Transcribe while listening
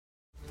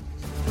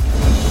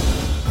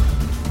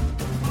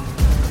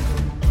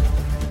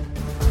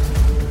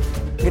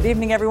Good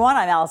evening, everyone.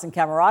 I'm Allison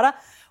Camerata.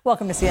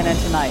 Welcome to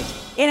CNN Tonight.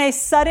 In a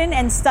sudden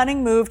and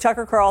stunning move,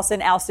 Tucker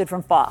Carlson ousted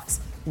from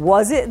Fox.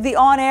 Was it the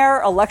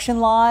on-air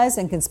election lies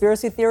and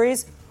conspiracy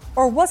theories?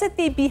 Or was it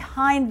the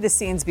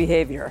behind-the-scenes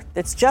behavior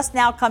that's just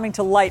now coming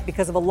to light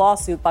because of a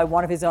lawsuit by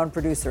one of his own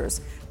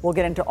producers? We'll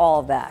get into all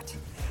of that.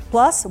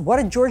 Plus, what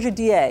a Georgia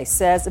DA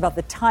says about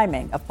the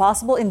timing of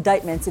possible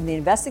indictments in the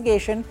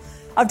investigation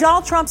of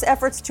Donald Trump's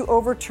efforts to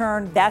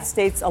overturn that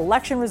state's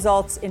election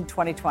results in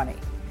 2020.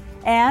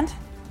 And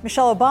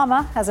Michelle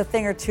Obama has a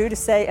thing or two to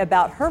say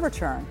about her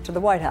return to the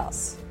White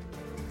House.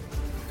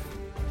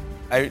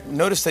 I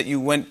noticed that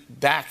you went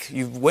back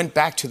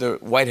to the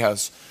White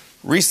House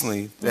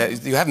recently.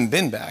 You haven't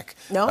been back.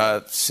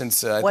 No.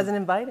 Since wasn't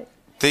invited.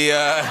 Ooh,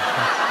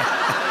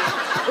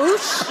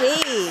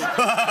 shade.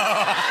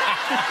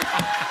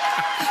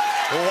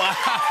 Wow.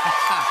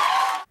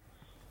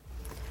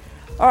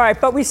 All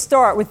right, but we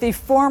start with the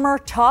former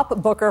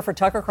top booker for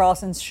Tucker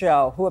Carlson's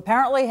show, who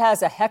apparently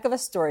has a heck of a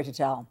story to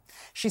tell.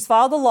 She's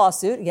filed a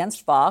lawsuit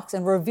against Fox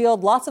and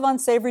revealed lots of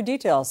unsavory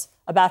details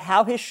about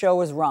how his show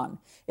was run.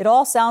 It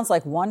all sounds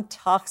like one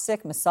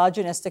toxic,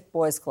 misogynistic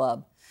boys'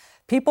 club.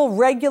 People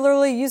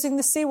regularly using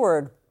the C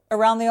word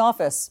around the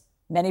office.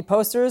 Many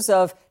posters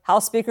of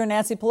House Speaker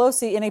Nancy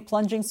Pelosi in a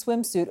plunging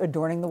swimsuit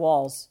adorning the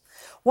walls.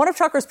 One of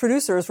Tucker's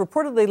producers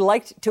reportedly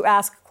liked to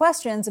ask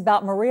questions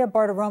about Maria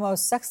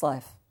Bartiromo's sex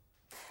life.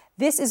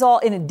 This is all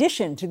in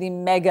addition to the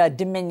mega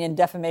Dominion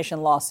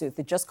defamation lawsuit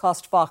that just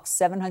cost Fox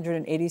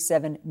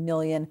 $787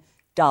 million.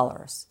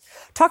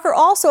 Tucker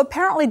also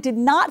apparently did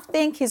not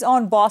think his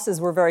own bosses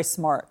were very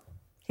smart.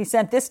 He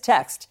sent this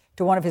text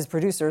to one of his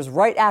producers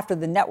right after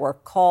the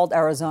network called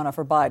Arizona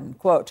for Biden.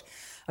 Quote,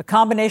 "A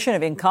combination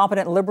of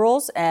incompetent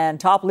liberals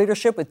and top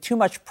leadership with too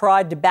much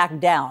pride to back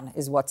down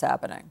is what's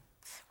happening."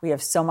 We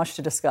have so much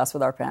to discuss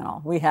with our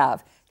panel. We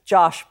have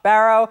Josh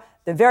Barro,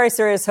 the very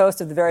serious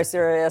host of the Very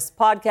Serious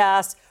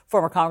podcast,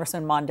 former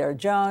Congressman Mondaire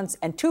Jones,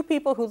 and two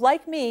people who,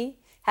 like me,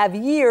 have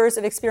years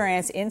of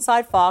experience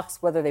inside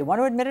Fox, whether they want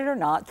to admit it or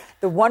not,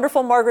 the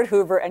wonderful Margaret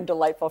Hoover and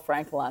delightful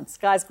Frank Luntz.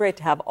 Guys, great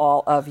to have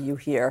all of you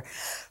here.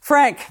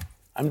 Frank.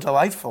 I'm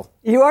delightful.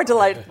 You are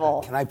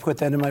delightful. Can I put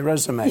that in my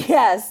resume?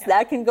 Yes,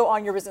 that can go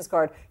on your business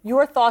card.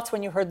 Your thoughts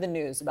when you heard the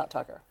news about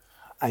Tucker?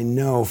 I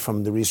know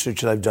from the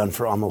research that I've done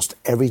for almost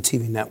every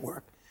TV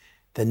network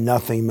that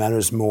nothing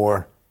matters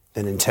more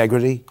than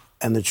integrity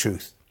and the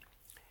truth.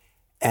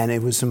 And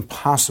it was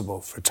impossible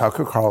for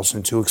Tucker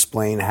Carlson to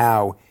explain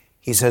how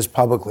he says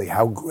publicly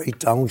how great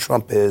Donald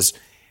Trump is,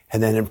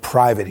 and then in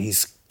private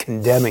he's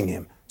condemning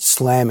him,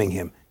 slamming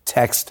him,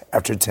 text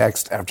after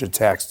text after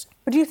text.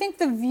 But do you think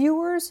the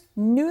viewers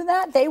knew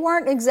that? They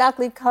weren't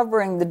exactly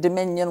covering the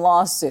Dominion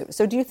lawsuit.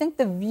 So do you think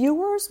the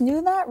viewers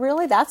knew that,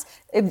 really? That's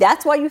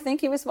why you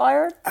think he was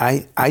fired?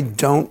 I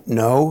don't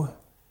know,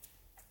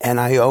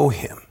 and I owe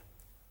him.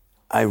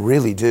 I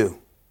really do.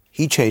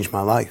 He changed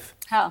my life.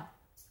 How?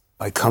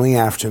 By coming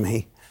after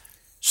me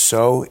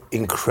so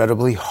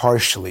incredibly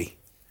harshly,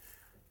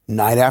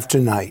 night after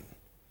night,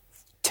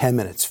 10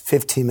 minutes,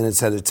 15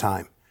 minutes at a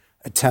time,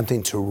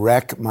 attempting to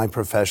wreck my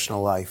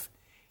professional life.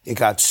 It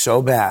got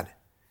so bad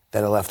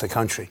that I left the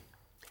country.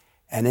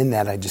 And in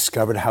that, I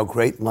discovered how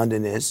great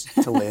London is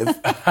to live.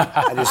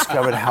 I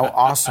discovered how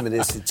awesome it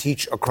is to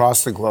teach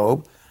across the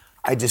globe.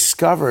 I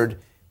discovered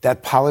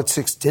that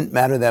politics didn't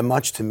matter that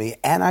much to me.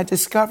 And I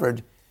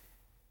discovered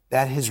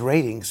that his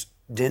ratings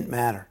didn't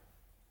matter.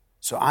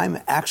 So I'm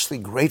actually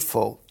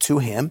grateful to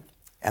him,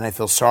 and I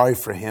feel sorry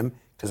for him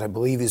because I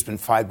believe he's been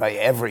fired by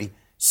every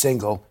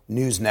single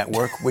news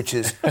network, which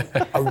is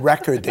a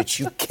record that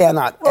you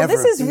cannot ever beat. Well,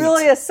 this is beat.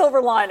 really a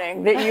silver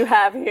lining that you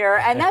have here,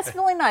 and that's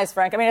really nice,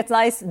 Frank. I mean, it's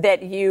nice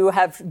that you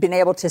have been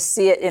able to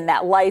see it in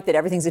that light, that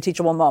everything's a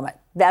teachable moment.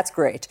 That's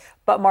great.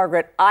 But,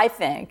 Margaret, I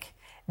think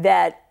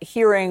that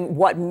hearing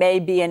what may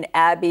be in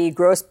Abby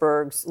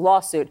Grossberg's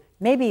lawsuit,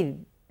 maybe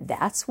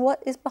that's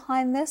what is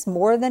behind this,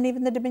 more than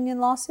even the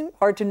Dominion lawsuit?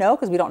 Hard to know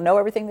because we don't know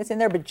everything that's in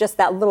there, but just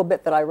that little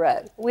bit that I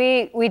read.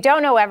 We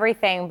don't know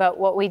everything, but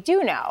what we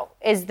do know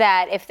is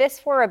that if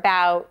this were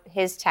about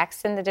his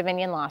texts in the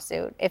Dominion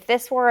lawsuit, if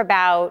this were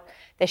about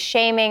the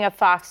shaming of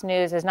Fox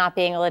News as not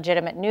being a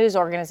legitimate news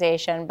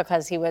organization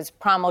because he was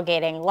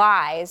promulgating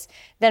lies,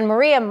 then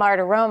Maria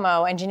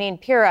Bartiromo and Jeanine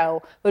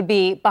Pirro would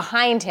be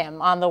behind him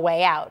on the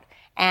way out.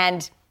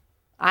 And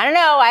I don't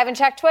know. I haven't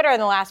checked Twitter in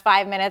the last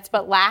 5 minutes,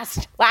 but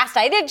last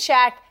I did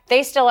check,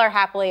 they still are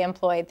happily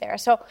employed there.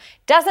 So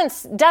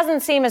doesn't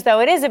seem as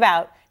though it is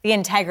about the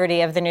integrity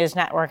of the news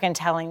network and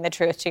telling the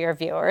truth to your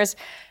viewers.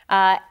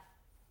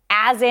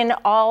 As in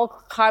all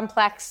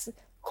complex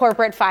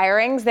corporate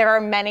firings, there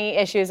are many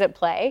issues at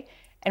play,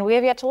 and we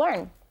have yet to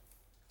learn.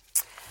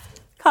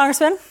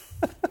 Congressman?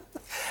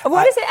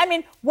 What is it? I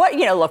mean,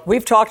 look,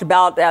 we've talked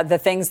about the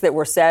things that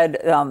were said,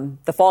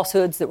 the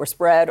falsehoods that were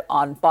spread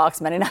on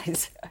Fox many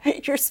nights.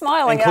 You're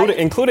smiling.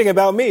 Including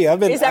about me.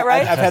 Is that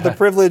right? I've had the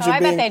privilege of being... I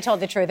bet they told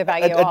the truth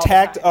about you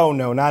attacked. Oh,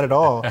 no, not at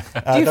all.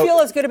 Do you feel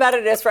as good about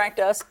it as Frank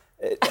does?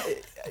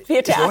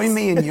 Join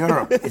me in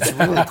Europe. It's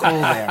really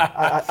cool there.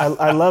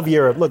 I love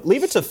Europe. Look,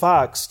 leave it to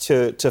Fox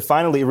to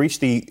finally reach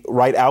the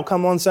right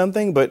outcome on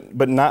something,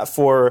 but not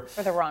for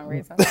the wrong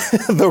reasons.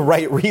 The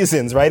right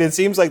reasons, right? It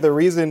seems like the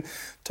reason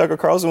Tucker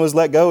Carlson was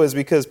let go is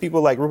because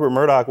people like Rupert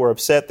Murdoch were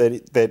upset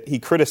that he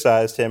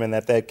criticized him and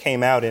that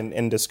came out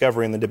in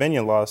Discovery in the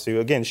Dominion lawsuit.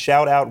 Again,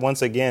 shout out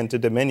once again to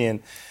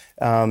Dominion.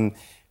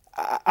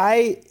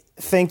 I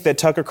think that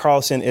Tucker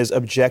Carlson is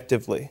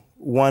objectively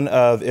one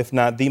of, if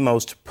not the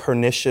most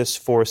pernicious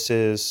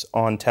forces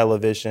on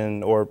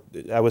television, or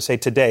I would say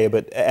today,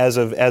 but as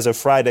of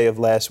Friday of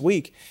last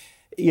week.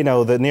 You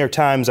know, the New York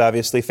Times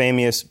obviously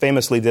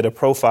famously did a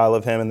profile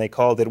of him, and they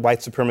called it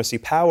White Supremacy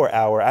Power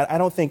Hour. I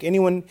don't think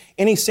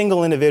any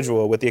single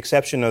individual, with the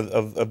exception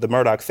of the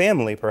Murdoch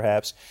family,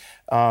 perhaps,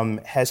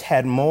 has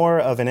had more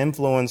of an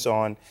influence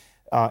on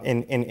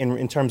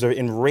in terms of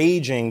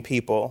enraging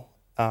people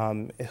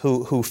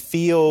who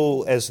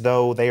feel as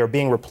though they are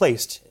being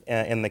replaced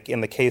in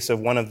the case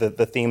of one of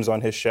the themes on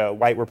his show,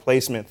 white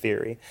replacement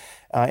theory.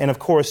 And of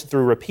course,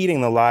 through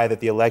repeating the lie that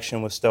the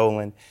election was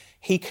stolen,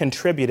 he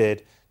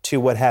contributed to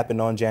what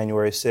happened on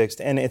January 6th.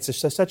 And it's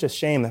just such a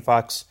shame that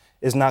Fox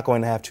is not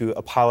going to have to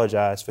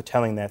apologize for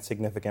telling that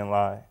significant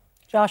lie.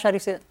 Josh, how do you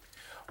see it?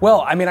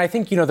 Well, I mean, I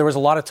think, there was a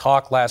lot of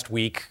talk last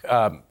week.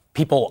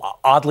 People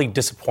oddly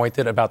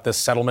disappointed about this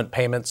settlement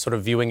payment, sort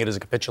of viewing it as a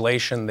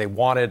capitulation.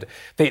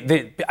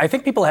 I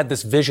think people had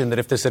this vision that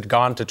if this had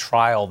gone to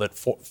trial, that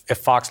if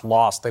Fox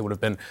lost, they would have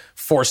been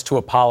forced to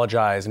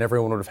apologize, and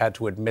everyone would have had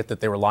to admit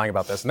that they were lying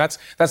about this. And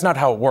that's not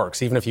how it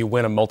works. Even if you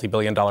win a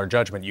multi-billion-dollar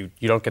judgment, you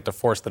don't get to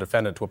force the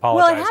defendant to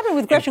apologize. Well, it happened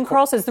with Gretchen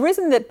Carlson. The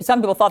reason that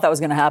some people thought that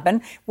was going to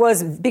happen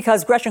was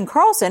because Gretchen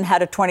Carlson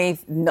had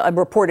a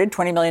reported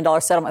 $20 million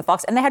settlement with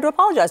Fox, and they had to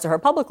apologize to her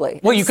publicly.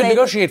 Well, you can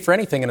negotiate for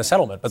anything in a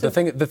settlement, but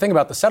the thing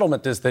about the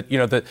settlement is that,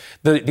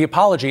 the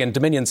apology, and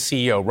Dominion's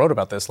CEO wrote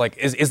about this, like,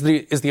 is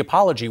the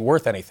apology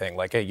worth anything?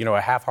 Like,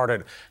 a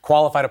half-hearted,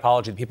 qualified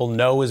apology that people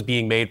know is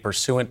being made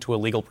pursuant to a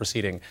legal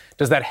proceeding.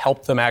 Does that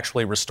help them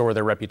actually restore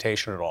their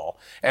reputation at all?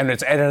 And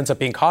it ends up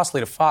being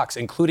costly to Fox,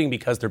 including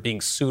because they're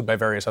being sued by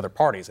various other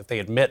parties. If they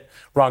admit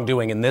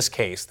wrongdoing in this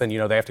case, then,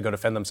 they have to go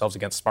defend themselves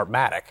against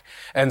Smartmatic.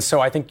 And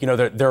so I think,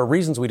 there are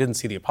reasons we didn't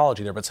see the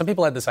apology there, but some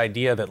people had this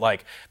idea that,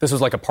 like, this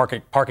was like a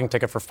parking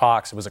ticket for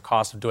Fox. It was a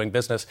cost of doing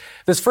business.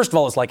 This, first of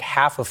all, is like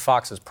half of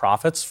Fox's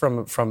profits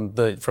from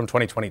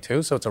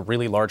 2022, so it's a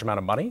really large amount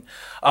of money.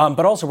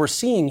 But also, we're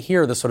seeing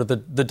here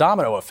the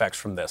domino effects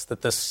from this,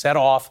 that this set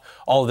off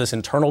all of this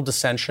internal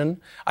dissension.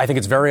 I think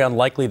it's very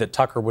unlikely that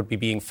Tucker would be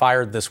being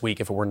fired this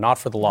week if it were not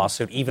for the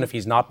lawsuit, even if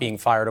he's not being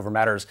fired over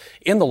matters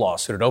in the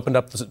lawsuit. It opened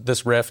up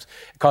this rift,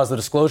 it caused the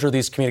disclosure of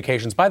these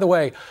communications. By the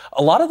way,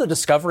 a lot of the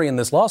discovery in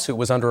this lawsuit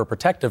was under a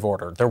protective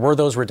order. There were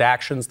those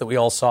redactions that we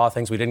all saw,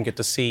 things we didn't get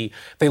to see.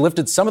 They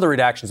lifted some of the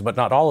redactions, but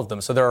not all of them.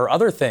 So there are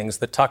other things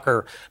that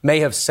Tucker may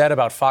have said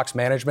about Fox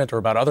management or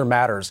about other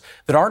matters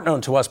that aren't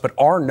known to us, but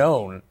are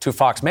known to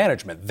Fox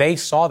management. They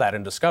saw that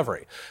in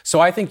discovery. So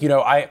I think,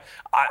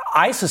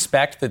 I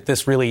suspect that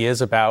this really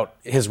is about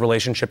his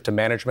relationship to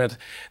management.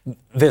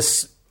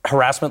 This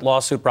harassment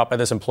lawsuit brought by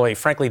this employee,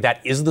 frankly, that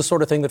is the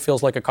sort of thing that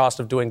feels like a cost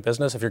of doing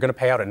business. If you're going to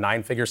pay out a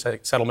 9-figure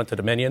settlement to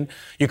Dominion,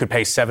 you could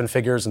pay 7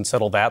 figures and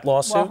settle that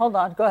lawsuit. Well, hold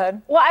on. Go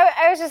ahead. Well,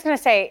 I was just going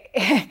to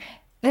say,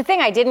 the thing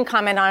I didn't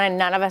comment on, and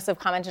none of us have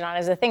commented on,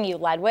 is the thing you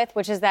led with,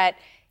 which is that,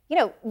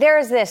 there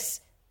is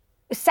this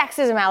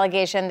sexism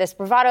allegation, this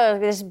bravado,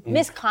 this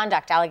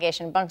misconduct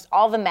allegation amongst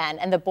all the men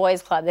and the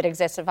boys club that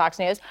exists at Fox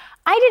News.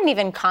 I didn't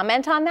even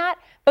comment on that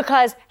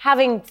because,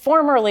 having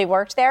formerly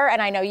worked there,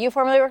 and I know you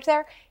formerly worked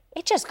there,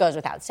 it just goes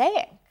without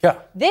saying. Yeah.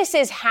 This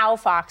is how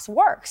Fox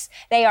works.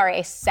 They are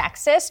a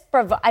sexist,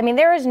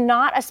 there is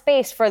not a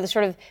space for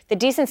the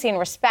decency and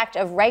respect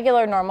of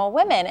regular, normal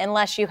women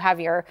unless you have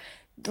your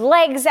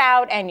legs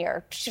out and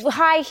your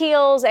high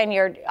heels and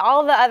your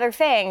all the other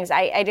things.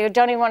 I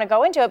don't even want to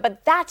go into it,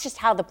 but that's just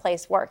how the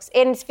place works.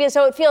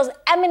 So it feels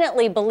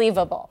eminently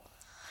believable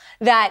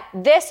that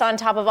this, on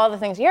top of all the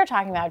things you're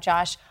talking about,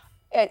 Josh,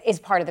 is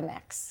part of the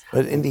mix.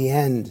 But in the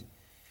end,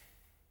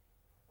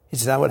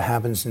 it's not what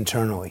happens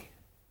internally.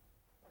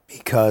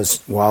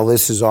 Because while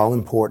this is all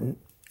important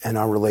and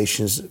our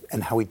relations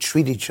and how we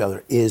treat each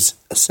other is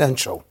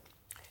essential,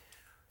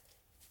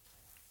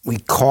 we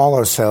call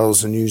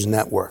ourselves a news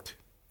network.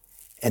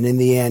 And in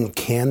the end,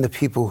 can the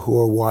people who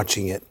are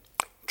watching it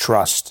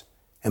trust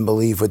and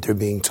believe what they're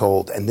being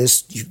told? And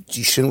this,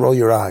 you shouldn't roll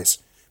your eyes,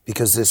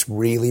 because this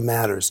really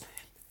matters.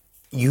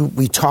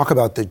 We talk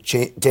about the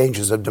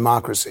dangers of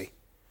democracy.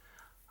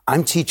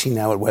 I'm teaching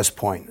now at West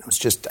Point.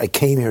 I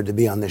came here to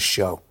be on this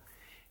show.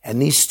 And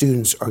these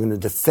students are going to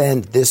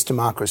defend this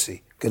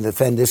democracy, going to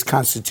defend this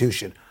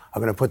Constitution,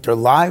 are going to put their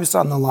lives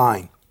on the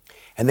line.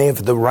 And they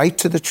have the right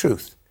to the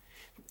truth.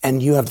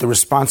 And you have the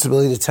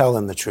responsibility to tell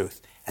them the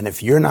truth. And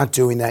if you're not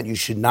doing that, you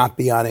should not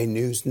be on a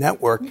news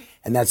network.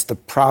 And that's the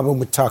problem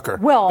with Tucker.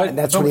 And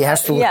that's what he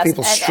has to look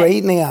people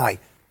straight in the eye.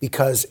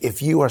 Because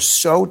if you are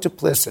so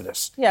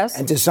duplicitous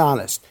and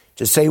dishonest,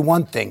 to say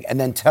one thing and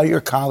then tell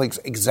your colleagues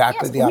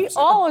exactly the opposite.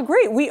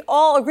 We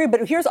all agree.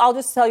 But I'll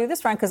just tell you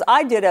this, Frank, because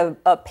I did a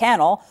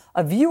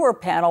viewer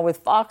panel with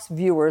Fox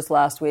viewers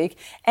last week,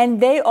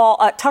 and they all,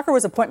 Tucker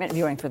was appointment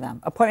viewing for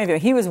them.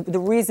 He was the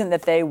reason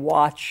that they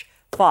watch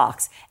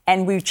Fox.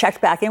 And we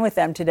checked back in with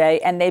them today,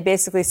 and they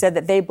basically said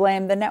that they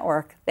blame the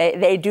network.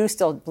 They do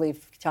still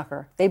believe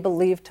Tucker. They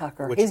believe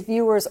Tucker. His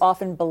viewers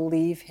often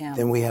believe him.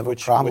 Then we have a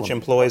problem. Which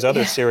employs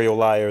other serial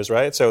liars,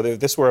 right? So if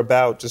this were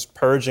about just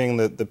purging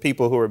the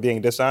people who are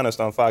being dishonest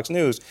on Fox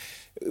News,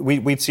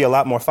 we'd see a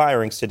lot more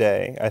firings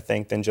today, I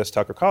think, than just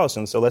Tucker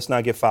Carlson. So let's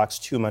not give Fox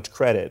too much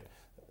credit.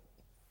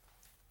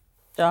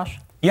 Josh?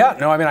 Yeah,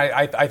 no, I mean,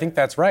 I think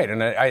that's right.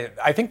 And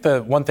I think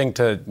the one thing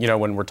to,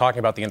 when we're talking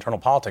about the internal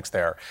politics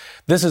there,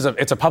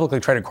 it's a publicly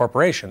traded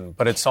corporation,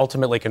 but it's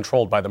ultimately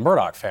controlled by the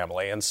Murdoch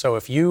family. And so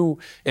if you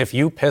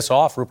piss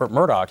off Rupert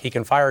Murdoch, he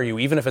can fire you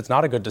even if it's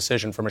not a good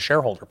decision from a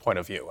shareholder point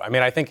of view. I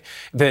mean, I think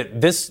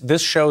that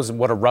this shows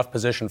what a rough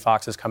position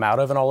Fox has come out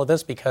of in all of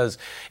this, because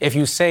if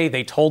you say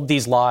they told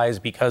these lies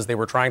because they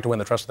were trying to win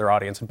the trust of their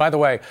audience, and by the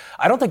way,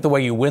 I don't think the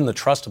way you win the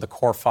trust of the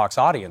core Fox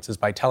audience is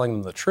by telling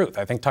them the truth.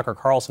 I think Tucker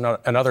Carlson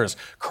and others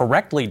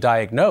correctly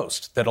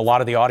diagnosed that a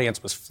lot of the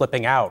audience was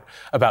flipping out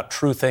about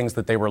true things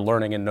that they were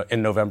learning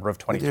in November of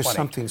 2020. There's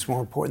something more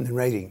important than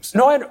ratings.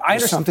 No, I understand.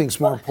 There's something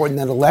more important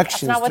than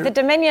elections. That's not what the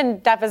Dominion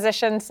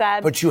deposition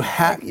said. But you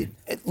have,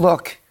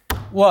 look,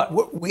 what?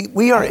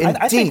 we are in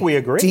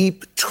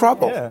deep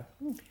trouble. Yeah.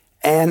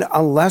 And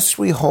unless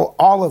we hold,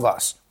 all of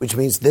us, which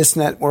means this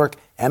network,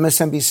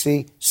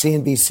 MSNBC,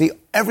 CNBC,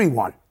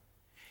 everyone,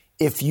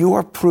 if you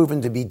are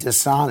proven to be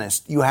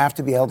dishonest, you have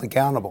to be held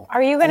accountable.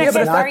 Are you going to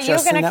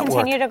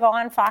continue to go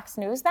on Fox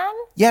News then?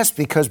 Yes,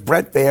 because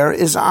Bret Baier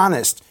is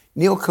honest.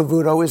 Neil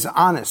Cavuto is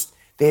honest.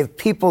 They have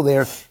people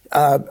there.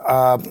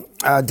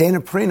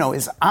 Dana Perino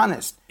is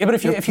honest. Yeah, but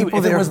if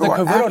it was the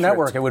Cavuto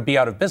network, it would be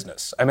out of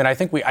business. I mean, I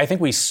think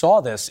we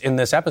saw this in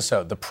this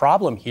episode. The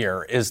problem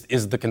here is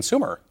the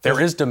consumer. There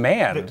is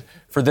demand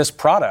for this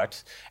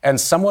product, and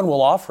someone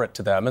will offer it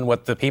to them. And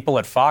what the people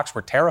at Fox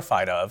were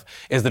terrified of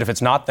is that if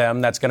it's not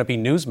them, that's going to be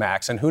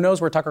Newsmax. And who knows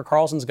where Tucker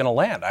Carlson's going to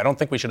land? I don't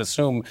think we should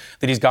assume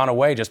that he's gone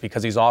away just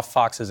because he's off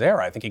Fox's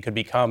air. I think he could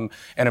become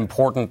an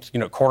important,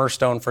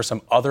 cornerstone for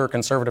some other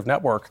conservative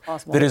network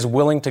that is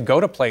willing to go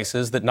to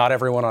places that not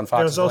everyone on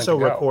Fox is willing to go. There's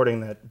also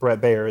reporting that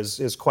Bret Baier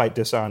is quite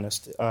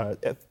dishonest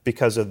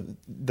because of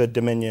the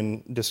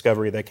Dominion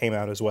discovery that came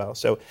out as well.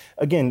 So,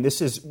 again,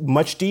 this is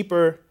much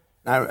deeper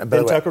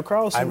than Tucker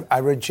Carlson. I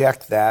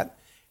reject that,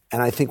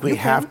 and I think we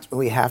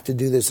have to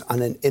do this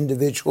on an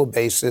individual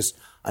basis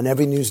on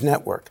every news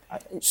network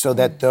so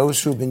that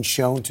those who've been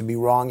shown to be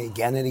wrong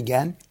again and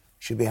again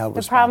should be held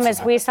responsible. The problem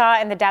is we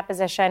saw in the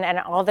deposition and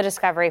all the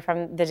discovery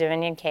from the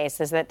Dominion case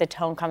is that the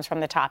tone comes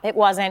from the top. It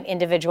wasn't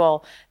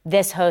individual,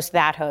 this host,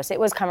 that host. It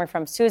was coming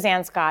from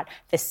Suzanne Scott,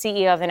 the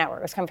CEO of the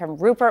network. It was coming from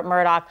Rupert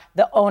Murdoch,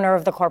 the owner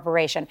of the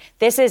corporation.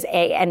 This is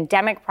an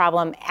endemic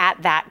problem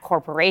at that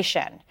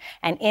corporation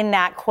and in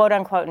that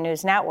quote-unquote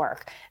news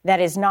network that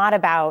is not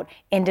about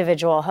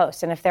individual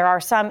hosts. And if there are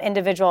some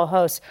individual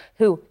hosts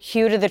who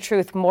hew to the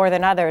truth more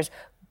than others,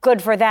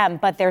 good for them,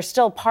 but they're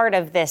still part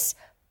of this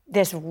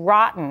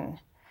rotten,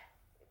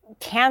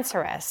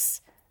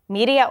 cancerous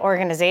media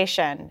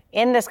organization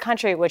in this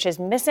country, which is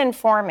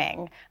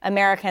misinforming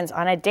Americans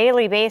on a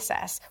daily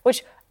basis,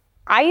 which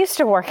I used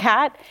to work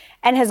at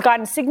and has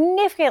gotten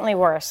significantly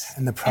worse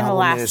in the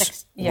last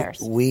 6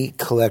 years. We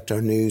collect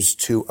our news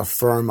to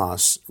affirm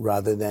us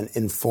rather than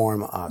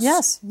inform us.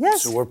 Yes.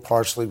 So we're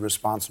partially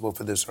responsible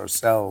for this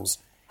ourselves.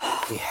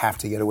 We have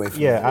to get away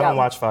from it. I don't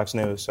watch Fox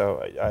News,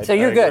 so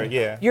you're good. Agree.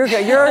 Yeah. You're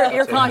good.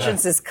 Your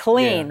conscience is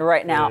clean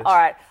right now. All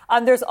right.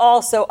 There's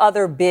also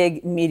other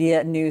big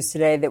media news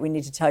today that we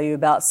need to tell you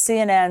about.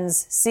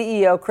 CNN's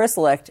CEO, Chris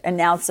Licht,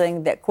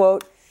 announcing that,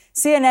 quote,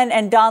 CNN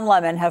and Don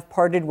Lemon have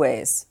parted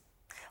ways.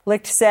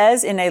 Licht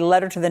says in a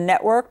letter to the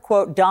network,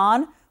 quote,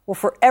 Don will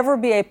forever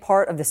be a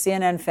part of the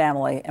CNN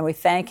family, and we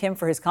thank him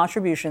for his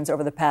contributions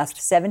over the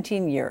past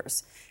 17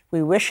 years.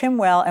 We wish him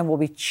well and will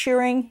be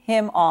cheering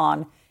him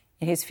on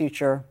in his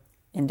future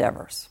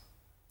endeavors.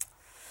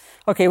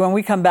 Okay, when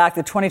we come back,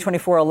 the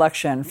 2024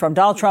 election, from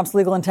Donald Trump's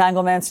legal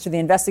entanglements to the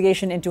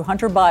investigation into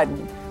Hunter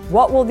Biden,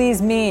 what will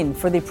these mean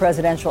for the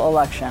presidential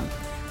election?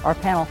 Our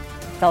panel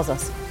tells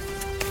us.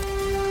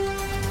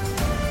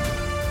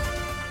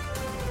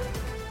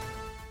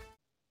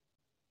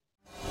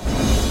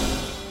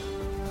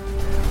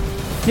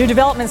 New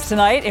developments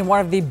tonight in one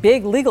of the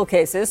big legal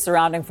cases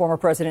surrounding former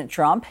President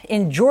Trump.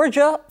 In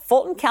Georgia,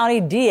 Fulton County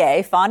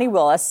DA Fani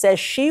Willis says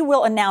she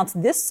will announce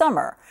this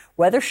summer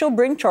whether she'll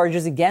bring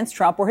charges against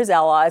Trump or his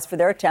allies for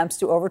their attempts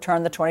to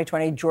overturn the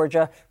 2020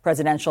 Georgia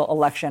presidential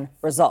election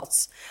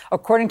results.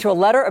 According to a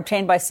letter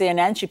obtained by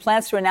CNN, she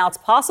plans to announce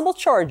possible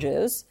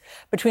charges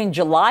between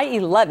July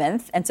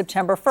 11th and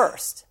September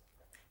 1st.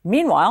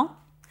 Meanwhile,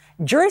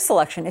 jury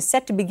selection is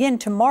set to begin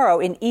tomorrow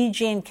in E.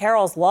 Jean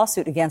Carroll's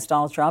lawsuit against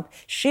Donald Trump.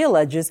 She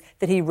alleges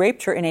that he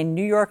raped her in a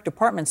New York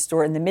department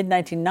store in the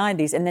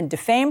mid-1990s and then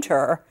defamed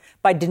her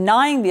by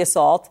denying the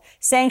assault,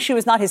 saying she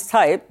was not his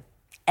type,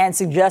 and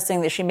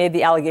suggesting that she made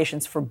the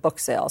allegations for book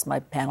sales. My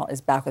panel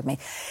is back with me.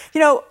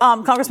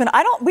 Congressman,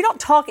 we don't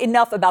talk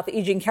enough about the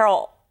E. Jean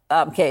Carroll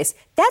case.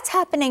 That's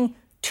happening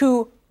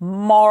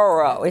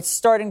tomorrow. It's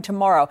starting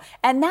tomorrow.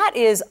 And that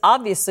is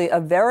obviously a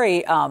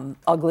very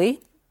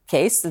ugly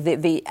case,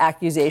 the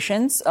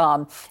accusations.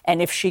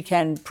 And if she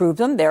can prove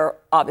them, they're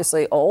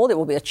obviously old. It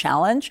will be a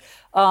challenge.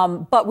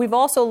 But we've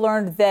also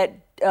learned that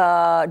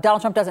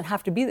Donald Trump doesn't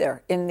have to be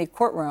there in the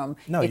courtroom.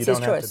 No, it's you don't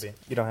his have choice. to be.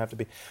 You don't have to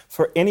be.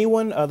 For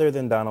anyone other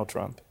than Donald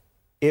Trump,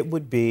 it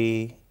would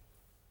be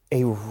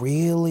a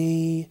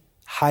really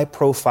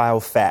high-profile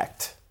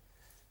fact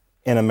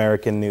in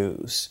American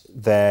news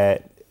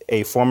that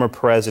a former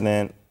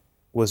president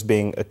was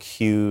being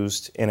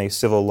accused in a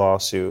civil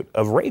lawsuit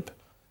of rape.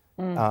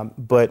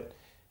 But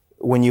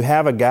when you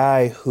have a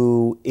guy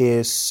who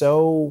is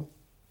so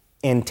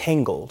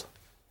entangled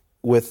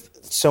with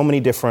so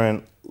many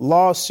different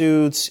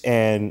lawsuits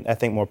and I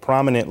think more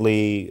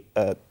prominently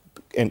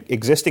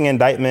existing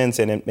indictments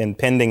and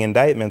pending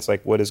indictments,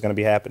 like what is going to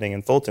be happening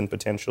in Fulton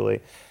potentially,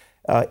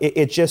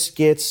 it just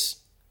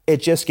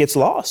gets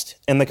lost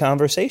in the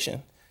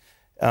conversation.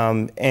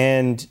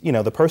 And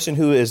the person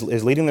who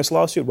is leading this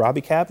lawsuit,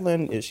 Robbie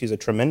Kaplan, she's a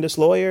tremendous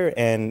lawyer,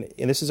 and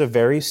this is a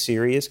very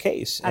serious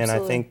case.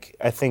 Absolutely. And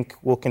I think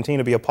we'll continue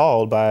to be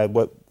appalled by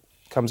what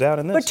comes out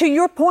in this. But to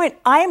your point,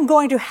 I am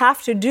going to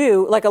have to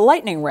do like a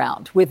lightning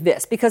round with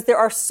this because there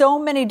are so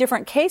many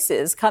different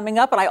cases coming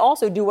up. And I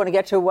also do want to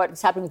get to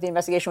what's happening with the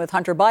investigation with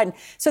Hunter Biden.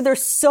 So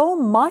there's so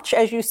much,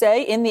 as you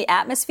say, in the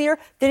atmosphere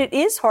that it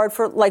is hard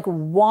for like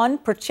one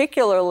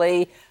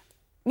particularly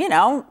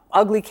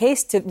ugly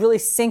case to really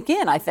sink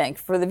in, I think,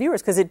 for the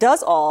viewers, because it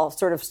does all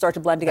sort of start to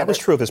blend together. That was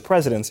true of his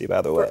presidency,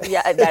 by the way.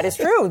 Yeah, that is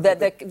true,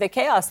 the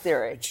chaos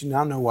theory. But you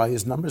now know why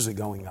his numbers are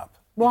going up.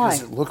 Why?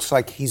 Because it looks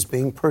like he's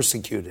being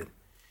persecuted.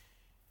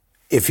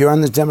 If you're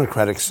on the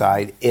Democratic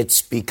side,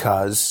 it's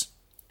because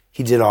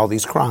he did all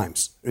these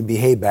crimes and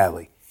behaved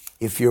badly.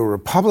 If you're a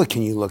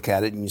Republican, you look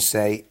at it and you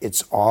say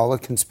it's all a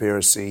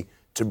conspiracy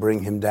to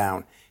bring him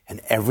down. And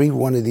every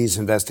one of these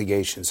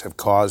investigations have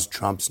caused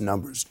Trump's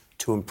numbers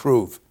to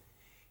improve.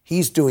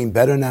 He's doing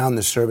better now in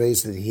the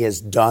surveys than he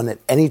has done at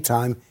any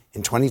time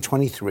in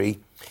 2023.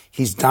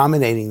 He's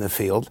dominating the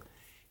field.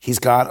 He's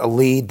got a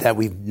lead that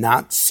we've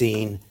not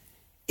seen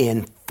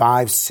in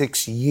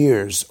 5-6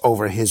 years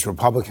over his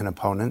Republican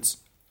opponents.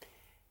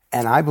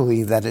 And I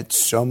believe that it's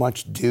so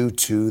much due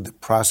to the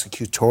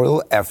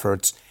prosecutorial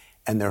efforts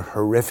and their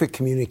horrific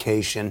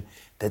communication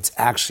that's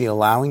actually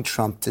allowing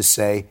Trump to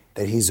say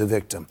that he's a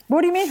victim.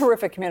 What do you mean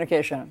horrific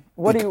communication?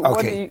 What do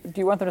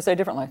you want them to say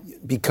differently?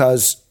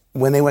 Because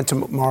when they went to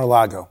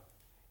Mar-a-Lago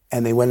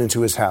and they went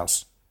into his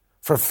house,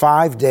 for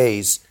 5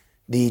 days,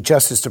 the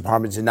Justice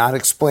Department did not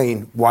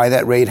explain why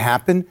that raid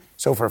happened.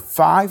 So for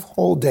 5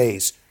 whole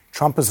days,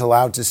 Trump is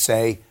allowed to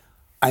say,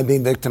 I'm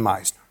being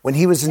victimized. When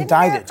he was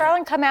indicted. Didn't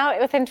Garland come out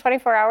within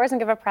 24 hours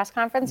and give a press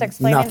conference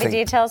explaining the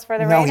details for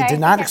the raid? No, he did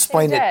not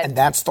explain it, and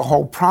that's the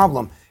whole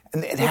problem.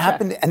 And it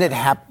happened,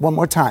 one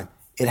more time.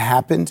 It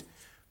happened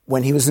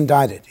when he was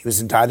indicted. He was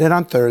indicted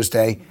on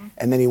Thursday,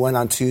 and then he went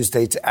on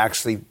Tuesday to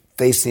actually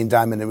face the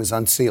indictment. It was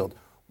unsealed.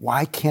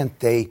 Why can't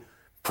they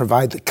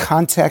provide the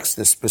context,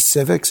 the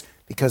specifics?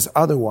 Because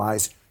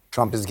otherwise,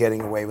 Trump is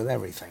getting away with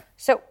everything.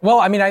 Well,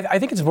 I mean, I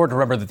think it's important to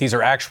remember that these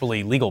are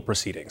actually legal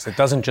proceedings. It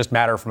doesn't just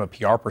matter from a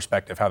PR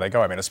perspective how they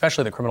go. I mean,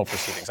 especially the criminal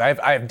proceedings.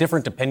 I have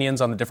different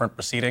opinions on the different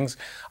proceedings.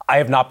 I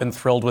have not been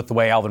thrilled with the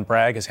way Alvin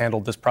Bragg has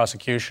handled this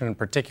prosecution. In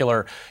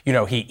particular,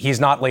 he's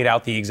not laid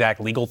out the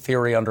exact legal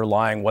theory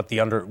underlying what the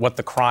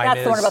crime is.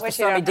 That's the one about the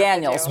Stormy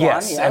Daniels one.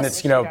 Yes, and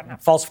it's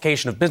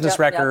falsification of business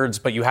records,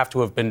 but you have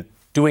to have been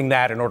doing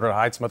that in order to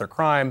hide some other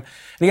crime. And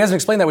he hasn't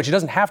explained that, which he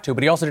doesn't have to,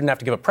 but he also didn't have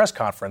to give a press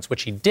conference,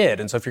 which he did.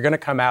 And so if you're going to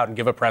come out and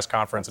give a press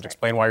conference and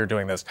explain why you're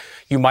doing this,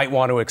 you might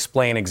want to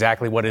explain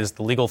exactly what is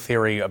the legal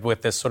theory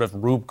with this sort of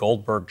Rube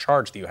Goldberg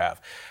charge that you have.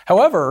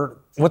 However,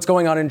 what's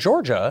going on in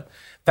Georgia,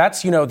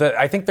 that's,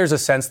 I think there's a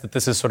sense that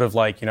this is sort of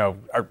like,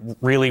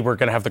 really we're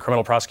going to have the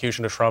criminal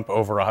prosecution of Trump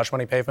over a hush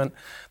money pavement.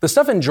 The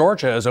stuff in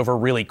Georgia is over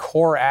really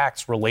core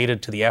acts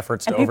related to the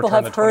efforts to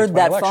overturn the 2020 election. People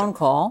have heard that phone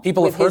call.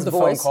 People have heard the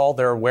phone call.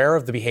 They're aware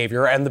of the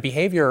behavior, and the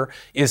behavior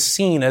is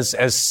seen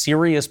as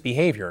serious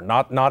behavior,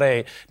 not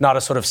a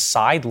sort of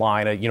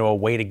sideline, a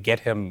way to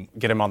get him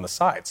on the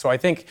side. So I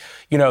think,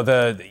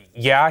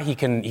 he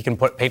can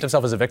paint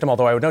himself as a victim,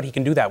 although I would note he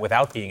can do that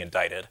without being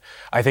indicted.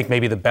 I think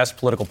maybe the best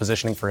political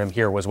positioning for him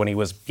here was when he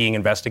was being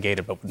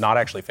investigated but not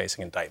actually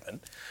facing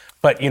indictment.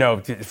 But,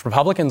 if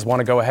Republicans want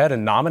to go ahead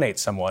and nominate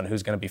someone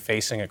who's going to be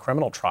facing a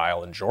criminal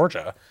trial in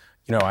Georgia,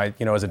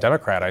 as a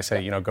Democrat, I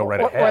say, go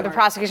right ahead. Or the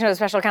prosecution of the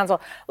special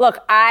counsel. Look,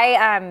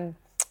 I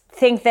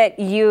think that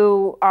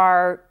you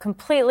are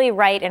completely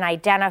right in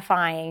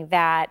identifying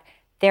that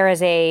there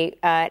is an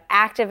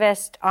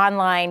activist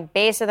online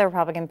base of the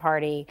Republican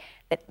Party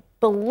that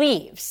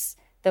believes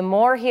the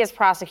more he is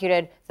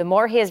prosecuted, the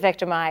more he is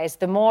victimized,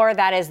 the more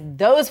that is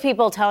those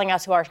people telling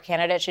us who our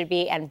candidate should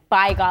be, and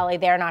by golly,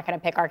 they're not going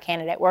to pick our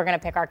candidate. We're going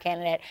to pick our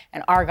candidate,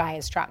 and our guy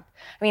is Trump.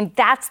 I mean,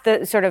 that's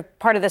the sort of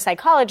part of the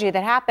psychology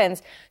that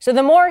happens. So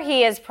the more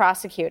he is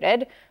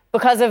prosecuted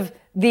because of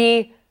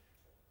the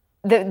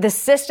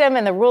system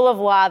and the rule of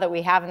law that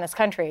we have in this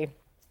country,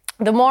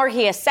 the more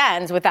he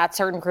ascends with that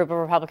certain group of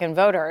Republican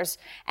voters.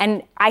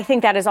 And I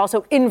think that is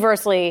also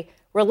inversely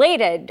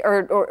related,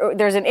 or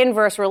there's an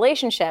inverse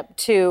relationship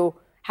to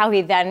how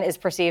he then is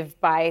perceived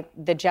by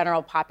the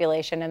general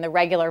population and the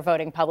regular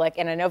voting public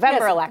in a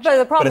November election. But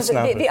the problem is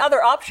that the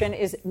other option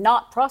is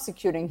not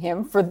prosecuting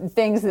him for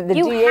things that the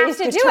DAs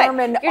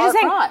determine are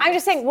crimes. I'm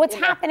just saying what's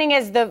happening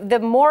is the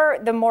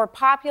more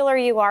popular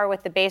you are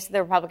with the base of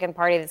the Republican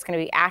Party that's going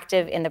to be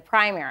active in the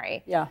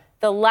primary,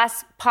 the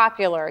less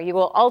popular you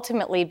will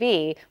ultimately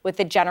be with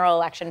the general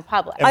election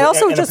public.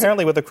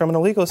 Apparently with the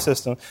criminal legal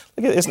system,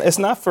 it's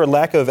not for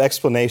lack of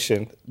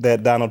explanation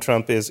that Donald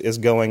Trump is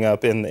going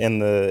up in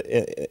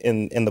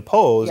the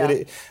polls.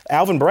 Yeah.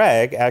 Alvin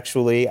Bragg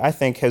actually, I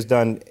think, has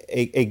done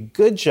a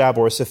good job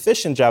or a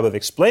sufficient job of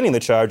explaining the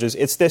charges.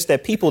 It's this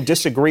that people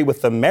disagree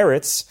with the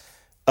merits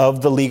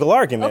of the legal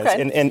arguments.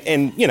 Okay.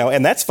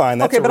 And that's fine.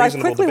 That's a reasonable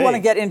debate. But I quickly want to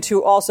get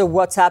into also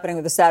what's happening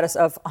with the status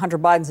of Hunter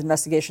Biden's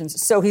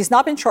investigations. So he's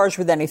not been charged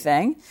with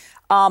anything,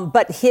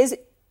 but his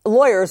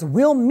lawyers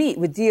will meet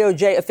with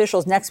DOJ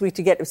officials next week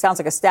to get, it sounds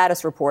like, a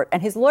status report.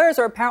 And his lawyers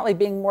are apparently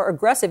being more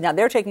aggressive now.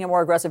 They're taking a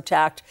more aggressive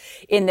tact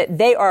in that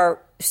they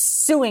are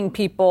suing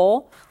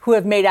people who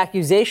have made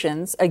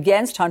accusations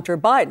against Hunter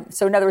Biden.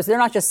 So in other words, they're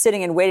not just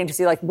sitting and waiting to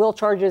see, like, will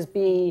charges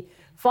be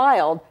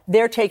filed.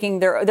 They're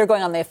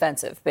going on the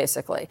offensive,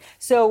 basically.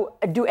 So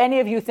do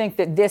any of you think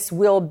that this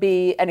will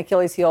be an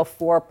Achilles heel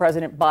for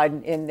President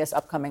Biden in this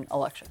upcoming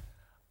election?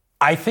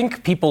 I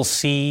think people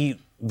see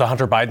the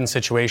Hunter Biden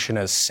situation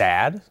as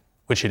sad,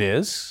 which it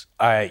is.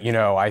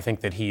 I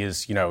think that he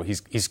is,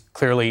 he's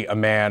clearly a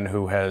man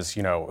who has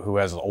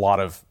a lot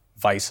of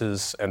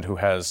vices and who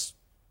has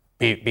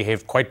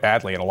behaved quite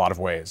badly in a lot of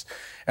ways.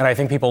 And I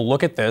think people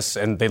look at this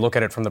and they look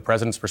at it from the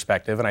president's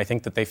perspective, and I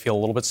think that they feel a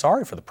little bit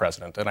sorry for the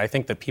president. And I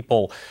think that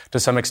people, to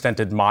some extent,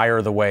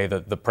 admire the way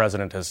that the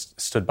president has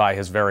stood by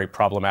his very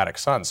problematic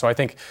son. So I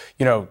think,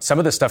 some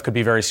of this stuff could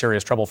be very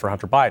serious trouble for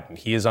Hunter Biden.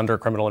 He is under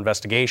criminal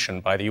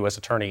investigation by the U.S.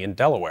 attorney in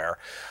Delaware.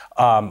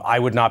 I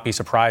would not be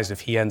surprised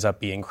if he ends up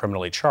being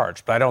criminally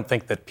charged. But I don't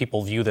think that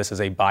people view this as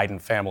a Biden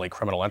family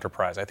criminal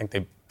enterprise. I think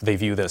they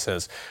view this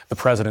as the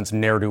president's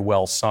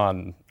ne'er-do-well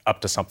son up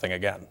to something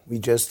again. We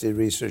just did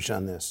research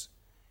on this,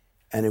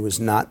 and it was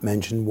not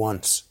mentioned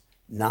once,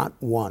 not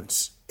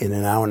once, in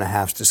an hour and a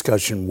half's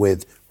discussion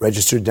with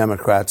registered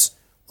Democrats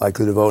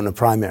likely to vote in a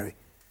primary.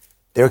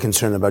 They're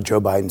concerned about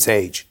Joe Biden's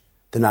age.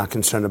 They're not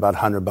concerned about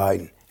Hunter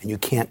Biden, and you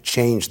can't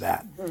change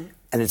that. Mm-hmm.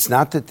 And it's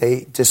not that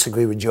they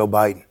disagree with Joe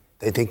Biden.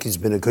 They think he's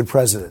been a good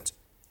president,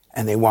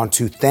 and they want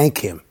to thank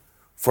him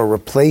for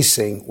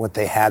replacing what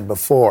they had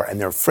before, and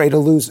they're afraid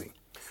of losing.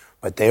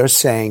 But they are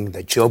saying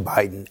that Joe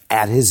Biden,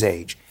 at his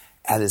age,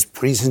 at his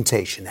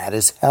presentation, at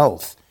his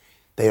health,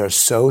 they are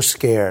so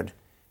scared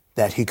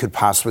that he could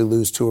possibly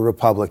lose to a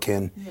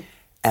Republican. Mm-hmm.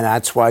 And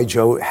that's why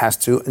Joe has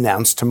to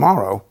announce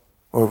tomorrow,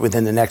 or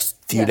within the next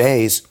few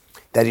days,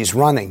 that he's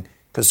running,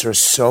 because there are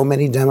so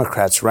many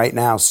Democrats right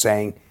now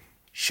saying,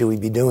 should we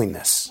be doing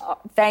this?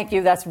 Thank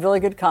you. That's really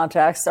good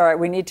context. All right,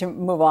 we need to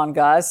move on,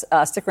 guys.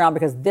 Stick around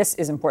because this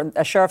is important.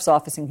 A sheriff's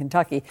office in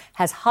Kentucky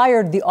has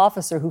hired the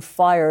officer who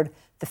fired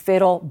the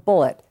fatal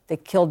bullet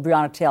that killed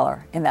Breonna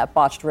Taylor in that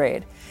botched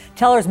raid.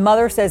 Taylor's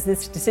mother says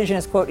this decision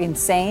is, quote,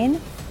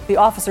 insane. The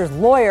officer's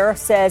lawyer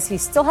says he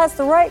still has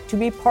the right to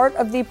be part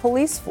of the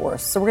police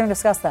force. So we're going to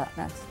discuss that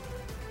next.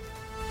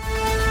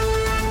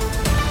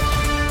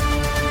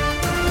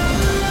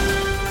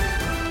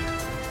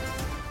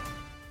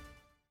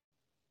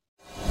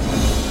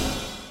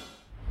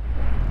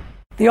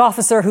 The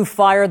officer who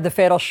fired the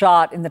fatal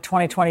shot in the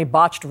 2020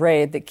 botched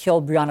raid that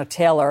killed Breonna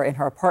Taylor in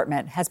her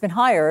apartment has been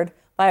hired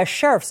by a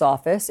sheriff's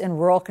office in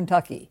rural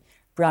Kentucky.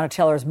 Breonna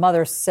Taylor's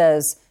mother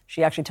says,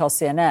 she actually tells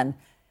CNN,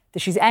 that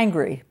she's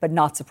angry but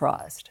not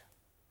surprised.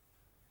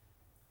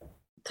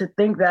 To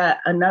think that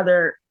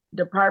another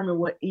department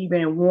would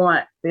even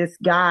want this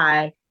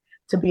guy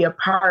to be a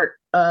part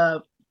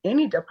of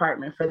any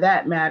department, for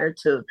that matter,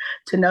 to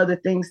know the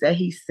things that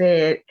he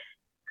said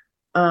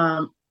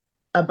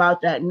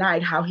about that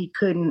night, how he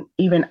couldn't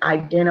even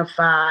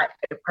identify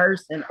a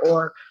person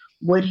or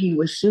what he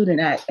was shooting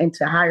at, and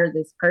to hire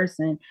this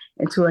person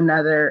into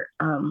another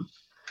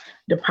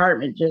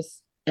department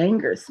just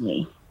angers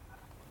me.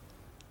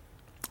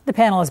 The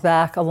panel is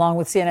back, along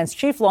with CNN's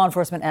chief law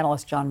enforcement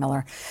analyst, John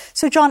Miller.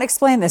 So, John,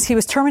 explain this. He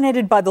was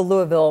terminated by the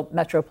Louisville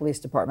Metro Police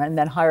Department and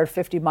then hired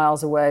 50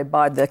 miles away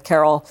by the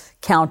Carroll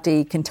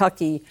County,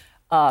 Kentucky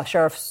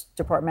Sheriff's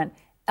Department.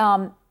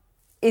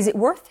 Is it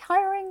worth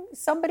hiring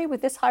somebody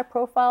with this high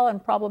profile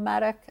and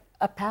problematic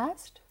a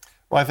past?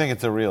 Well, I think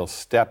it's a real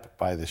step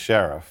by the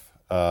sheriff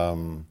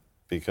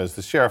because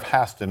the sheriff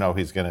has to know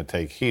he's going to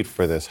take heat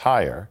for this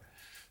hire.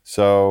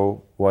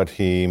 So what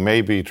he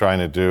may be trying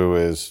to do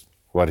is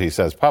what he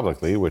says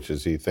publicly, which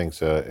is he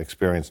thinks an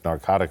experienced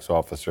narcotics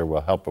officer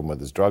will help him with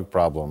his drug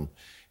problem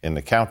in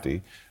the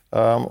county,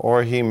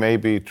 or he may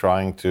be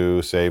trying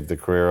to save the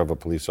career of a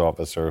police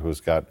officer who's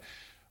got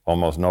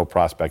almost no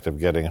prospect of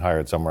getting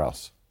hired somewhere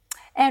else.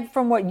 And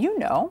from what you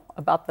know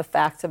about the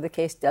facts of the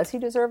case, does he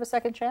deserve a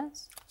second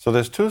chance? So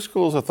there's two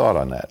schools of thought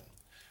on that.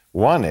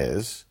 One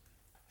is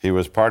he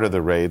was part of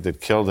the raid that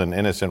killed an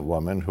innocent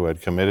woman who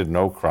had committed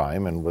no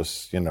crime and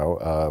was,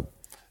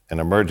 an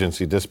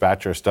emergency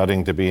dispatcher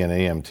studying to be an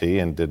EMT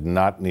and did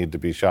not need to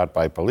be shot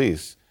by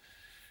police.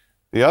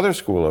 The other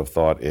school of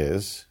thought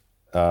is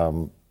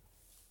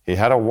he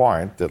had a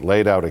warrant that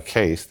laid out a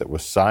case that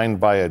was signed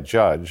by a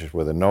judge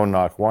with a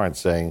no-knock warrant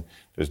saying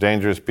there's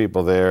dangerous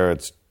people there,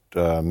 it's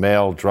a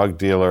male drug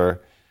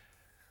dealer.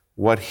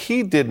 What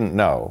he didn't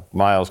know,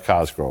 Miles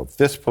Cosgrove,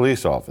 this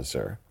police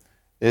officer,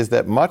 is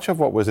that much of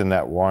what was in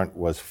that warrant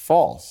was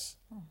false.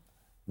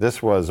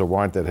 This was a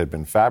warrant that had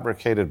been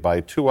fabricated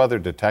by two other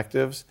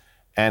detectives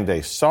and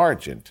a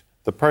sergeant.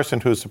 The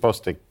person who's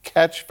supposed to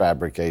catch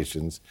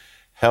fabrications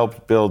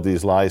helped build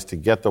these lies to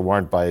get the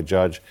warrant by a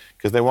judge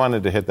because they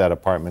wanted to hit that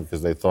apartment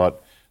because they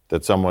thought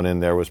that someone in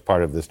there was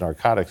part of this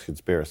narcotics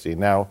conspiracy.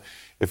 Now,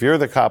 if you're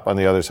the cop on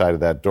the other side of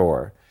that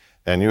door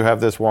and you have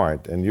this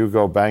warrant and you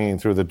go banging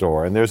through the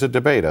door, and there's a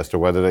debate as to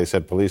whether they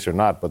said police or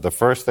not, but the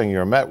first thing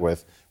you're met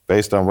with,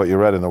 based on what you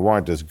read in the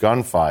warrant, is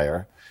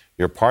gunfire,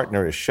 your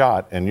partner is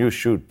shot, and you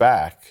shoot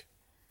back,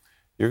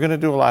 you're going to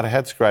do a lot of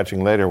head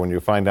scratching later when you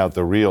find out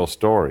the real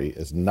story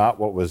is not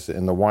what was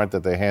in the warrant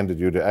that they handed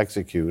you to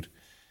execute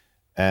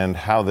and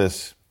how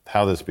this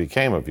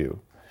became of you.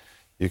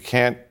 You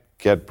can't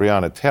get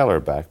Breonna Taylor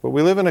back, but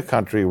we live in a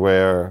country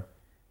where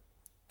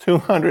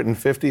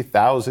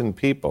 250,000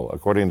 people,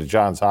 according to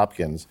Johns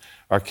Hopkins,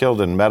 are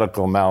killed in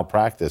medical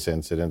malpractice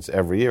incidents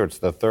every year. It's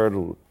the third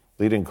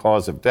leading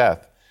cause of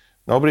death.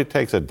 Nobody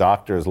takes a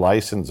doctor's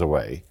license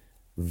away,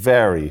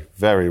 very,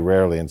 very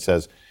rarely, and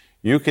says,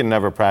 you can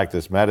never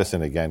practice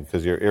medicine again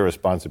because your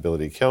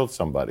irresponsibility killed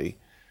somebody.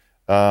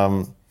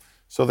 So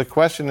the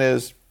question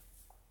is,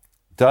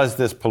 does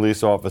this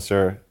police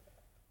officer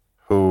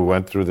who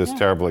went through this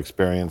terrible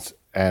experience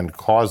and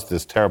caused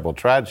this terrible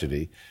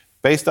tragedy,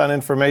 based on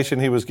information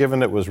he was given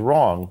that was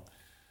wrong,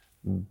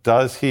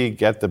 does he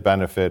get the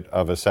benefit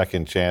of a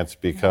second chance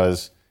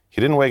because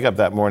he didn't wake up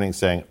that morning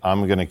saying,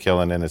 I'm going to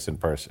kill an innocent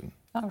person?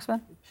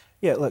 Congressman?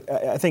 Yeah, look,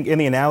 I think in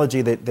the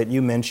analogy that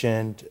you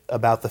mentioned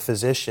about the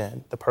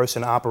physician, the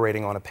person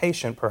operating on a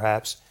patient,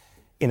 perhaps,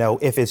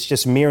 if it's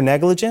just mere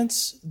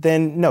negligence,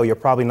 then no, you're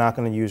probably not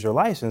going to use your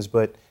license.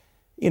 But,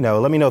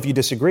 let me know if you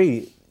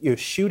disagree. You're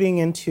shooting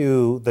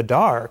into the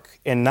dark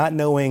and not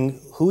knowing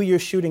who you're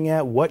shooting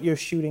at, what you're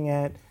shooting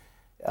at.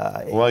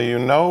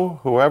 Well,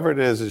 whoever it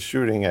is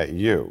shooting at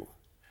you.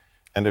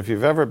 And if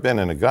you've ever been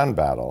in a gun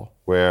battle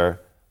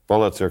where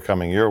bullets are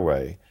coming your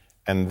way,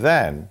 and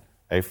then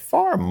a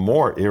far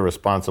more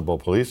irresponsible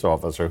police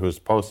officer who's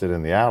posted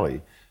in the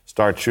alley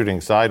starts shooting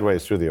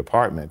sideways through the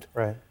apartment,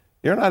 right.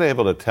 You're not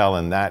able to tell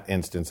in that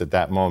instance at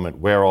that moment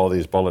where all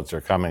these bullets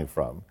are coming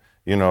from.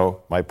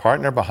 My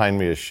partner behind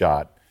me is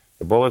shot,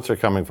 the bullets are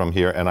coming from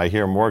here, and I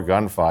hear more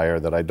gunfire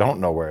that I don't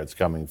know where it's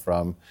coming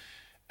from,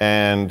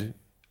 and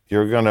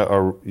you're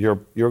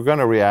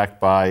gonna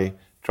react by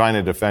trying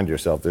to defend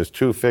yourself. There's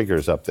two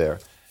figures up there.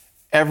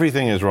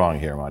 Everything is wrong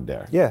here,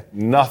 Mondaire. Yeah.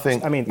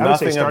 Nothing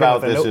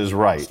about this is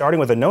right. Starting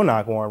with a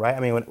no-knock warrant, right? I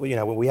mean,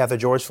 when we have the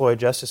George Floyd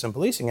Justice and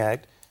Policing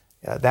Act,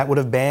 that would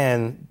have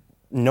banned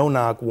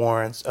no-knock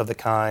warrants of the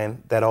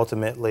kind that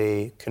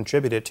ultimately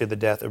contributed to the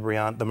death of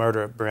the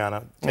murder of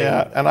Breonna Taylor.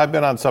 Yeah, and I've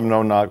been on some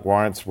no-knock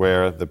warrants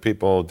where the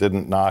people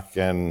didn't knock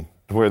and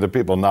where the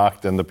people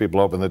knocked and the people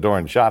opened the door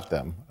and shot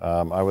them.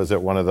 I was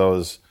at one of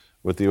those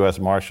with the U.S.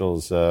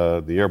 Marshals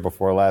the year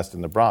before last in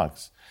the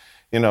Bronx.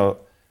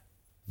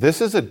 This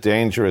is a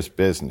dangerous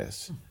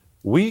business.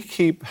 We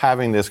keep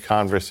having this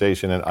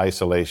conversation in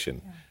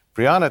isolation.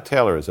 Breonna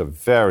Taylor is a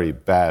very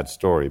bad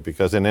story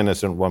because an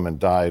innocent woman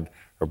died,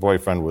 her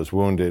boyfriend was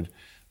wounded.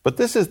 But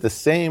this is the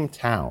same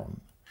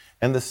town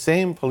and the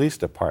same police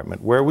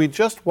department where we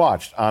just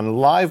watched on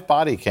live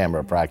body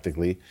camera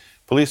practically,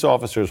 police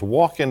officers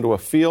walk into a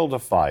field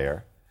of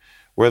fire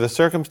where the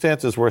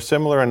circumstances were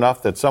similar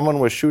enough that someone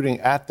was shooting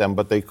at them,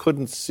 but they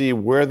couldn't see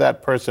where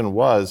that person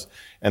was,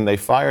 and they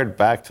fired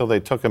back till they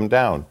took him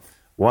down.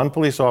 One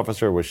police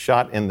officer was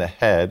shot in the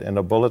head, and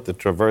a bullet that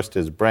traversed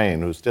his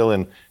brain, who's still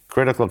in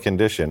critical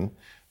condition.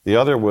 The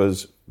other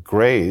was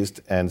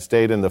grazed and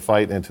stayed in the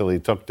fight until he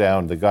took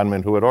down the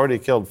gunman who had already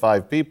killed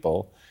 5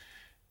 people.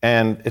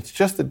 And it's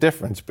just the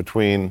difference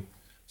between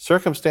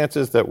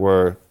circumstances that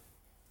were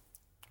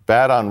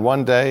bad on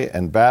one day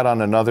and bad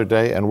on another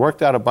day and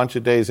worked out a bunch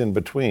of days in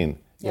between.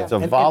 Yeah. It's a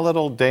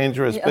volatile,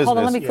 dangerous business. Hold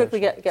on, let me quickly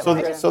get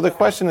so the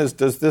question is,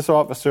 does this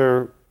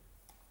officer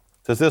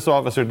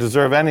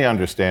deserve any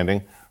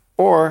understanding?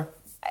 Or,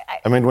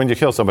 when you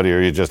kill somebody,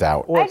 are you just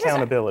out? Or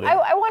accountability.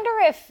 I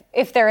wonder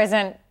if there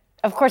isn't,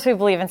 of course we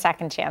believe in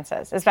second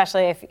chances,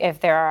 especially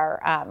if there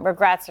are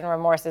regrets and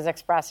remorses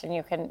expressed and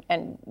you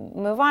can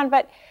move on.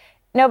 But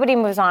nobody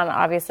moves on,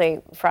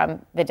 obviously,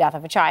 from the death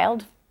of a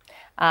child.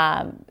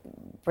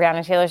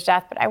 Breonna Taylor's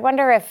death. But I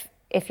wonder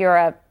if you're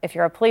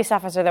a police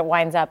officer that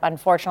winds up,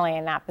 unfortunately,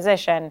 in that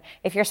position,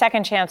 if your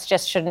second chance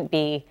just shouldn't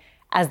be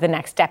as the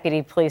next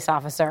deputy police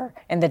officer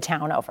in the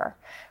town over,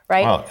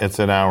 right? Well, it's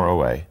an hour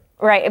away.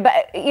 Right,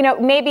 but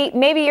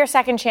maybe your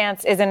second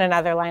chance is in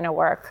another line of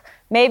work.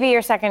 Maybe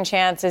your second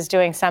chance is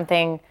doing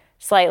something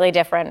slightly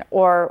different,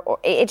 or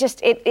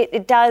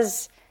it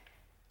does.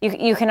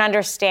 You can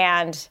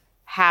understand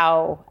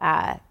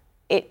how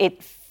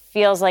it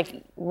feels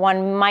like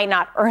one might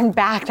not earn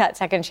back that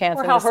second chance.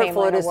 Or in how the same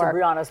hurtful line it of is to work.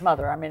 Breonna's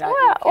mother. I mean,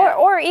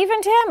 or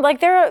even Tim. Like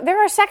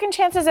there are second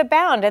chances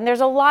abound, and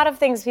there's a lot of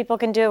things people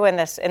can do in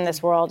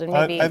this world, and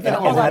maybe. And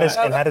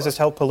how does this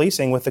help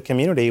policing with the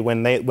community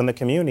when the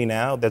community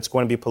now that's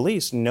going to be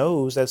policed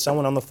knows that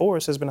someone on the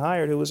force has been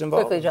hired who was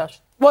involved? Quickly,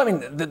 Josh. Well, I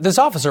mean, this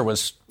officer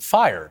was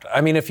fired.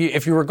 I mean, if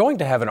you were going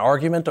to have an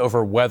argument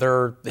over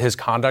whether his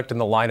conduct in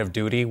the line of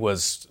duty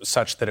was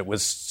such that it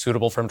was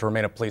suitable for him to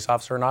remain a police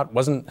officer or not,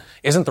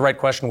 isn't the right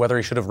question whether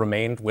he should have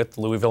remained with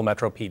Louisville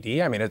Metro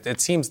PD? I mean, it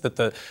seems that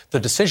the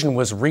decision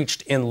was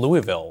reached in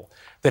Louisville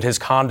that his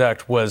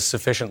conduct was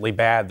sufficiently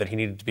bad that he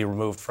needed to be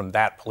removed from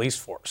that police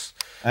force.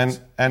 And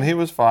he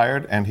was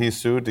fired, and he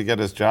sued to get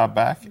his job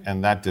back,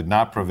 and that did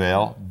not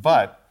prevail.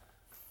 But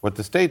what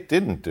the state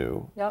didn't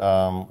do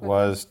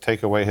was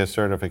take away his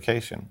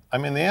certification. I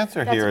mean, the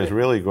answer here is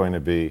really going to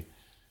be,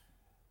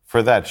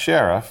 for that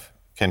sheriff,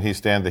 can he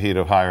stand the heat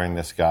of hiring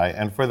this guy?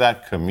 And for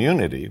that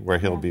community where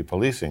he'll be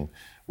policing,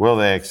 will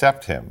they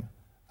accept him?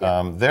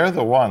 They're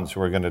the ones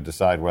who are going to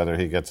decide whether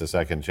he gets a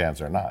second chance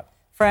or not.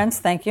 Friends,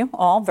 thank you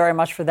all very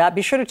much for that.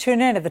 Be sure to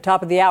tune in at the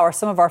top of the hour.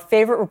 Some of our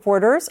favorite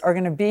reporters are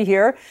going to be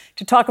here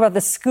to talk about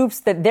the scoops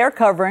that they're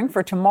covering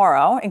for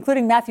tomorrow,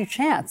 including Matthew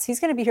Chance. He's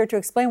going to be here to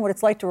explain what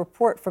it's like to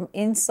report from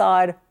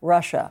inside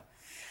Russia.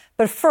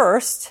 But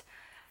first,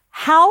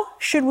 how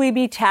should we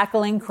be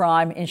tackling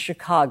crime in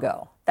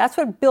Chicago? That's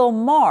what Bill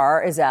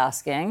Maher is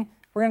asking.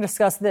 We're going to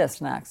discuss this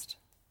next.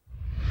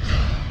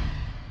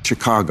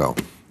 Chicago.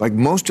 Like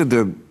most of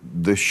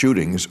the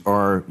shootings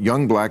are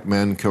young black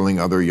men killing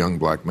other young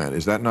black men.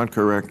 Is that not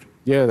correct?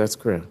 Yeah, that's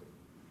correct.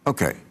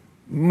 Okay.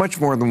 Much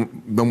more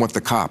than what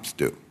the cops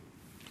do.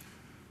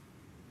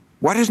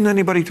 Why doesn't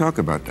anybody talk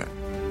about that?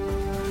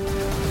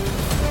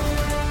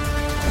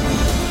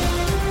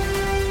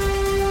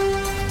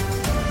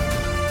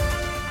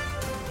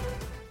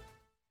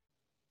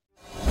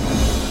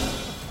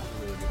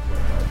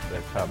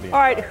 All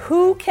right,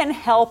 who can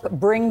help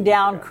bring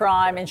down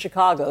crime in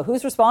Chicago?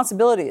 Whose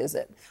responsibility is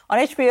it? On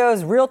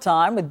HBO's Real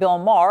Time with Bill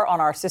Maher on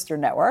our sister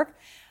network,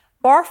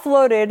 Maher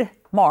floated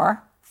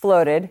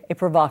a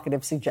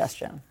provocative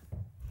suggestion.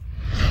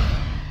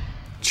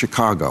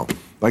 Chicago.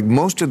 Like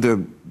most of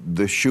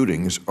the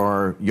shootings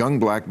are young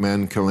black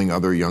men killing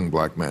other young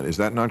black men. Is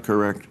that not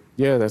correct?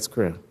 Yeah, that's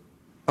correct.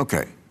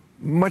 Okay.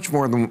 Much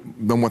more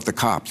than what the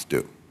cops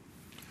do.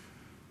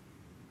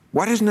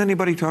 Why doesn't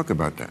anybody talk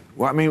about that?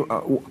 Well, I mean,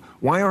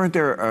 why aren't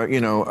there,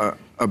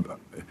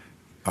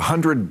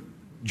 100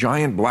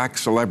 giant black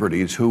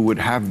celebrities who would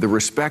have the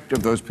respect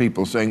of those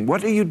people saying,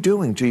 what are you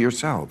doing to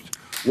yourselves?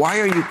 Why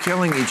are you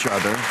killing each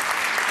other?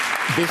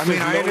 This is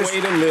no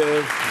way to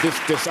live. This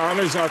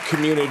dishonors our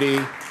community.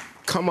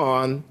 Come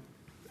on.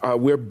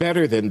 We're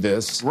better than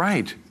this.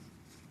 Right.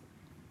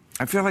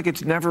 I feel like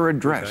it's never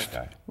addressed.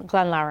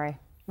 Glenn Lowry.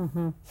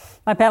 Mm-hmm.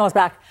 My panel is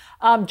back.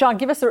 John,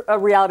 give us a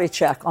reality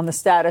check on the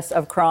status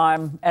of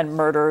crime and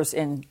murders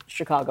in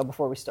Chicago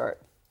before we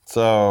start.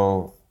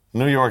 So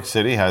New York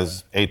City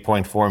has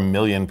 8.4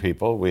 million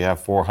people. We have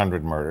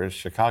 400 murders.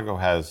 Chicago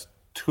has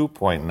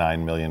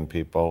 2.9 million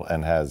people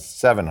and has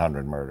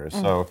 700 murders.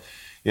 So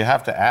you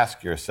have to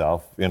ask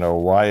yourself,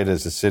 why it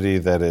is a city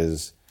that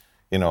is,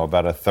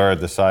 about a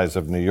third the size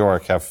of New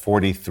York have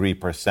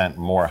 43%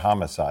 more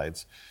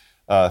homicides.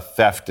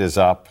 Theft is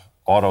up.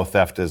 Auto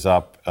theft is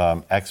up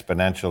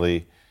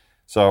exponentially.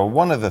 So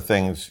one of the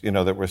things,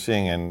 that we're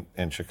seeing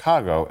in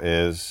Chicago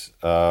is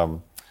a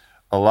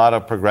lot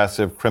of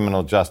progressive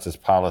criminal justice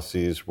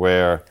policies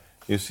where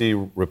you see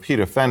repeat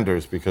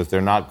offenders because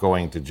they're not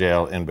going to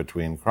jail in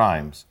between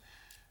crimes.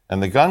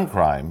 And the gun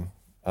crime,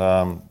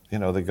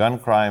 the gun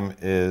crime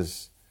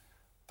is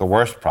the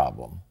worst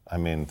problem. I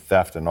mean,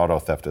 theft and auto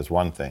theft is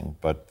one thing,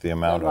 but the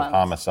amount of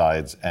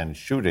homicides and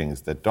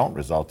shootings that don't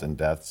result in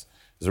deaths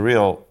is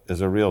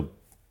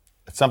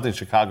it's something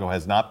Chicago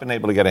has not been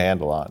able to get a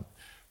handle on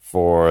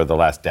for the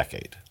last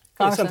decade.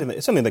 It's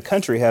something the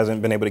country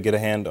hasn't been able to get a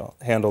handle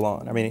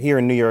on. I mean, here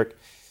in New York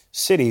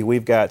City,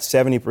 we've got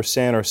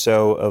 70% or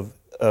so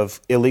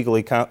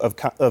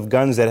of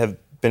guns that have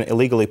been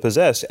illegally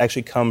possessed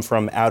actually come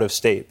from out of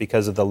state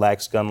because of the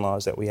lax gun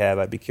laws that we have.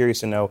 I'd be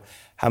curious to know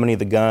how many of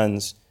the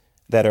guns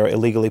that are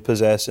illegally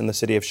possessed in the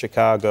city of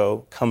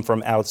Chicago come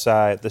from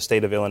outside the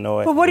state of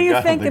Illinois. But what do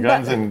you think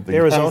about... The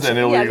guns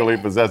illegally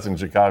possessed in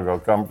Chicago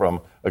come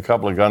from a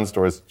couple of gun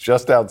stores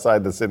just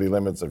outside the city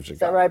limits of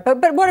Chicago. Is that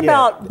right? But what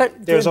about...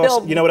 But there's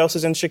also, you know what else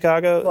is in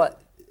Chicago?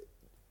 What?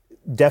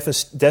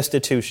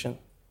 Destitution.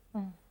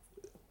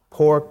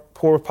 Poor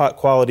poor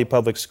quality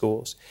public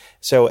schools.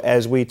 So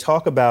as we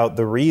talk about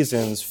the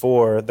reasons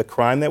for the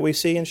crime that we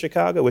see in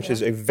Chicago, which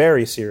is a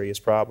very serious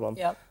problem,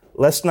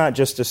 let's not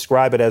just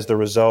describe it as the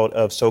result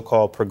of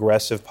so-called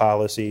progressive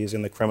policies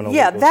in the criminal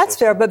legal that's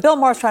system. fair, but Bill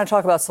Maher's trying to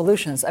talk about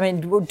solutions. I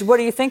mean, what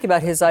do you think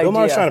about his idea? Bill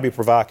Maher's trying to be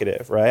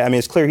provocative, right? I mean,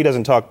 it's clear he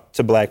doesn't talk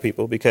to black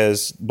people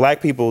because black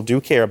people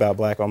do care about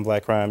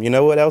black-on-black crime. You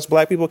know what else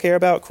black people care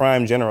about?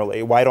 Crime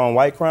generally.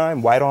 White-on-white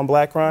crime,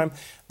 white-on-black crime.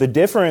 The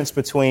difference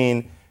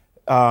between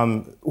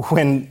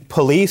when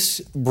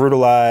police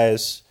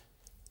brutalize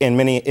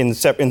in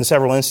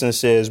several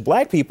instances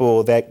black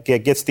people that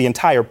gets the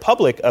entire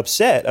public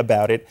upset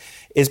about it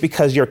is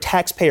because your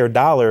taxpayer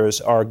dollars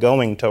are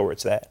going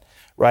towards that,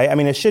 right? I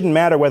mean, it shouldn't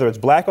matter whether it's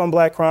black on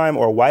black crime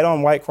or white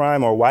on white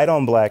crime or white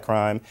on black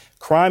crime.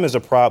 Crime is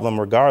a problem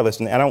regardless,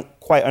 and I don't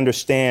quite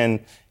understand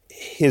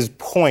his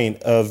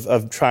point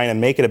of trying to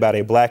make it about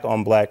a black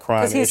on black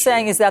crime. Because he's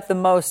saying,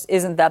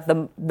 isn't that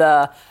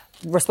the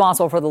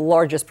responsible for the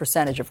largest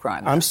percentage of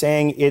crime? I'm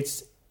saying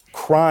it's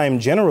crime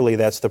generally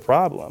that's the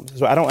problem.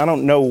 So I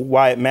don't know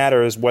why it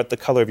matters what the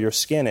color of your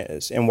skin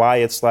is and why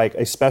it's like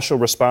a special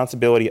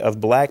responsibility of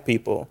black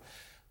people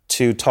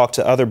to talk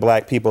to other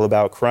black people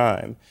about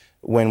crime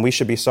when we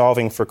should be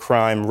solving for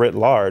crime writ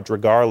large,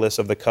 regardless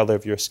of the color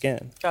of your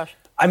skin. Josh?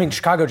 I mean,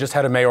 Chicago just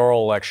had a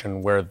mayoral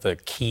election where the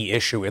key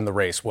issue in the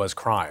race was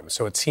crime.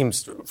 So it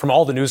seems, from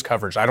all the news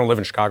coverage, I don't live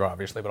in Chicago,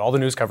 obviously, but all the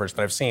news coverage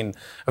that I've seen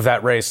of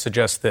that race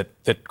suggests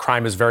that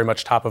crime is very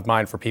much top of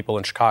mind for people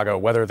in Chicago,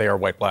 whether they are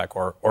white, black,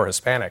 or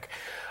Hispanic.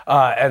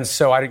 And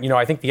so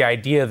I think the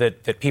idea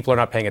that people are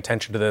not paying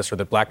attention to this or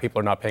that black people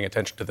are not paying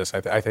attention to this,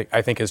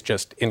 I think is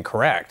just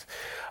incorrect.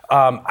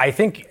 I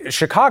think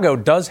Chicago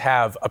does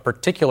have a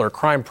particular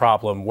crime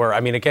problem where, I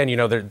mean, again,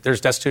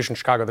 there's destitution in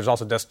Chicago. There's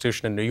also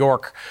destitution in New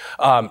York.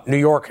 New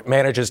York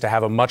manages to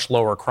have a much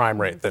lower crime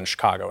rate than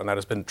Chicago, and that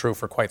has been true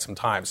for quite some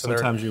time. So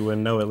sometimes you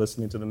wouldn't know it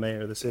listening to the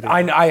mayor of the city.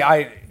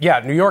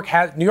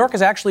 New York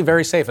is actually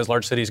very safe as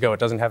large cities go. It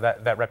doesn't have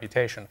that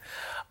reputation.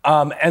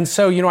 And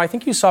so, I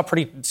think you saw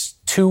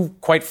two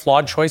quite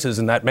flawed choices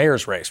in that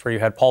mayor's race, where you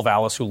had Paul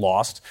Vallis, who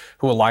lost,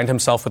 who aligned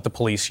himself with the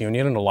police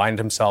union and aligned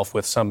himself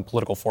with some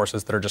political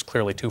forces that are just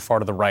clearly too far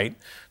to the right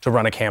to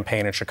run a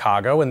campaign in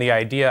Chicago. And the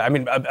idea, I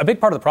mean, a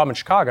big part of the problem in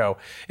Chicago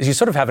is you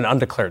sort of have an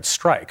undeclared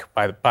strike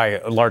by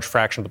a large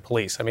fraction of the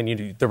police. I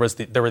mean, there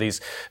were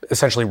these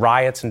essentially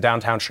riots in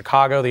downtown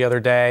Chicago the other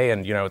day,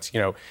 and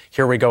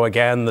here we go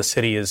again. The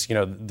city is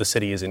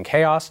in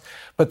chaos.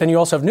 But then you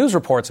also have news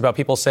reports about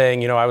people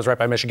saying, I was right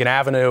by Michigan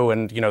Avenue,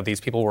 and these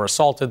people were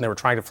assaulted, and they were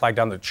trying to flag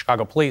down the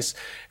Chicago police,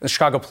 and the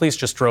Chicago police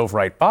just drove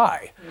right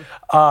by.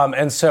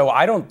 And so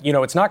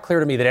it's not clear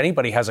to me that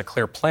anybody has a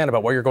clear plan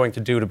about what you're going to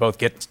do to both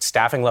get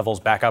staffing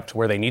levels back up to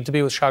where they need to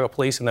be with Chicago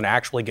police and then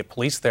actually get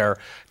police there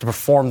to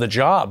perform the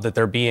job that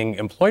they're being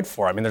employed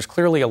for. I mean, there's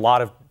clearly a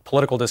lot of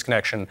political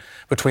disconnection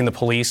between the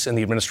police and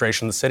the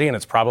administration of the city, and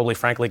it's probably,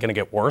 frankly, going to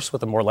get worse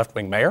with a more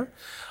left-wing mayor.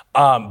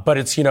 But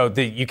it's,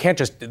 you can't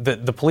just,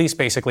 the police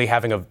basically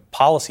having a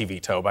policy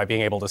veto by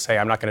being able to say,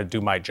 I'm not going to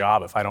do my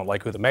job if I don't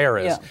like who the mayor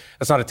is. Yeah.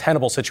 It's not a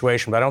tenable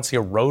situation, but I don't see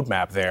a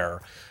roadmap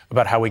there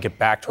about how we get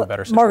back to a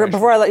better situation. Margaret,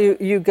 before I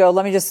let you go,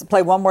 let me just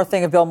play one more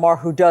thing of Bill Maher,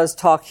 who does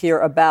talk here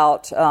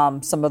about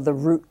some of the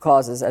root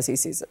causes as he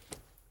sees it.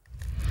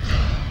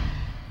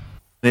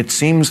 It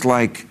seems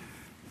like,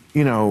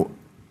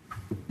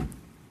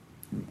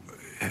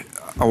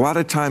 a lot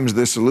of times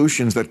the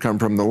solutions that come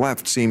from the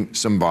left seem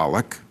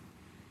symbolic.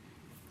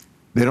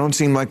 They don't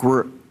seem like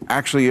we're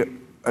actually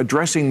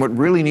addressing what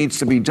really needs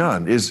to be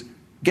done, is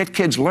get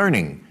kids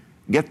learning,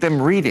 get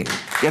them reading,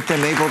 get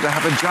them able to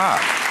have a job.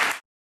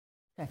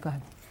 Okay, go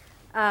ahead.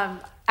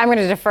 I'm going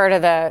to defer to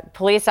the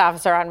police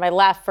officer on my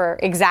left for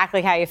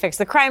exactly how you fix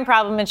the crime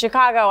problem in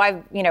Chicago.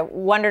 I've,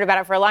 wondered about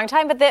it for a long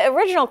time. But the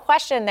original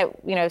question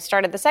that,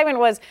 started the segment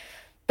was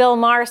Bill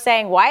Maher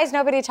saying, why is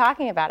nobody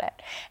talking about it?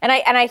 And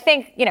I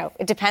think,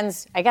 it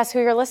depends, I guess,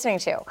 who you're listening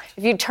to.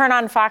 If you turn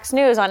on Fox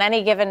News on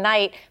any given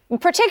night,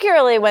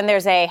 particularly when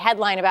there's a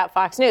headline about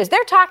Fox News,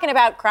 they're talking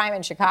about crime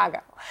in Chicago.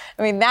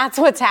 I mean, that's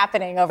what's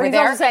happening over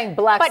there. He's also saying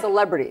black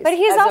celebrities. But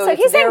he's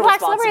saying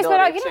black celebrities,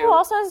 but who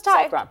also is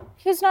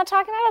who's not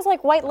talking about it is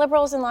like white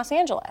liberals in Los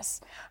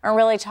Angeles aren't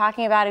really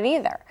talking about it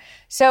either.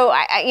 So,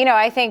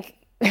 I think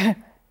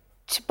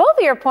to both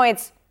of your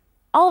points,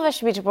 all of us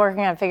should be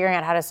working on figuring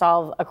out how to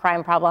solve a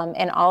crime problem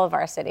in all of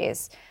our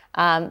cities.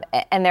 And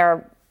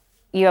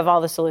you have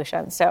all the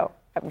solutions. So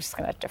I'm just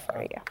going to defer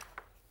to you.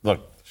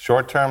 Look,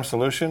 short-term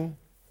solution,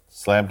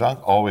 slam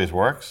dunk, always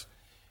works.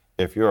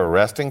 If you're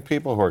arresting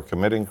people who are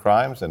committing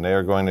crimes and they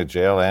are going to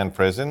jail and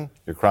prison,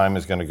 your crime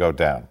is going to go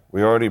down.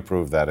 We already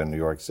proved that in New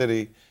York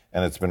City,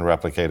 and it's been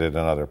replicated in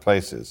other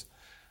places.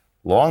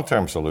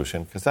 Long-term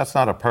solution, because that's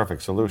not a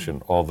perfect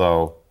solution,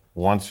 although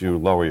once you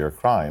lower your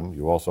crime,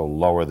 you also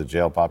lower the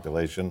jail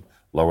population,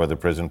 lower the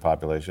prison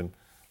population.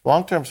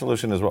 Long-term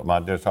solution is what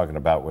Madhur's talking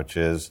about, which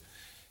is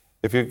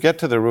if you get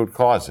to the root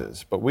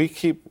causes, but we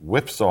keep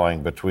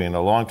whipsawing between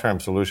a long-term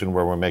solution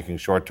where we're making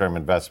short-term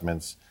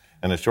investments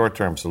and a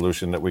short-term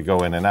solution that we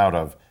go in and out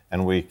of,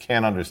 and we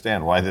can't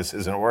understand why this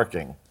isn't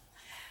working.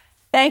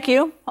 Thank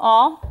you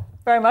all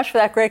very much for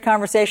that great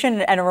conversation.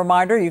 And a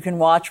reminder, you can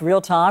watch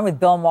Real Time with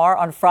Bill Maher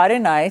on Friday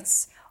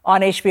nights on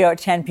HBO at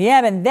 10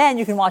 p.m. And then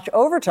you can watch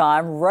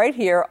Overtime right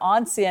here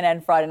on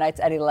CNN Friday nights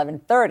at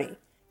 11:30.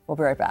 We'll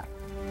be right back.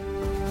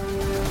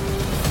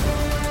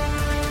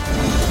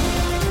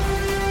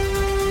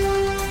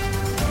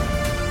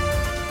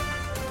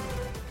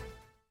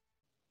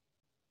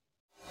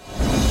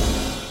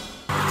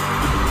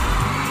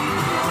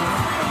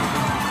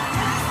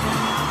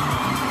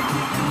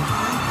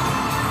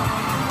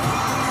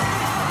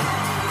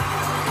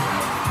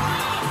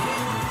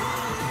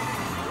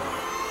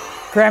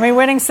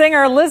 Grammy-winning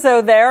singer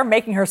Lizzo there,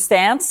 making her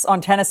stance on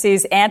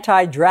Tennessee's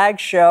anti-drag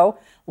show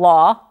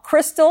law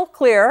crystal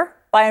clear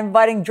by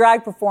inviting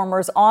drag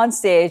performers on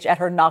stage at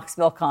her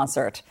Knoxville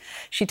concert.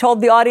 She told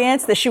the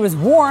audience that she was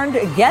warned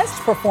against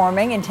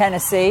performing in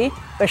Tennessee,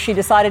 but she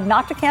decided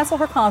not to cancel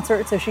her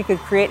concert so she could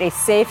create a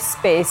safe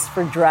space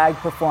for drag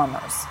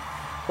performers.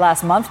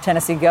 Last month,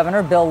 Tennessee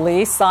Governor Bill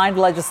Lee signed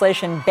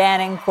legislation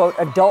banning, quote,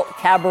 adult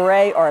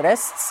cabaret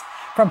artists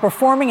from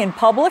performing in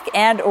public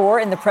and or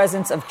in the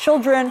presence of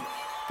children.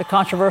 The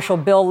controversial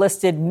bill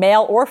listed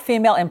male or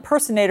female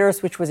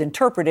impersonators, which was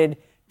interpreted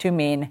to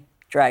mean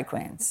drag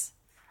queens.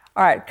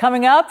 All right,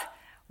 coming up,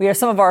 we have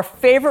some of our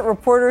favorite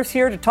reporters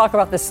here to talk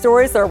about the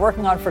stories they're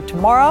working on for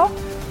tomorrow.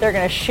 They're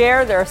going to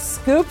share their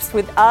scoops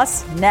with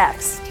us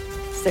next.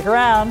 Stick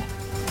around.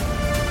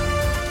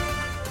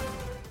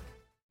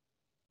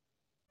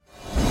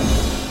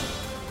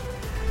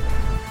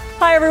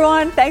 Hi,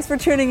 everyone. Thanks for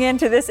tuning in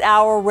to this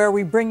hour where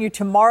we bring you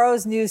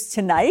tomorrow's news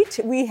tonight.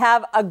 We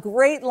have a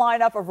great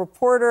lineup of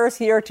reporters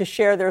here to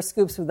share their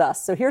scoops with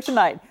us. So here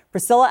tonight,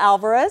 Priscilla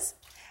Alvarez,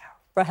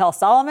 Rahel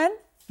Solomon,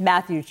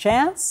 Matthew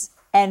Chance,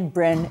 and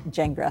Bryn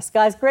Gingras.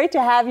 Guys, great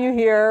to have you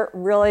here.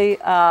 Really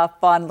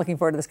fun. Looking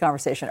forward to this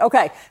conversation.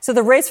 Okay, so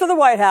the race for the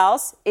White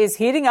House is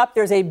heating up.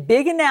 There's a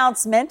big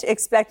announcement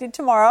expected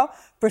tomorrow.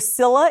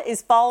 Priscilla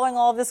is following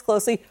all of this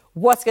closely.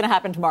 What's going to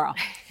happen tomorrow?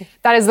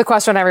 That is the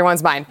question on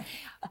everyone's mind.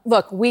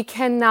 Look, we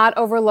cannot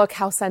overlook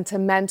how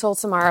sentimental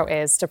tomorrow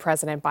is to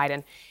President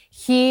Biden.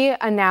 He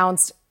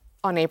announced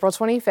on April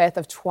 25th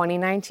of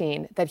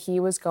 2019 that he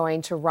was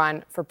going to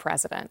run for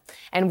president.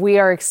 And we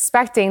are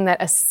expecting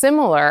that a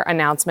similar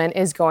announcement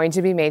is going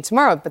to be made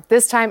tomorrow, but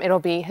this time it'll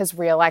be his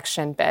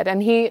reelection bid. And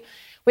we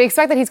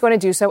expect that he's going to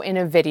do so in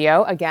a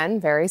video,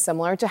 again, very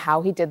similar to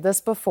how he did this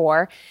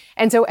before.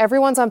 And so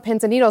everyone's on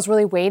pins and needles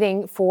really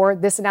waiting for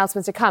this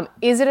announcement to come.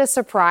 Is it a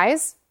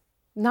surprise?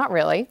 Not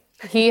really.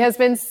 He has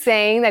been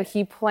saying that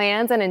he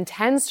plans and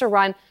intends to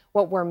run.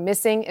 What we're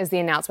missing is the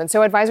announcement.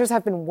 So advisors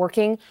have been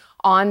working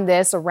on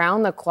this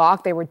around the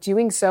clock. They were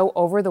doing so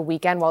over the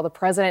weekend while the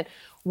president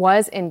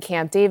was in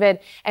Camp David.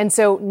 And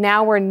so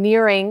now we're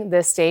nearing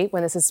this date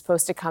when this is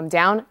supposed to come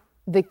down.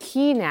 The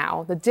key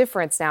now, the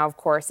difference now, of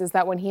course, is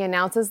that when he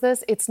announces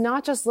this, it's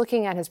not just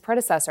looking at his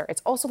predecessor.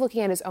 It's also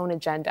looking at his own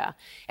agenda.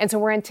 And so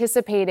we're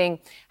anticipating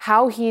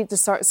how he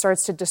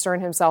starts to discern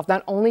himself,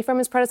 not only from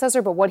his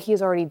predecessor, but what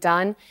he's already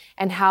done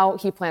and how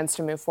he plans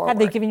to move forward. Have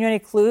they given you any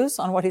clues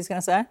on what he's going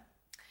to say?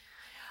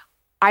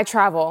 I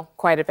travel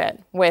quite a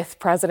bit with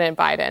President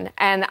Biden,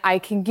 and I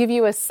can give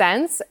you a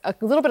sense, a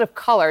little bit of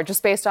color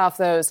just based off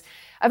those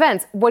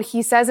events. What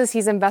he says is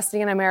he's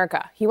investing in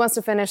America. He wants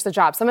to finish the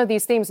job. Some of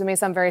these themes may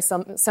sound very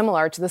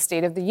similar to the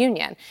State of the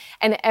Union.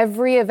 And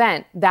every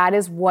event, that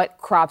is what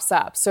crops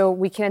up. So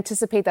we can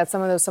anticipate that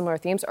some of those similar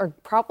themes are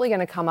probably going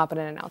to come up in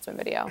an announcement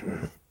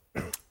video.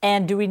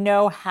 And do we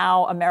know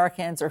how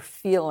Americans are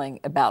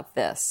feeling about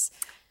this?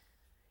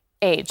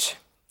 Age.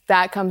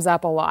 That comes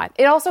up a lot.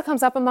 It also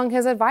comes up among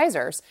his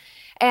advisors.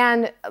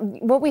 And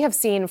what we have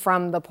seen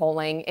from the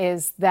polling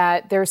is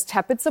that there's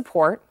tepid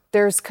support.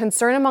 There's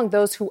concern among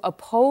those who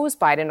oppose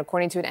Biden,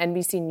 according to an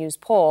NBC News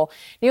poll,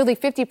 nearly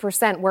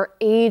 50%, where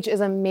age is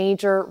a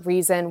major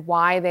reason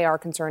why they are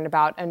concerned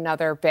about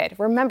another bid.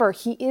 Remember,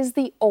 he is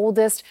the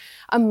oldest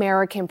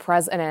American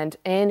president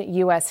in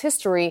U.S.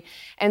 history.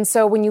 And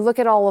so when you look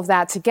at all of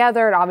that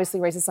together, it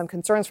obviously raises some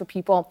concerns for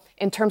people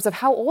in terms of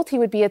how old he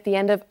would be at the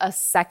end of a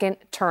second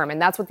term.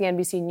 And that's what the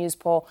NBC News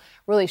poll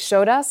really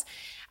showed us.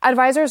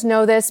 Advisors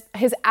know this,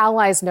 his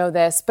allies know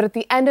this, but at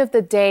the end of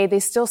the day, they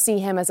still see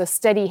him as a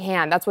steady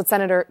hand. That's what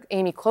Senator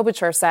Amy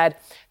Klobuchar said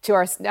to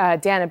our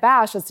Dana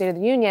Bash at State of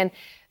the Union,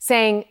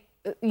 saying,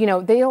 you know,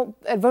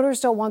 voters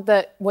don't want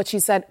what she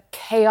said,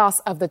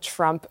 chaos of the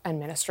Trump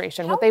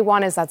administration. What they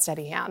want is that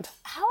steady hand.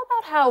 How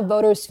about how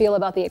voters feel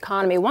about the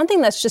economy? One thing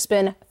that's just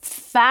been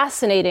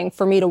fascinating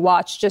for me to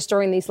watch just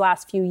during these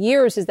last few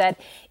years is that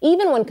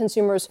even when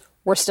consumers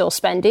were still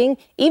spending,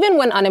 even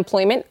when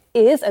unemployment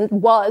is and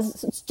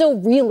was still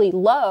really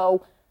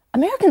low,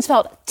 Americans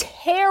felt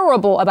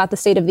terrible about the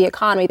state of the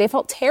economy. They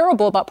felt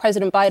terrible about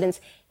President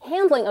Biden's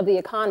handling of the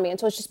economy. And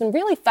so it's just been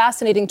really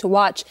fascinating to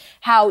watch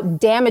how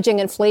damaging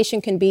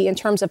inflation can be in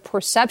terms of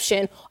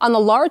perception on the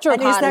larger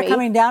economy. Is that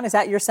coming down? Is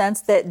that your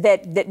sense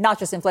that not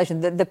just inflation,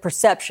 the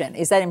perception,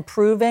 is that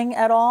improving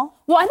at all?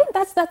 Well, I think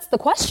that's the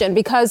question,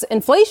 because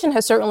inflation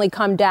has certainly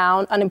come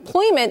down.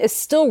 Unemployment is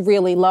still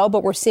really low,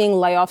 but we're seeing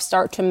layoffs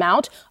start to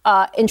mount.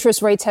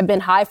 Interest rates have been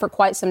high for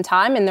quite some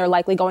time, and they're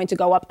likely going to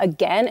go up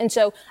again. And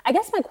so I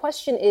guess my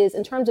question is,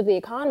 in terms of the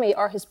economy,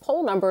 are his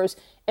poll numbers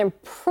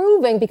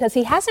improving? Because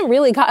he hasn't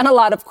really gotten a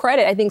lot of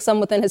credit. I think some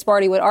within his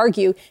party would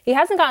argue he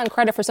hasn't gotten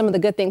credit for some of the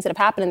good things that have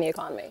happened in the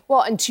economy.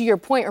 Well, and to your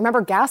point,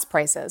 remember gas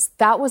prices.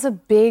 That was a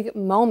big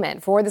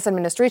moment for this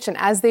administration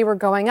as they were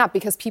going up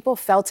because people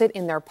felt it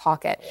in their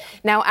pocket. Yeah.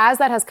 Now, as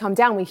that has come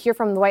down, we hear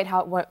from the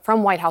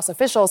White House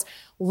officials,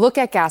 look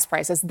at gas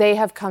prices. They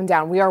have come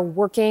down. We are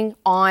working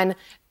on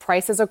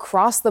prices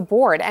across the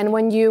board. And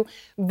when you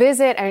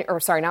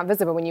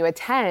when you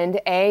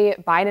attend a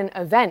Biden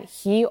event,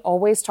 he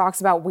always talks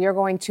about we are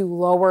going to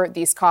lower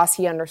these costs.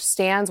 He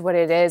understands what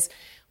it is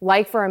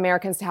like for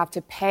Americans to have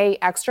to pay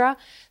extra.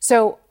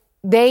 So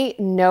they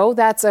know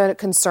that's a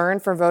concern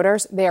for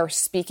voters. They are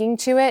speaking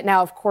to it.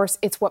 Now, of course,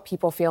 it's what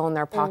people feel in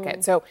their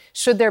pocket. So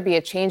should there be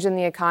a change in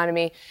the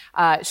economy?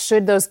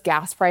 Should those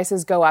gas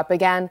prices go up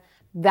again?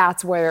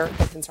 That's where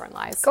the concern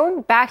lies.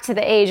 Going back to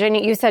the age, and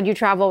you said you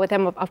travel with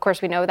him. Of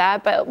course, we know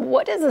that. But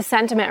what is the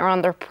sentiment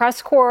around the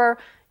press corps?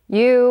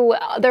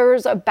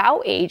 Others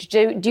about age.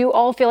 Do you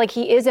all feel like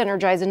he is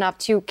energized enough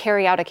to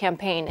carry out a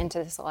campaign into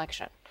this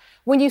election?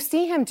 When you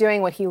see him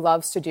doing what he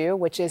loves to do,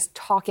 which is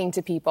talking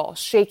to people,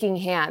 shaking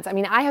hands. I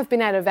mean, I have been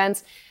at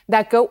events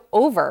that go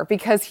over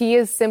because he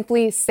is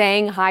simply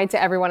saying hi to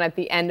everyone at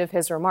the end of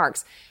his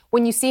remarks.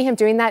 When you see him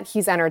doing that,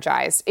 he's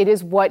energized. It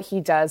is what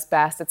he does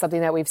best. It's something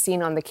that we've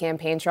seen on the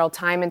campaign trail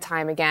time and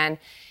time again.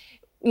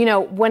 You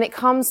know, when it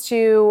comes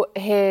to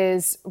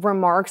his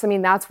remarks, I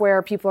mean, that's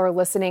where people are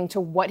listening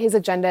to what his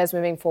agenda is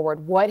moving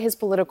forward, what his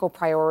political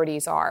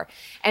priorities are.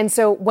 And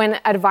so when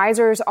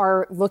advisors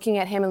are looking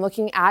at him and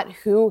looking at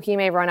who he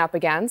may run up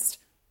against,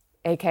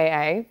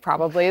 AKA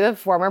probably the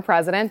former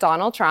president,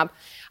 Donald Trump,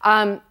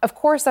 of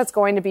course, that's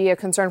going to be a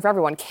concern for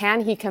everyone.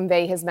 Can he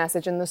convey his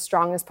message in the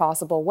strongest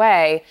possible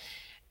way?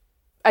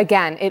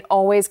 Again, it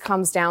always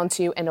comes down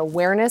to an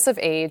awareness of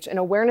age, an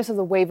awareness of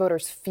the way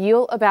voters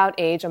feel about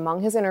age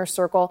among his inner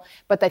circle,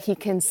 but that he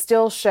can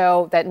still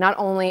show that not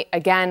only,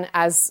 again,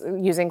 as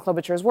using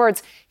Klobuchar's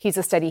words, he's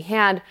a steady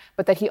hand,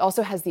 but that he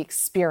also has the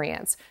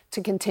experience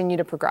to continue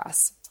to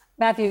progress.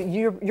 Matthew,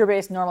 you're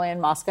based normally in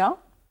Moscow.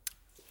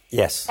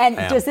 Yes. And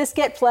does this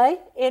get play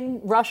in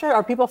Russia?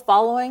 Are people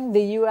following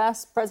the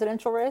U.S.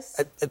 presidential race?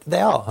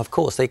 They are, of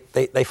course.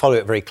 They follow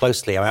it very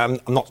closely. I mean,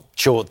 I'm not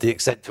sure the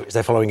extent to which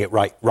they're following it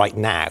right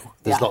now.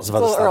 There's lots of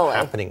other stuff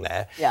happening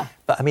there. Yeah.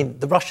 But, I mean,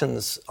 the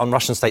Russians, on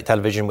Russian state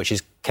television, which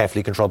is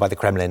carefully controlled by the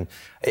Kremlin,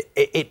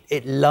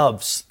 it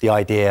loves the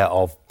idea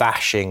of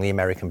bashing the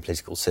American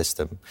political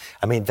system.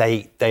 I mean,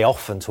 they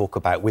often talk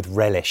about, with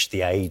relish,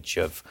 the age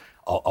of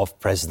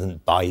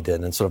President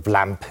Biden and sort of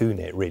lampoon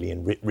it, really,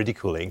 and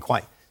ridicule it in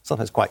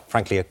sometimes quite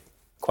frankly, a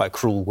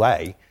cruel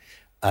way,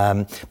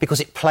 because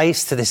it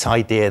plays to this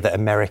idea that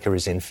America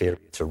is inferior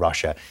to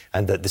Russia,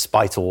 and that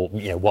despite all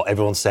what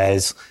everyone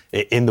says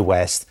in the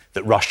West,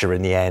 that Russia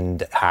in the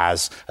end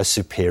has a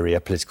superior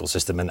political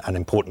system and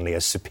importantly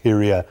a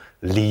superior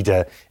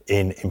leader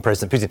in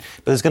President Putin.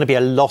 But there's going to be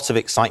a lot of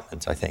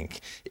excitement, I think,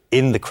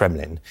 in the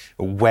Kremlin,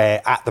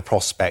 where at the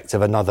prospect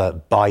of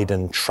another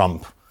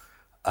Biden-Trump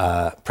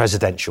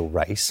presidential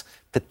race,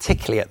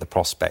 particularly at the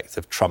prospect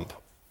of Trump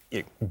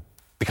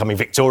becoming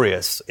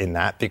victorious in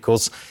that,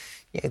 because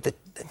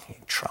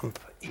Trump,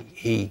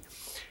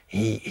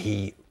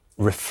 he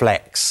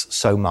reflects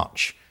so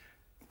much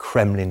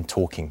Kremlin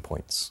talking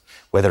points,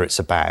 whether it's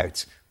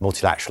about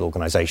multilateral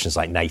organizations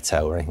like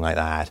NATO or anything like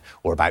that,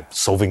 or about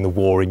solving the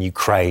war in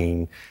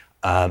Ukraine.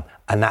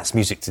 And that's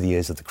music to the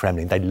ears of the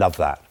Kremlin. They love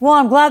that. Well,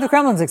 I'm glad the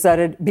Kremlin's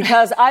excited,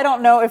 because I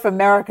don't know if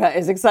America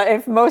is excited,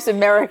 if most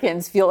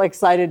Americans feel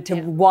excited to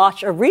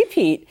watch a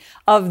repeat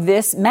of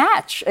this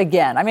match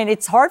again. I mean,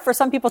 it's hard for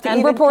some people to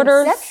even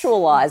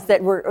conceptualize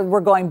that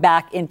we're going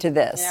back into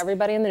this. Yeah,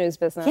 everybody in the news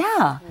business.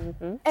 Yeah.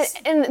 Mm-hmm.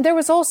 And there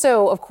was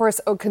also, of course,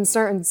 not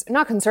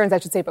concerns, I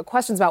should say, but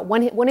questions about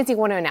when is he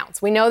going to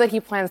announce? We know that he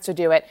plans to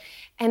do it.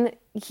 And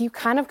he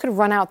kind of could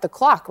run out the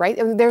clock, right?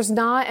 I mean, there's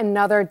not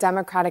another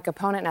Democratic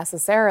opponent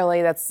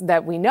necessarily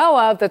that we know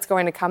of that's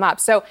going to come up.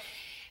 So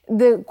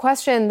the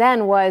question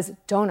then was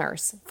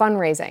donors,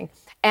 fundraising.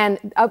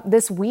 And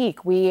this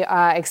week, we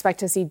expect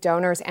to see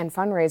donors and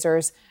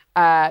fundraisers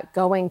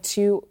coming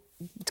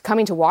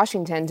to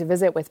Washington to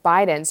visit with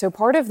Biden. So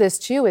part of this,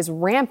 too, is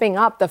ramping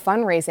up the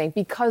fundraising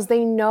because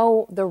they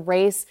know the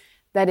race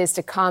that is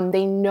to come.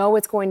 They know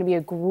it's going to be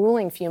a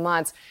grueling few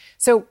months.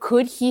 So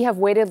could he have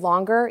waited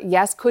longer?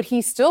 Yes. Could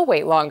he still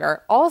wait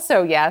longer?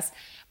 Also, yes.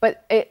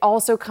 But it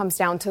also comes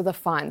down to the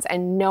funds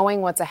and knowing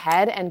what's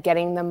ahead and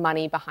getting the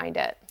money behind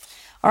it.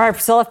 All right,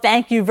 Priscilla,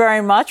 thank you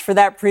very much for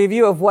that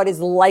preview of what is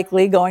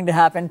likely going to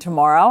happen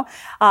tomorrow.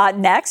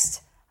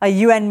 Next, a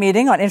UN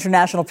meeting on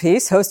international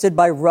peace hosted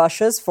by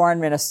Russia's foreign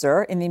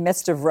minister in the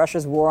midst of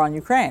Russia's war on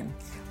Ukraine.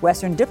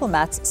 Western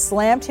diplomats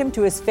slammed him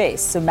to his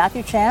face. So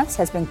Matthew Chance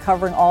has been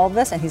covering all of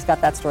this, and he's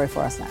got that story for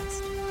us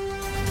next.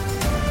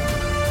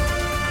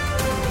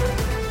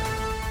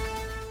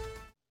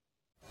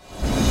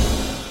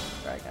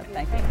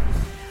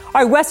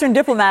 Our Western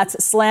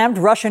diplomats slammed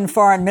Russian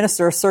Foreign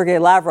Minister Sergei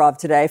Lavrov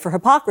today for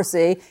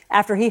hypocrisy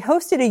after he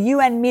hosted a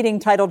UN meeting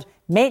titled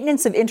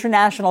Maintenance of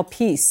International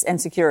Peace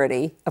and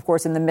Security, of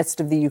course, in the midst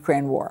of the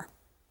Ukraine war.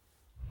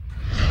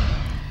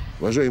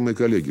 As during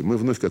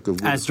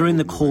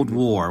the Cold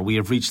War, we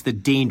have reached the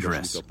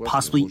dangerous,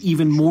 possibly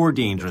even more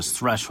dangerous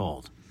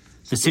threshold.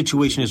 The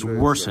situation has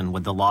worsened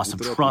with the loss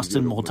of trust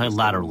in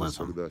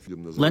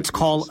multilateralism. Let's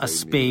call a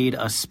spade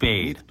a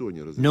spade.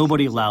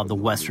 Nobody allowed the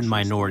Western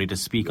minority to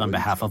speak on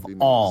behalf of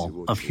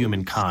all of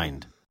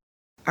humankind.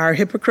 Our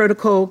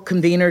hypocritical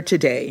convener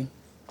today,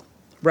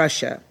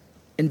 Russia,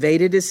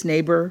 invaded its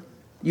neighbor,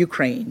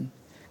 Ukraine,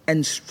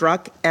 and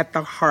struck at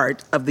the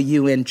heart of the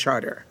UN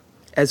Charter.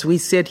 As we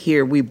sit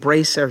here, we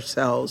brace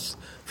ourselves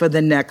for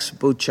the next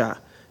Bucha,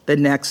 the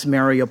next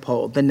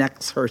Mariupol, the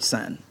next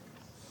Kherson,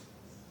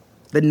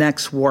 the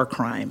next war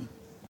crime.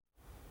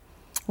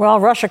 Well,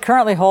 Russia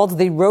currently holds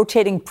the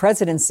rotating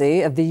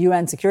presidency of the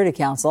UN Security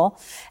Council.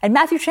 And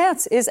Matthew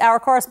Chance is our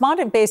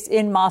correspondent based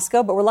in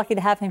Moscow, but we're lucky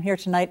to have him here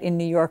tonight in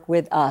New York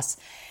with us.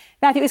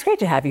 Matthew, it's great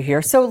to have you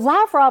here. So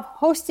Lavrov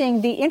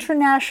hosting the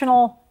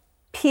International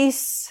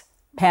Peace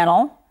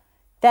Panel.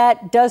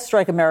 That does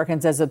strike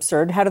Americans as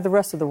absurd. How did the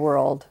rest of the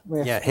world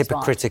respond?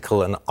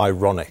 Hypocritical and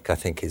ironic, I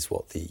think, is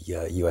what the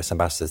US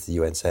ambassador to the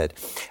UN said.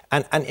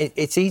 And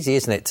it's easy,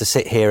 isn't it, to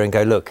sit here and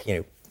go, look,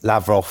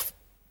 Lavrov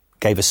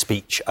gave a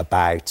speech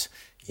about,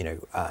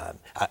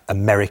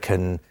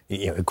 American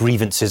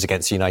grievances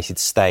against the United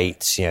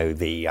States,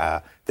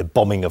 the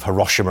bombing of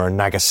Hiroshima and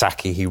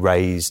Nagasaki he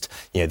raised,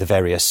 the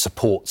various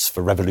supports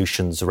for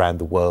revolutions around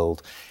the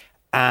world,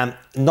 and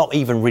not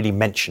even really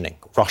mentioning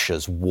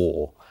Russia's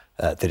war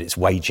that it's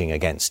waging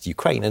against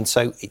Ukraine. And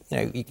so,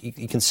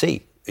 you can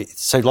see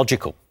it's so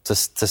logical to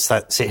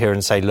sit here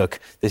and say, look,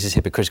 this is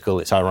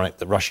hypocritical, it's ironic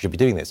that Russia should be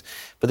doing this.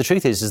 But the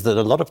truth is that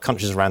a lot of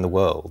countries around the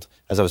world,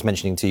 as I was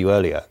mentioning to you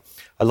earlier,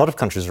 a lot of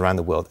countries around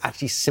the world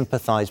actually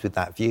sympathise with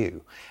that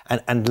view.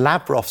 And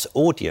Lavrov's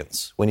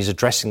audience, when he's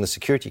addressing the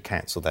Security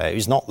Council there,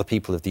 is not the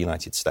people of the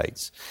United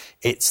States.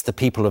 It's the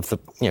people of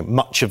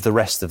much of the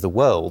rest of the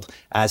world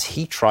as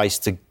he tries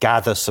to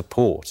garner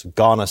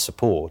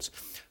support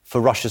for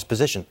Russia's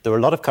position. There are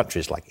a lot of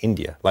countries like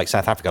India, like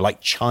South Africa,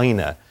 like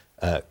China,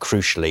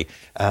 crucially,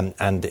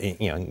 and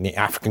in the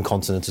African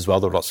continent as well.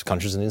 There are lots of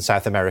countries, and in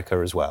South America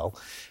as well,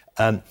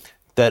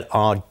 that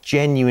are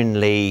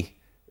genuinely,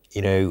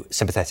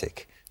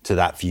 sympathetic to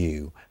that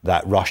view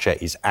that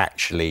Russia is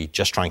actually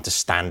just trying to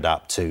stand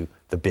up to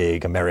the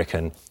big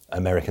American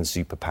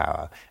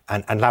superpower.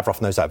 And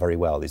Lavrov knows that very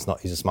well. He's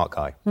a smart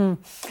guy.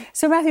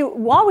 So, Matthew,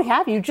 while we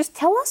have you, just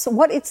tell us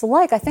what it's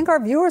like. I think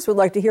our viewers would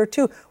like to hear,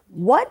 too.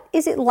 What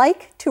is it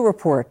like to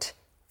report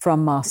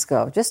from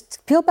Moscow?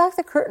 Just peel back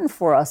the curtain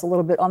for us a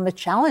little bit on the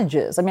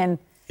challenges. I mean...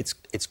 It's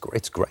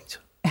great.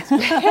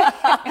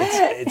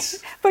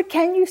 But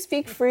can you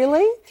speak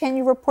freely? Can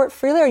you report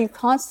freely? Are you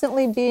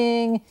constantly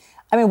being...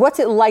 I mean, what's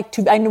it like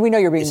to... we know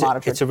you're being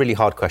monitored. It's a really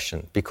hard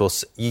question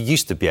because you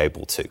used to be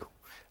able to.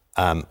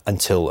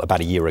 Until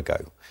about a year ago.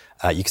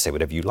 You can say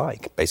whatever you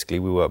like. Basically,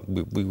 we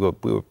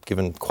were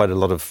given quite a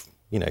lot of,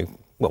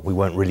 we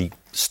weren't really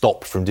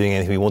stopped from doing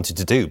anything we wanted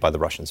to do by the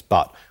Russians.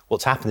 But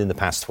what's happened in the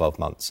past 12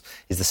 months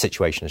is the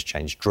situation has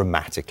changed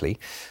dramatically.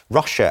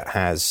 Russia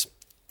has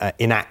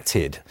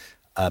enacted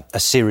a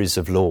series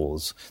of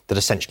laws that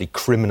essentially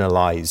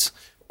criminalise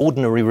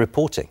ordinary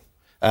reporting,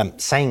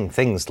 saying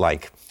things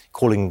like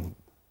calling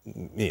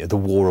the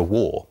war a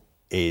war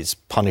is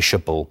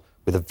punishable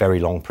with a very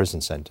long prison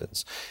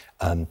sentence.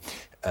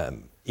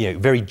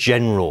 Very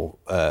general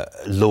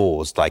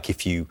laws, like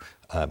if you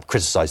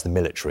criticise the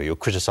military or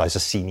criticise a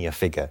senior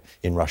figure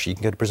in Russia, you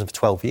can go to prison for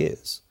 12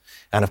 years.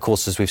 And of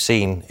course, as we've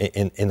seen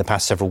in the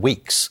past several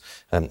weeks,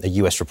 a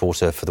US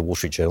reporter for the Wall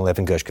Street Journal,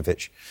 Evan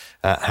Gershkovich,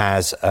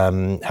 has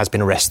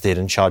been arrested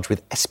and charged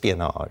with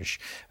espionage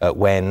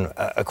when,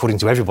 according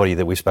to everybody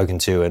that we've spoken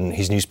to, and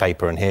his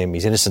newspaper and him,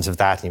 he's innocent of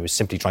that, and he was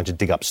simply trying to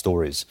dig up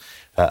stories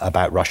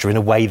about Russia in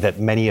a way that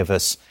many of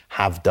us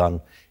have done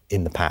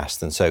in the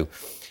past. And so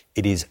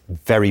it is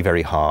very,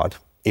 very hard,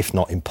 if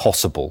not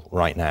impossible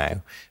right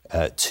now,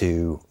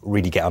 to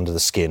really get under the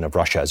skin of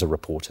Russia as a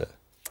reporter.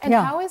 And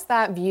how is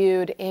that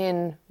viewed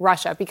in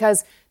Russia?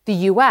 Because the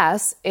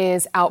U.S.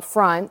 is out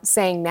front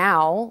saying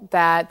now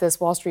that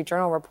this Wall Street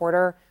Journal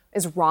reporter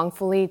is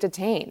wrongfully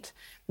detained.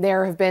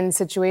 There have been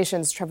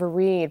situations, Trevor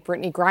Reed,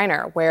 Brittany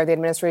Griner, where the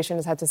administration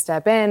has had to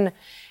step in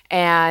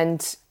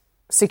and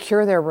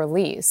secure their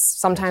release,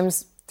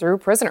 sometimes through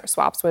prisoner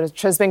swaps,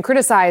 which has been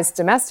criticized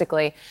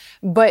domestically.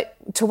 But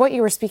to what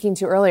you were speaking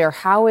to earlier,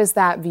 how is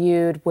that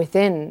viewed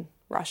within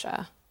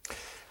Russia?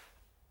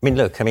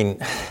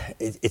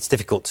 It's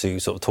difficult to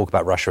sort of talk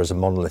about Russia as a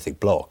monolithic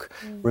bloc.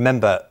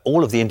 Remember,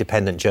 all of the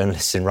independent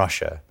journalists in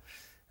Russia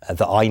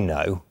that I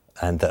know,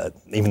 and that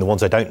even the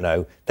ones I don't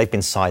know, they've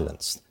been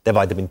silenced. They've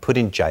either been put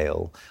in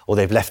jail, or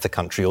they've left the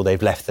country, or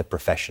they've left the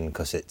profession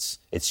because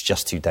it's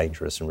just too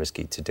dangerous and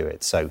risky to do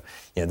it. So,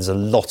 there's a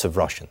lot of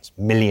Russians,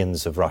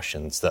 millions of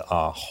Russians that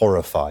are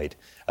horrified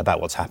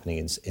about what's happening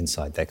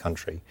inside their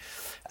country.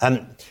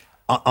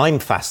 I'm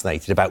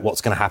fascinated about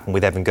what's going to happen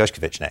with Evan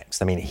Gershkovich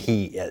next. I mean,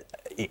 he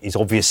is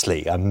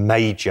obviously a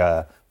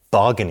major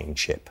bargaining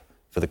chip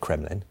for the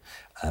Kremlin,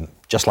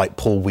 just like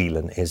Paul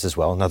Whelan is as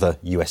well, another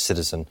US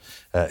citizen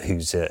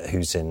who's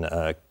in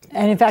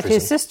and in fact, prison.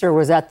 his sister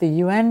was at the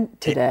UN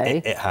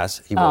today. It has.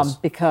 He was.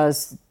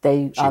 Because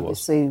they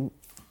obviously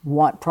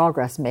want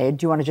progress made.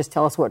 Do you want to just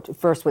tell us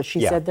what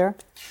she said there?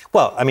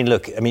 Well, I mean,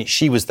 look,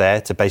 she was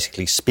there to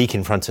basically speak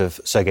in front of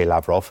Sergei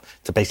Lavrov,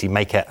 to basically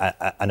make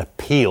an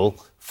appeal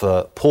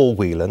for Paul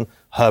Whelan,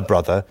 her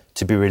brother,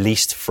 to be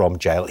released from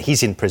jail.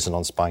 He's in prison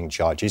on spying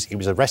charges. He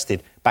was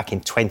arrested back in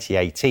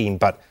 2018,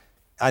 but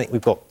I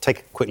think take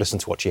a quick listen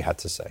to what she had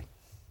to say.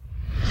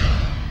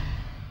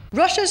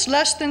 Russia's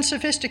less than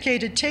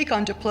sophisticated take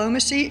on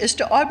diplomacy is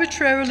to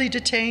arbitrarily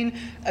detain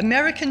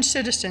American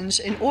citizens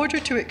in order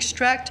to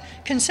extract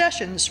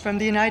concessions from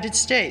the United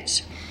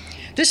States.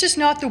 This is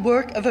not the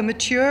work of a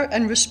mature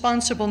and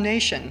responsible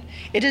nation.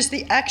 It is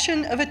the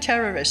action of a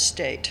terrorist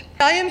state.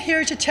 I am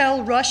here to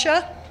tell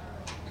Russia,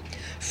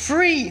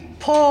 free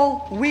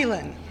Paul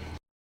Whelan.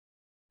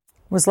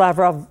 Was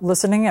Lavrov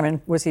listening? I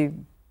mean, was he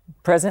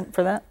present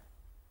for that?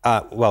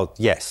 Well,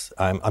 yes,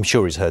 I'm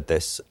sure he's heard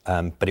this,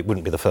 but it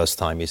wouldn't be the first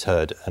time he's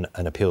heard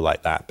an appeal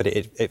like that. But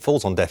it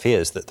falls on deaf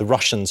ears that the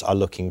Russians are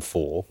looking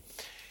for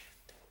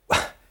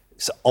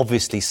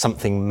obviously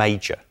something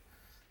major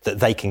that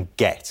they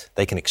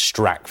can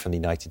extract from the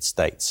United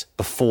States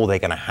before they're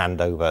going to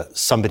hand over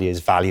somebody as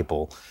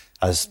valuable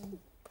as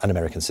an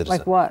American citizen.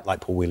 Like what?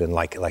 Like Paul Whelan,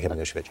 like Evan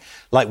Gershkovich.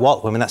 Like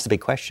what? I mean, that's the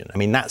big question. I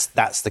mean, that's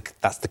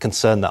the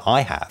concern that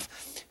I have.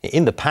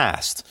 In the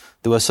past,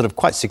 there were sort of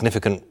quite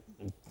significant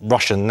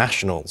Russian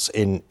nationals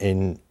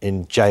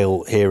in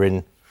jail here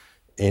in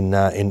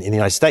the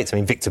United States. I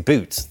mean, Victor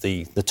Bout,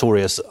 the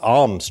notorious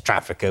arms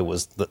trafficker,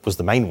 was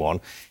the main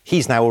one.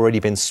 He's now already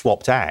been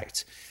swapped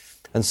out,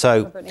 and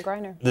so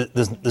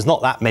there's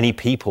not that many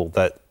people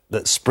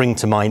that spring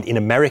to mind in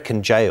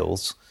American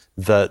jails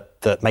that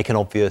make an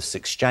obvious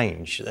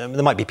exchange. There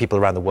might be people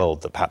around the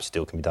world that perhaps a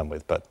deal can be done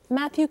with, but...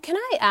 Matthew, can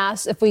I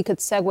ask if we could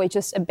segue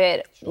just a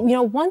bit?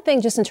 One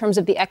thing just in terms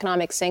of the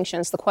economic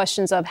sanctions, the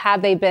questions of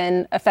have they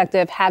been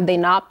effective, have they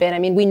not been? I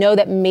mean, we know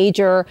that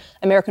major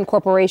American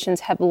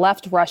corporations have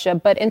left Russia,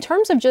 but in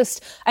terms of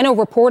I know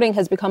reporting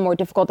has become more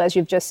difficult, as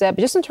you've just said,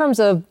 but just in terms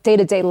of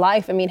day-to-day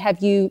life, I mean,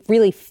 have you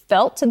really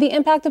felt the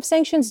impact of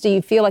sanctions? Do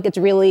you feel like it's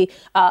really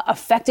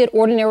affected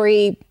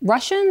ordinary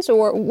Russians,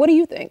 or what do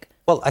you think?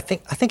 Well, I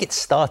think it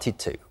started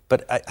to,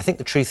 but I think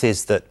the truth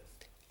is that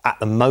at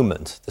the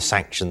moment, the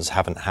sanctions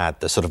haven't had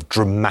the sort of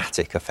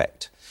dramatic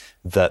effect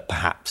that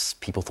perhaps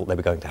people thought they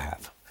were going to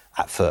have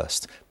at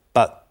first.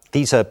 But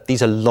these are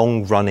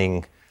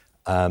long-running,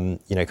 kind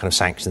of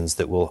sanctions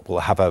that will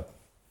have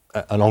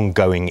an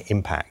ongoing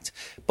impact.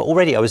 But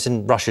already, I was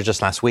in Russia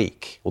just last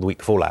week, or the week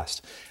before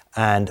last,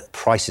 and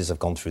prices have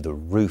gone through the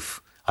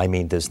roof. I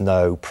mean, there's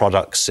no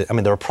products. I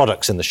mean, there are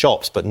products in the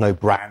shops, but no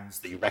brands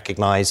that you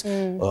recognise.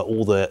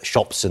 All the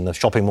shops in the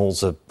shopping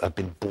malls have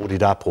been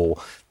boarded up, or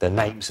their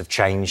names have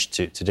changed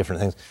to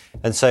different things.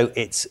 And so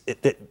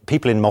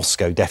people in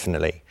Moscow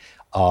definitely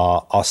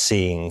are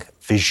seeing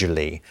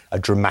visually a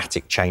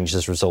dramatic change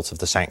as a result of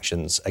the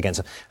sanctions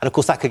against them. And of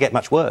course, that could get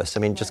much worse.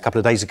 I mean, just a couple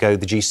of days ago,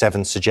 the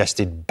G7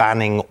 suggested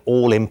banning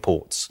all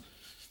imports,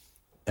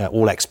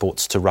 all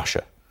exports to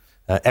Russia.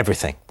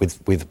 Everything,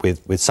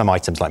 with some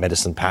items like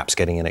medicine perhaps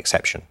getting an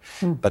exception.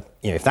 But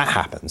if that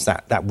happens,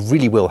 that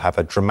really will have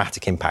a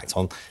dramatic impact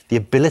on the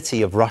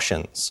ability of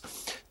Russians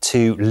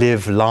to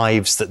live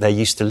lives that they're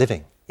used to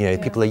living.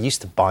 People are used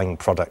to buying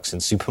products in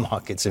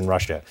supermarkets in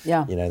Russia.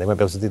 Yeah. They won't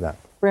be able to do that.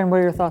 Brian, what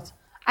are your thoughts?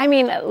 I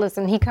mean,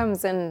 listen, he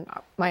comes in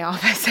my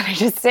office and I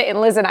just sit and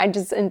listen.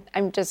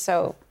 I'm just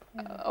so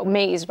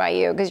amazed by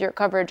you, because your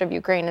coverage of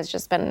Ukraine has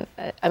just been,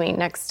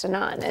 next to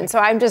none. And so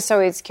I'm just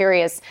always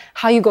curious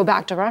how you go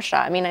back to Russia.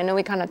 I mean, I know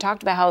we kind of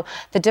talked about how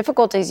the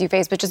difficulties you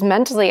face, but just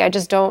mentally, I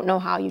just don't know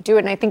how you do it.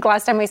 And I think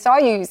last time we saw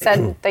you, you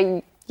said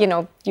that,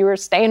 you were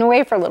staying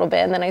away for a little bit,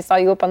 and then I saw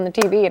you up on the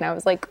TV, and I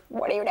was like,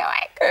 what are you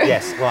doing?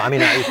 Yes, well, I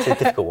mean, it's a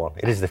difficult one.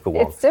 It is a difficult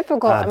one. It's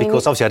difficult.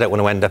 Because obviously I don't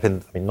want to end up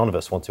none of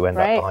us want to end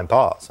up behind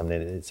bars. I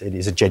mean, it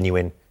is a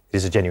genuine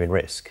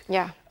risk.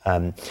 Yeah.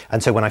 And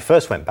so when I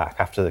first went back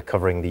after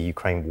covering the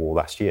Ukraine war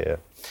last year,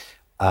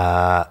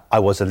 I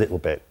was a little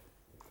bit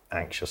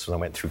anxious when I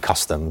went through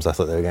customs. I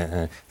thought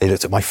they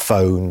looked at my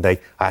phone. I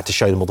had to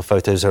show them all the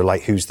photos. They were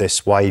like, who's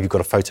this? Why have you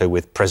got a photo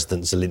with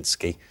President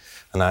Zelensky?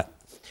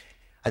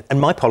 And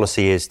my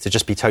policy is to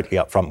just be totally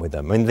upfront with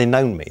them. I mean, they've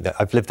known me.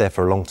 I've lived there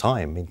for a long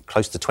time. I mean,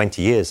 close to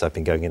 20 years I've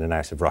been going in and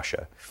out of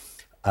Russia.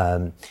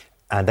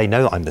 And they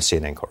know I'm the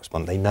CNN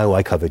correspondent. They know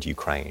I covered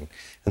Ukraine.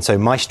 And so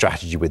my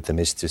strategy with them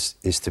is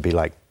to be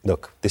like,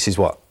 look, this is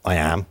what I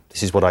am.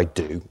 This is what I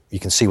do. You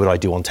can see what I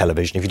do on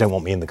television. If you don't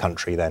want me in the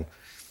country, then,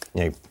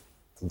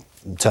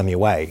 turn me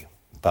away.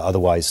 But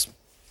otherwise,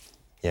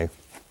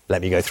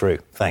 let me go through.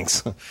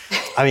 Thanks.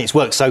 I mean, it's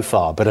worked so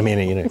far, but I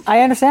mean,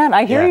 I understand.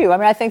 I hear you. I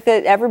mean, I think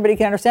that everybody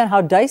can understand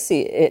how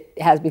dicey it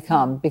has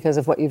become because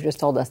of what you've just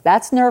told us.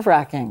 That's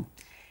nerve-wracking.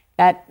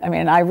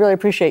 I really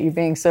appreciate you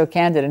being so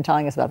candid and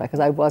telling us about that, because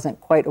I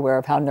wasn't quite aware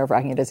of how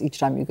nerve-wracking it is each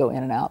time you go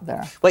in and out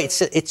there. Well, it's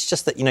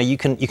just that, you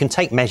can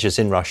take measures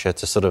in Russia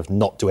to sort of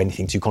not do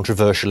anything too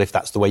controversial if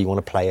that's the way you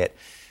want to play it.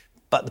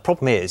 But the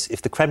problem is,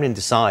 if the Kremlin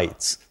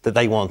decides that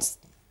they want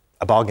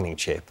a bargaining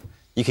chip,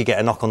 you could get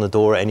a knock on the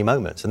door at any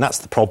moment, and that's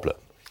the problem.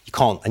 You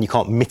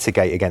can't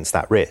mitigate against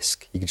that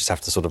risk. You just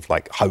have to sort of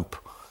hope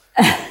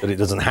that it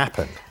doesn't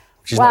happen.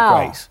 Which is not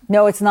great.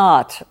 No, it's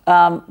not.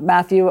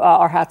 Matthew,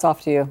 our hat's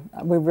off to you.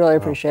 We really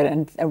appreciate it,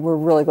 and we're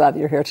really glad that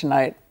you're here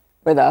tonight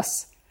with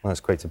us. Well, it's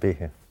great to be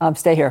here.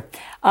 Stay here.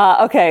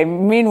 Okay,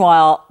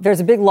 meanwhile,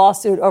 there's a big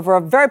lawsuit over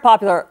a very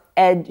popular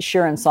Ed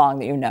Sheeran song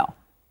that you know.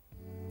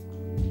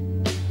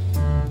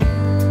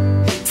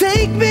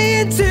 Take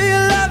me into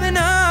your loving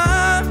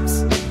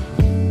arms.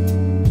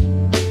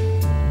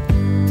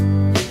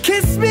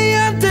 Kiss me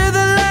under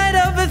the light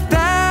of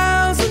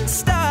 1,000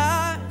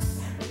 stars.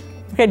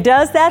 Okay,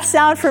 does that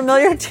sound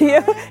familiar to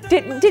you?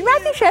 Did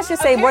Matthew Chester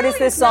say, what is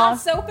this song?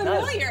 It's not so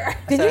familiar.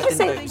 Did you just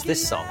say it was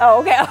this song? Oh,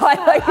 okay. Oh, I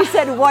thought you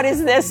said, what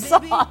is this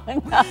song?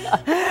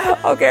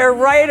 Okay, a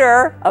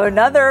writer of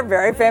another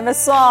very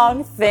famous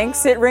song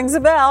thinks it rings a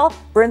bell.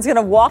 Bryn's going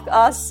to walk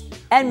us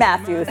and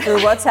Matthew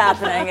through what's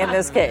happening in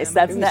this case.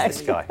 That's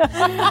next. This guy?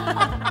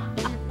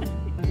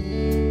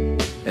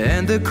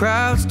 And the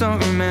crowds don't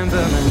remember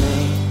my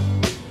name.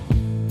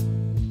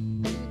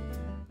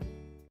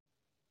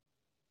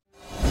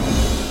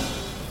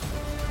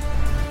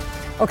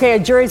 Okay, a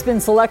jury's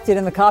been selected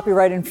in the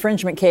copyright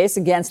infringement case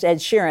against Ed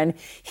Sheeran.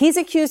 He's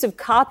accused of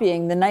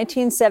copying the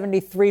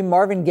 1973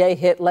 Marvin Gaye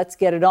hit Let's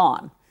Get It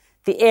On.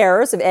 The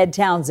heirs of Ed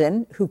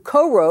Townsend, who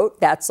co-wrote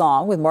that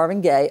song with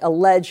Marvin Gaye,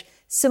 allege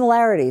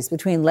similarities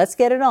between Let's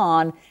Get It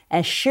On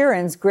and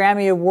Sheeran's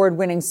Grammy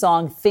Award-winning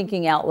song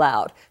Thinking Out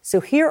Loud. So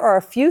here are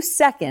a few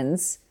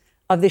seconds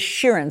of the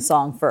Sheeran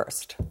song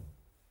first.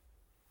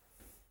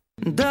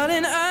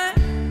 Darling, I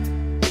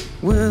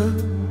will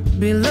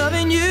be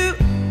loving you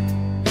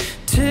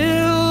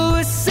till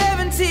we're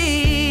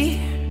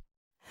 70.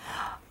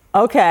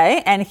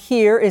 Okay, and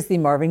here is the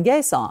Marvin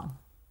Gaye song.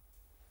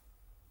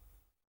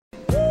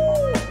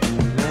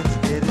 Let's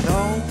get it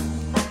on.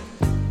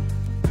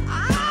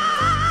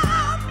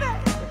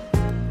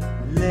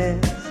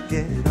 Let's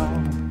get it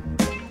on.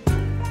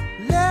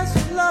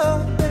 Let's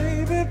love,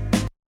 baby.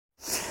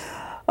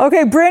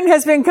 Okay, Bryn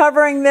has been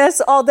covering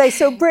this all day.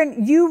 So,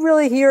 Bryn, you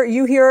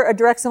hear a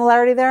direct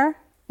similarity there?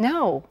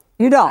 No.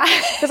 You don't?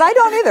 Because I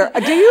don't either.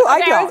 Do you? I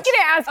don't. I was going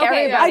to ask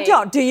everybody. I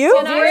don't. Do you?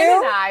 Bryn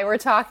and I were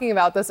talking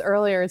about this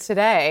earlier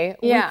today.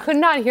 Yeah. We could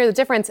not hear the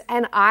difference,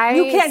 and I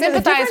You can't hear the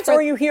sympathize difference,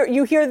 or you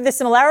hear the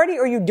similarity,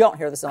 or you don't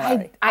hear the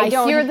similarity. I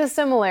hear the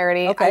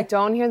similarity. Okay. I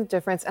don't hear the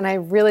difference, and I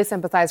really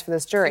sympathize for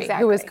this jury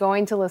who is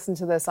going to listen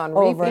to this on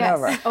Over repeat. and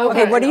over.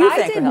 Okay, Okay, what do you I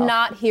think, did Rahel?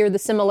 not hear the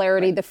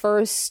similarity the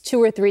first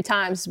 2 or 3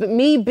 times, but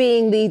me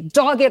being the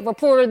dogged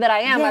reporter that I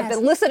am, I've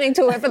been listening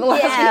to it for the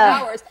last few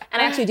hours,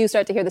 and I actually do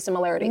start to hear the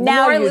similarity. The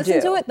Now more I you listen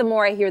do. to it, the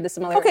more I hear the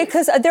similarity. Okay,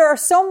 because there are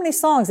so many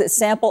songs that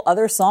sample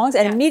other songs,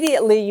 and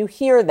immediately you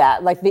hear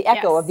that, like the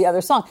echo of the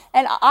other song.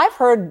 And I've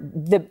heard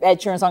the Ed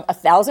Sheeran song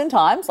 1,000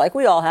 times, like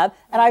we all have,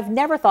 and I've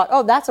never thought,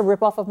 oh, that's a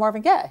ripoff of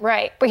Marvin Gaye.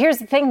 Right. But here's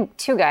the thing,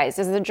 too, guys,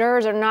 is the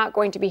jurors are not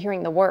going to be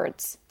hearing the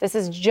words. This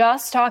is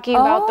just talking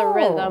about the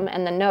rhythm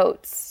and the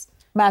notes.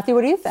 Matthew,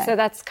 what do you think? So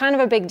that's kind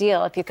of a big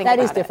deal if you think about it.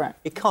 That is different.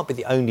 It can't be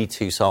the only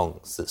 2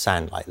 songs that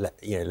sound like,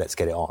 Let's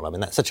Get It On. I mean,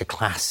 that's such a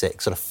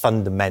classic, sort of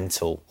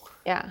fundamental,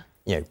 Yeah.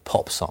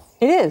 pop song.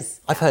 It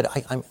is. I've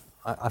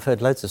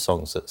heard loads of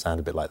songs that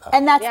sound a bit like that.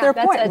 And that's their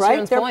that's point, Ed right?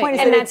 Sheeran's Their point. point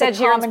is And that that's it's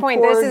Ed a Sheeran's common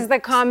point. chord. This is the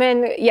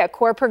common,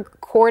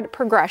 chord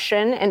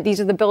progression, and these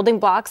are the building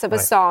blocks of a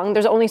song.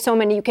 There's only so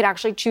many you could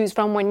actually choose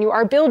from when you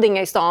are building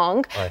a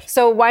song. Right.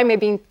 So why am I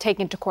being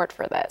taken to court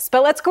for this?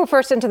 But let's go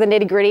first into the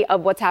nitty-gritty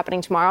of what's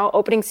happening tomorrow.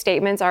 Opening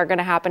statements are going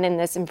to happen in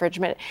this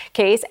infringement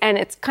case, and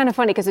it's kind of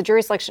funny because the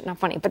jury selection, not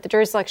funny, but the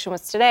jury selection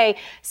was today.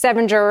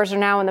 7 jurors are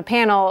now in the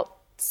panel.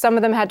 Some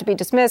of them had to be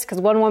dismissed because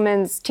one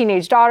woman's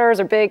teenage daughters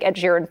are big Ed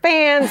Sheeran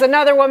fans.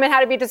 Another woman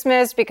had to be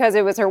dismissed because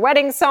it was her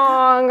wedding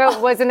song,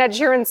 was an Ed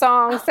Sheeran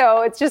song.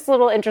 So it's just a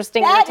little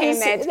interesting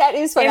entertainment. That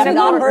is funny. in the I've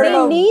not heard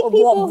courtroom. of They need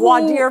people a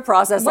voir dire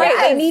process like Right,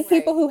 that. they need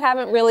people who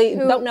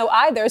don't know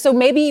either. So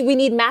maybe we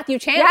need Matthew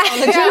Chance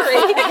on the jury.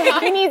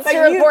 He needs to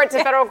report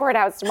to federal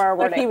courthouse tomorrow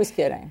But morning. he was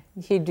kidding.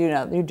 You do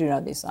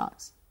know these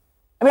songs.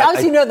 I mean,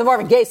 obviously you know the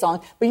Marvin Gaye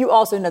song, but you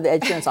also know the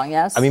Ed Sheeran song,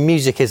 yes? I mean,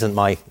 music isn't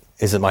my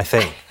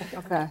thing.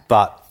 Okay.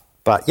 But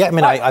yeah, I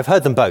mean, I've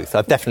heard them both.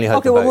 I've definitely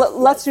heard them both. Okay, well,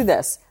 let's do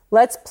this.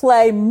 Let's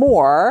play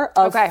more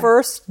of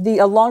first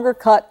a longer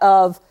cut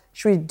of,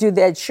 should we do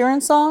the Ed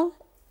Sheeran song?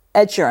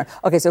 Ed Sheeran.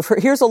 Okay, so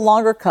here's a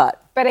longer cut.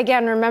 But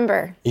again,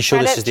 remember, You sure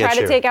this is the Ed try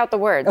to Sheeran? take out the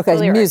words. Okay,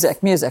 the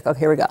lyrics. music. Okay,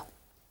 here we go.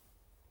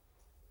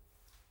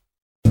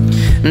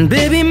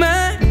 Baby,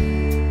 my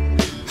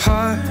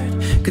heart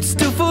could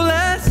still fall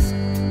less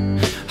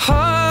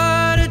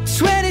hard at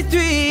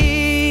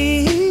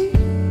 23.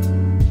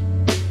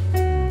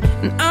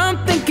 And I'm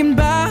thinking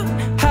about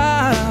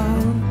how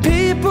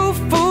people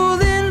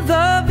fall in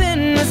love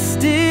in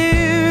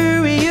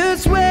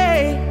mysterious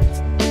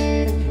ways.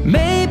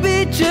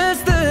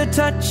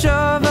 touch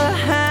of a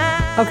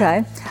hand.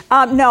 Okay.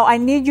 No, I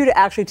need you to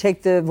actually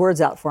take the words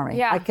out for me.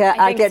 Yeah,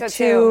 I get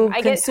too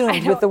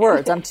consumed with the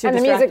words. I'm too And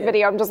the distracted. music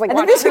video, I'm just like, And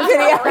the watching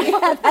music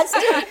video, that's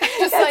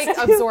just like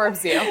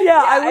absorbs you.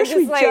 Yeah, I wish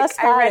we just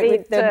I'm had ready it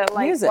with the to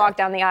music. walk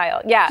down the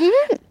aisle. Yeah.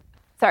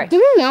 Sorry. Do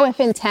we know if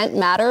intent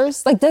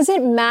matters? Like, does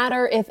it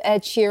matter if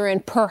Ed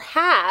Sheeran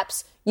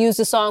perhaps used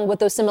a song with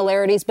those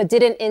similarities but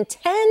didn't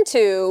intend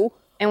to?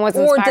 And was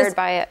inspired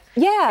by it.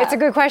 Yeah. It's a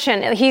good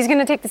question. He's going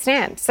to take the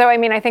stand. So, I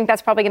mean, I think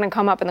that's probably going to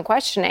come up in the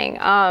questioning.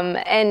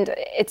 And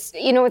it's,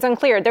 it's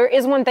unclear. There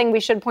is one thing we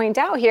should point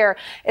out here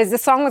is the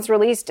song was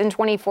released in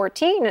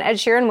 2014 and Ed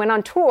Sheeran went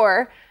on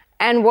tour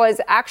and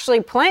was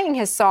actually playing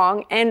his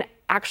song and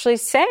actually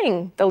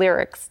sang the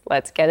lyrics.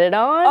 Let's get it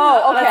on.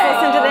 Oh,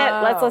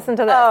 okay. Let's listen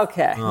to this.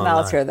 Okay. Now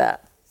let's hear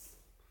that.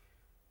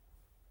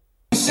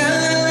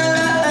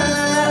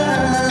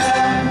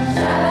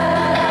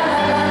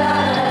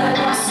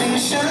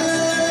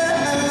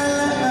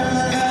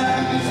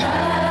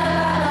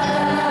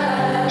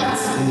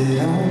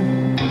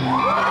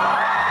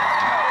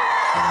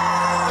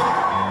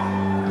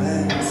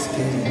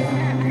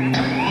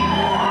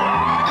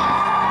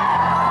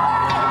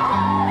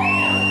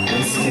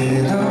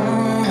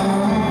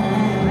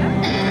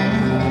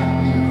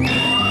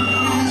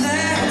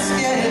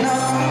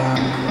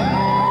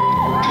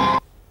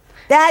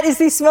 That is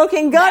the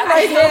smoking gun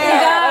right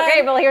there.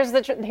 Okay, well, here's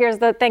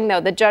the thing,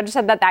 though. The judge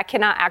said that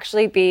cannot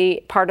actually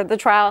be part of the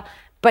trial,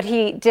 but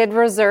he did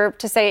reserve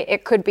to say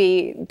it could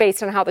be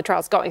based on how the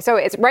trial's going. So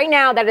it's right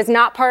now that is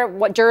not part of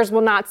what jurors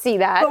will not see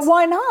that. But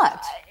why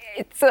not?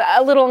 It's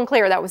a little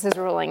unclear. That was his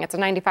ruling. It's a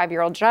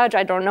 95-year-old judge.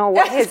 I don't know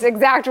what his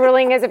exact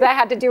ruling is. If that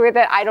had to do with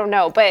it, I don't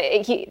know. But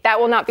that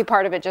will not be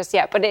part of it just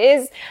yet. But it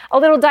is a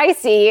little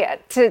dicey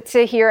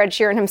to hear Ed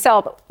Sheeran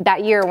himself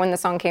that year when the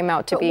song came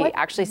out to be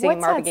actually singing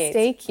Marvin Gaye. What's at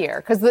stake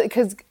here?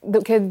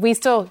 Because we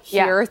still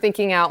hear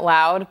thinking out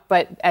loud,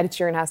 but Ed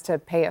Sheeran has to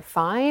pay a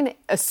fine,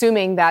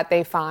 assuming that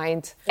they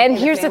find. And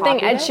here's the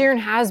thing. Ed Sheeran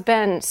has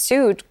been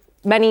sued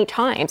many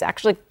times,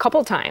 actually a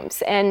couple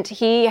times. And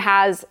he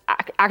has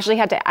actually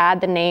had to add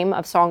the name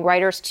of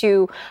songwriters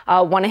to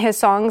one of his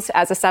songs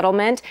as a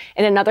settlement.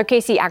 In another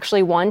case, he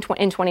actually won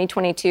in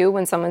 2022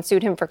 when someone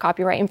sued him for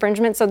copyright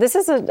infringement. So this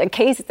is a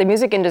case that the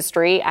music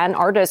industry and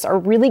artists are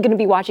really going to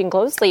be watching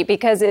closely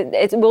because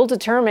it will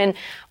determine,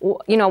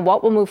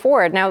 what will move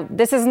forward. Now,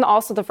 this isn't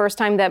also the first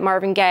time that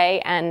Marvin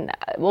Gaye and,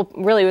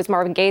 really it was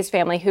Marvin Gaye's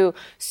family who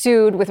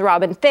sued with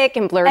Robin Thicke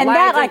and Blurred Lines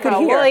that I and could Pharrell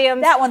hear.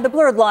 Williams. That one, the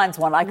Blurred Lines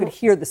one, I could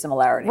hear the similarities.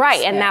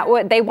 Right,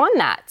 and they won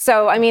that.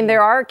 So, I mean,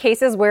 there are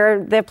cases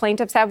where the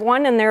plaintiffs have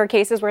won, and there are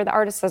cases where the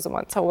artist has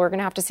won. So we're going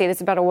to have to see. This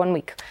is about a 1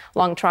 week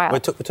long trial. We're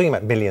talking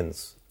about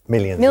millions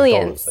of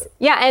dollars. Though.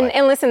 Yeah,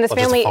 and listen, this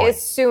family fine. is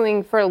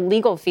suing for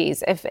legal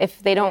fees if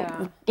they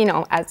don't,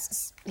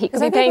 as he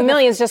could be paying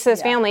millions just to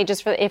his family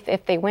just for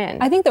if they win.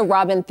 I think the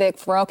Robin Thicke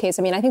Pharrell case,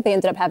 I think they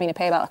ended up having to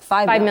pay about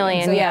 $5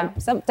 million.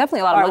 So, definitely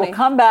a lot of money. Well,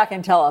 come back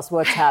and tell us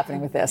what's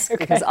happening with this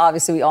because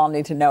obviously we all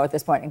need to know at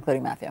this point,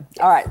 including Matthew.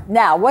 All right.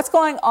 Now, what's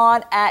going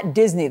on at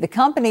Disney? The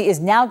company is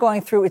now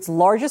going through its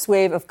largest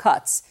wave of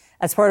cuts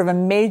as part of a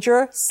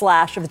major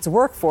slash of its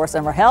workforce,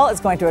 and Rahel is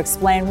going to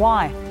explain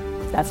why.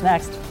 That's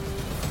next.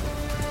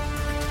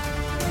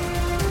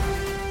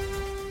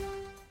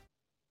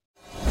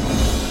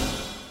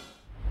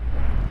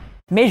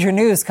 Major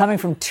news coming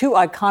from two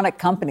iconic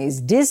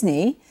companies.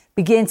 Disney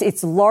begins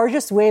its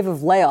largest wave of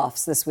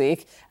layoffs this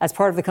week as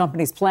part of the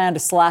company's plan to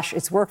slash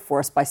its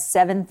workforce by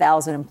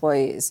 7,000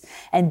 employees.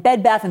 And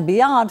Bed Bath &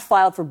 Beyond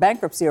filed for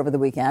bankruptcy over the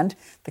weekend.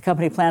 The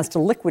company plans to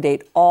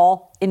liquidate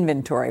all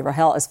inventory.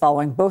 Rahel is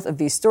following both of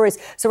these stories.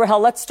 So, Rahel,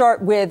 let's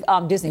start with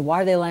Disney.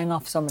 Why are they laying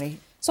off so many?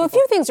 So a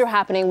few things are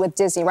happening with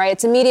Disney, right?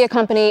 It's a media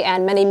company,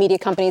 and many media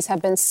companies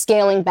have been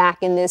scaling back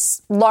in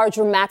this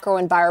larger macro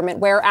environment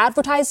where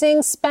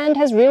advertising spend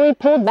has really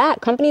pulled back.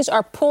 Companies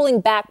are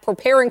pulling back,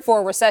 preparing for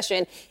a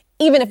recession,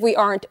 even if we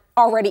aren't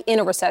already in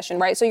a recession,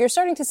 right? So you're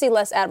starting to see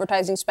less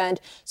advertising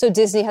spend. So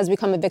Disney has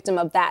become a victim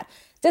of that.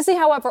 Disney,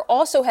 however,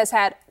 also has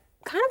had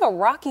kind of a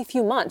rocky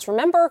few months.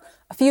 Remember,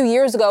 a few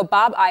years ago,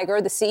 Bob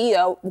Iger, the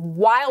CEO,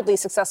 wildly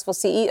successful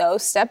CEO,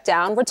 stepped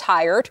down,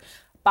 retired.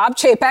 Bob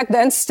Chapek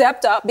then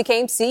stepped up,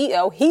 became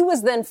CEO. He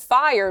was then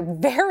fired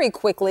very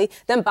quickly.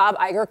 Then Bob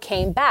Iger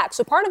came back.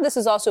 So part of this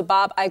is also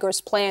Bob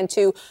Iger's plan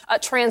to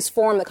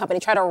transform the company,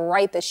 try to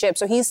right the ship.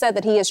 So he said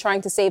that he is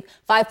trying to save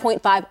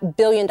 $5.5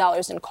 billion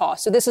in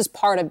costs. So this is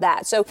part of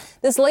that. So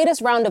this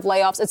latest round of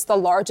layoffs, it's the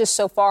largest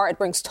so far. It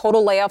brings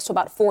total layoffs to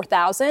about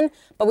 4,000.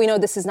 But we know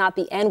this is not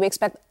the end. We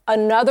expect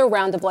another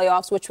round of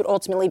layoffs, which would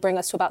ultimately bring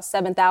us to about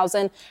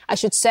 7,000. I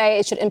should say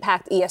it should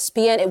impact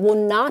ESPN. It will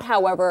not,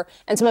 however,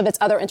 and some of its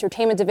other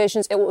entertainment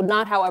divisions, it will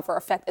not, however,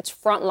 affect its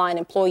frontline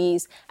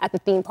employees at the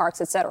theme parks,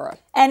 et cetera.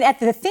 And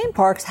at the theme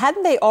parks,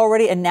 hadn't they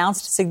already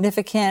announced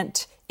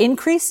significant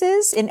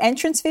increases in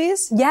entrance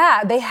fees?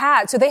 Yeah, they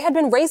had. So they had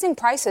been raising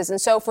prices. And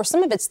so for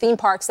some of its theme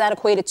parks, that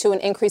equated to an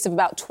increase of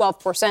about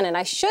 12%. And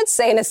I should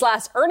say in its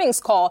last earnings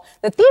call,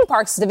 the theme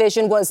parks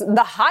division was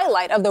the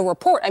highlight of the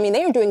report. I mean,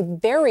 they are doing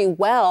very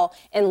well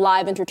in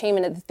live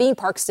entertainment at the theme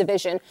parks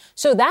division.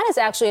 So that is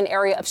actually an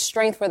area of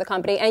strength for the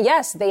company. And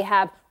yes, they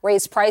have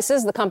raised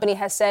prices. The company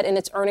has said in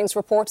its earnings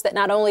reports that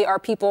not only are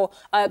people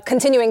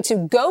continuing to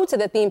go to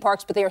the theme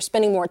parks, but they are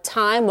spending more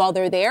time while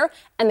they're there,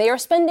 and they are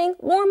spending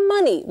more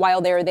money while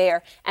they're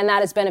there, and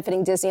that is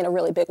benefiting Disney in a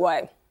really big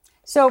way.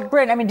 So,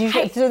 Bryn, I mean,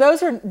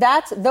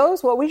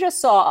 those what we just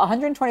saw,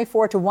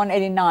 124 to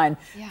 189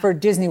 for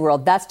Disney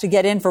World. That's to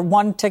get in for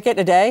one ticket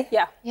a day?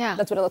 Yeah,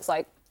 that's what it looks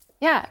like.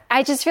 Yeah,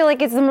 I just feel like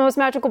it's the most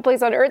magical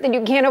place on earth and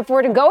you can't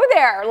afford to go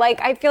there.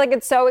 Like, I feel like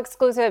it's so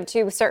exclusive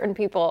to certain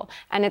people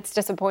and it's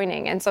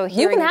disappointing. And so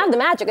you can have the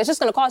magic. It's just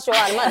going to cost you a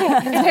lot of money.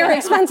 It's very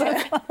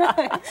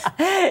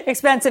expensive.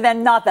 Expensive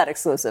and not that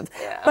exclusive.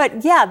 Yeah.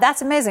 But yeah,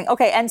 that's amazing.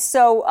 Okay, and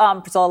so,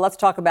 Priscilla, let's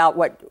talk about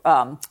what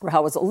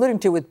Rahel was alluding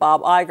to with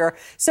Bob Iger.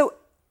 So,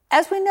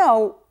 as we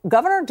know,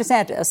 Governor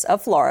DeSantis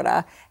of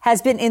Florida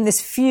has been in this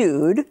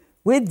feud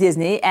with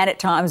Disney and at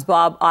times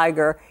Bob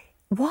Iger.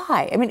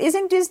 Why? I mean,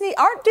 aren't Disney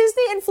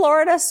and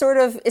Florida sort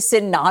of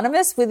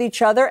synonymous with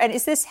each other? And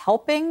is this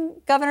helping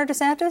Governor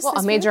DeSantis? Well,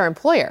 a major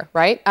employer,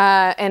 right?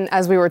 And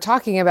as we were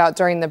talking about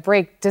during the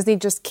break, Disney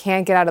just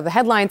can't get out of the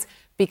headlines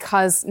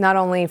because not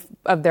only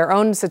of their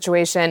own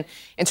situation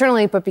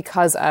internally, but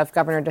because of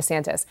Governor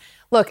DeSantis.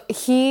 Look,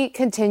 he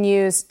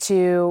continues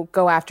to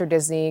go after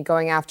Disney,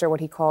 going after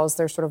what he calls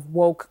their sort of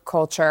woke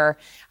culture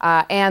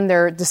and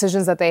their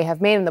decisions that they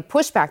have made and the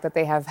pushback that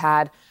they have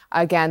had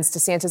against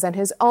DeSantis and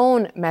his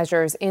own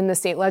measures in the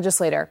state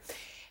legislature.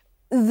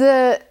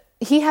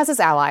 He has his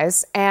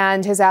allies,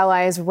 and his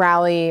allies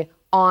rally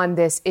on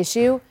this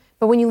issue.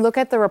 But when you look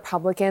at the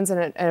Republicans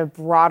in a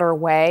broader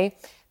way,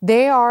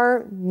 they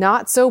are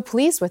not so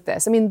pleased with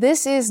this. I mean,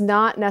 this is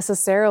not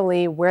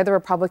necessarily where the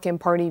Republican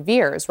Party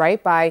veers,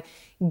 right? By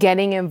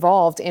getting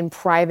involved in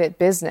private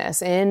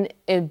business, in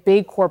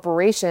big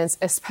corporations,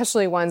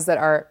 especially ones that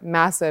are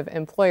massive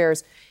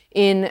employers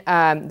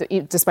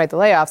despite the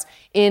layoffs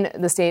in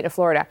the state of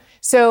Florida.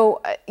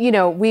 So,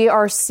 we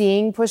are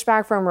seeing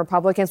pushback from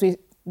Republicans.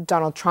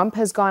 Donald Trump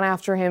has gone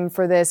after him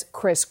for this.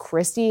 Chris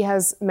Christie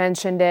has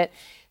mentioned it.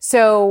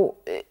 So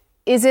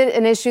is it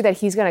an issue that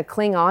he's going to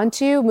cling on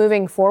to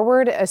moving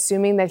forward,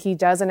 assuming that he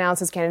does announce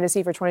his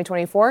candidacy for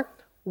 2024?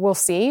 We'll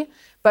see.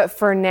 But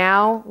for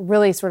now,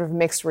 really sort of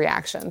mixed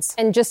reactions.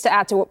 And just to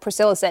add to what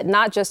Priscilla said,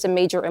 not just a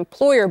major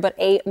employer, but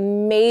a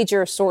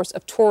major source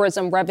of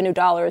tourism revenue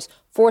dollars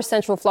for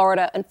Central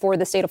Florida and for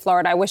the state of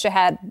Florida. I wish I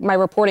had my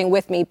reporting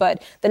with me,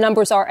 but the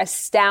numbers are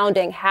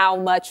astounding how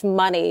much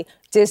money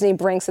Disney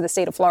brings to the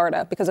state of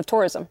Florida because of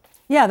tourism.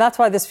 Yeah, that's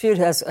why this feud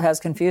has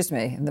confused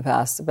me in the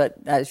past. But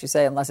as you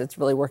say, unless it's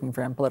really working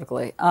for him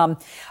politically.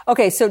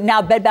 Okay, so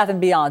now Bed Bath &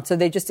 Beyond. So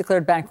they just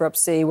declared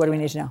bankruptcy. What do we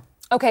need to know?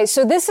 Okay,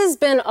 so this has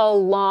been a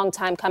long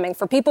time coming.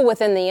 For people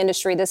within the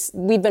industry,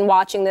 we've been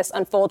watching this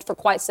unfold for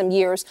quite some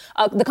years.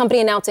 The company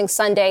announcing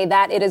Sunday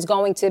that it is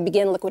going to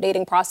begin the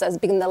liquidating process.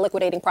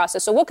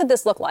 So what could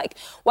this look like?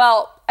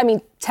 Well, I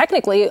mean,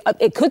 technically,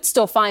 it could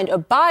still find a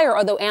buyer,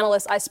 although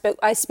analysts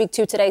I speak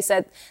to today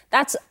said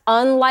that's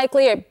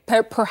unlikely. It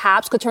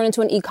perhaps could turn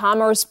into an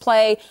e-commerce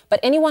play.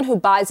 But anyone who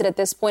buys it at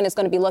this point is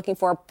going to be looking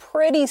for a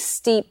pretty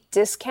steep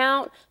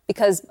discount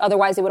because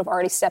otherwise they would have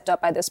already stepped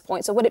up by this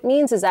point. So what it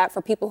means is that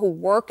for people who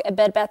work at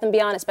Bed Bath &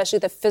 Beyond, especially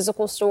the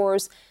physical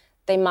stores,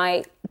 they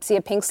might see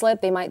a pink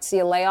slip. They might see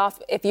a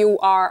layoff. If you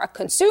are a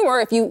consumer,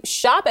 if you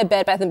shop at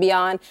Bed Bath &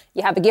 Beyond,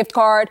 you have a gift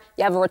card,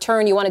 you have a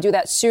return, you want to do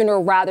that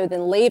sooner rather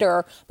than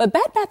later. But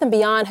Bed Bath &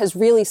 Beyond has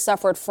really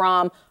suffered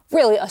from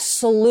really a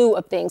slew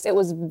of things. It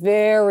was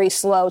very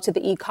slow to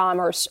the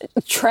e-commerce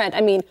trend.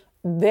 I mean,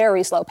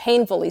 very slow,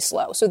 painfully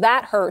slow. So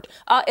that hurt.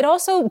 It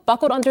also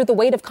buckled under the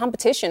weight of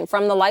competition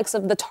from the likes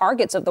of the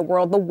Targets of the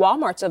world, the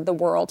Walmarts of the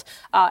world.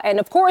 And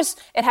of course,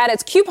 it had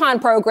its coupon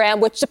program,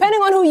 which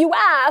depending on who you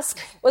ask,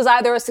 was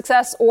either a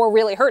success or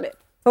really hurt it.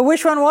 But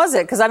which one was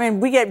it? Because, I mean,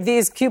 we get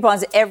these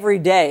coupons every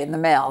day in the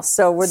mail.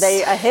 So were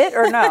they a hit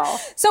or no?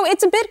 So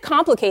it's a bit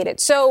complicated.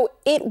 So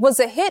it was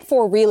a hit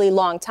for a really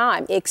long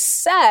time,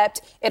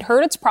 except it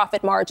hurt its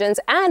profit margins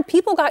and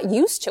people got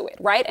used to it,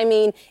 right? I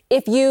mean,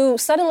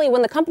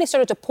 when the company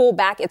started to pull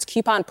back its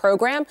coupon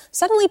program,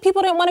 suddenly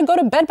people didn't want to go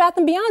to Bed Bath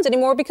 & Beyond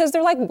anymore because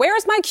they're like,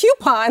 where's my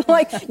coupon?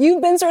 Like,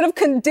 you've been sort of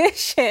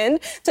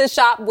conditioned to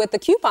shop with the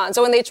coupon.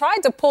 So when they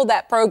tried to pull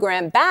that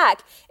program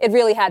back, it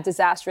really had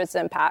disastrous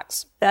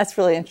impacts. That's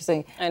really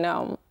interesting. I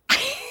know.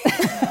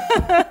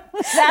 Have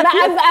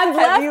you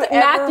ever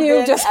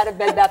been out of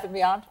Bed Bath &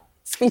 Beyond?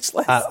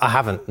 Speechless. I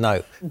haven't,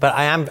 no. But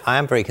I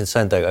am very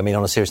concerned, though. I mean,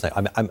 on a serious note,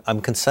 I'm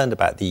concerned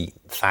about the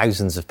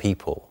thousands of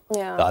people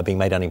that are being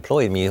made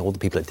unemployed. I mean, all the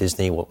people at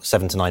Disney,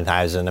 7,000 to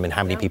 9,000. I mean,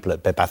 how many people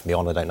at Bed Bath &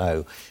 Beyond, I don't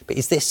know. But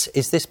is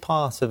this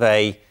part of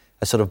a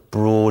sort of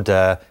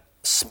broader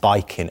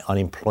spike in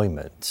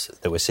unemployment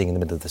that we're seeing in the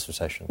middle of this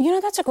recession? You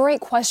know, that's a great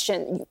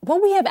question.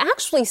 What we have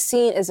actually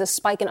seen is a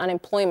spike in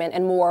unemployment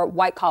in more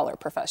white-collar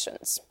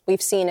professions.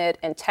 We've seen it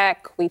in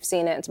tech. We've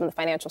seen it in some of the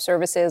financial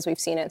services. We've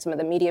seen it in some of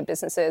the media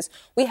businesses.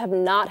 We have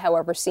not,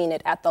 however, seen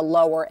it at the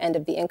lower end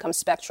of the income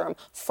spectrum.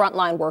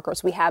 Frontline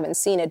workers, we haven't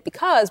seen it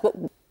because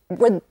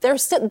there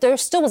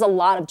still was a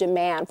lot of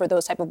demand for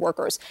those type of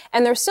workers.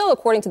 And there still,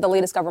 according to the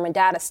latest government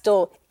data,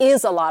 still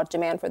is a lot of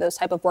demand for those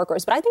type of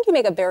workers. But I think you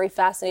make a very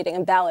fascinating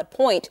and valid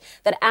point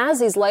that as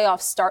these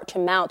layoffs start to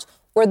mount,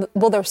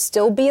 will there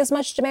still be as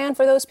much demand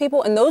for those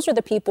people? And those are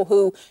the people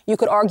who you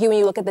could argue when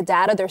you look at the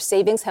data, their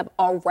savings have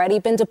already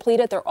been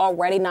depleted. They're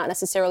already not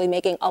necessarily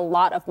making a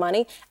lot of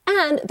money.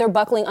 And they're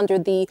buckling under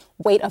the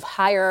weight of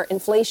higher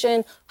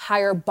inflation,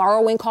 higher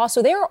borrowing costs.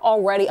 So they're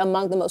already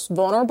among the most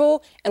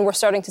vulnerable. And we're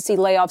starting to see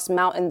layoffs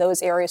mount in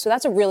those areas. So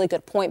that's a really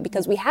good point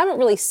because we haven't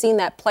really seen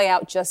that play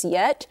out just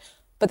yet.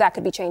 But that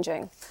could be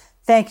changing.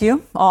 Thank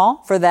you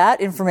all for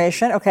that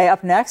information. Okay,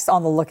 up next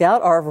on The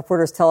Lookout, our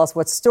reporters tell us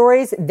what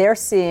stories they're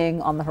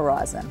seeing on the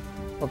horizon.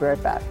 We'll be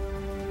right back.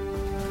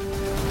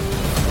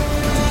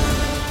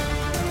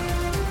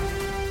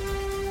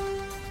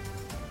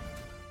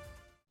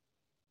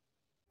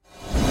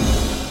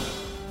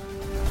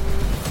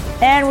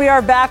 And we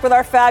are back with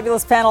our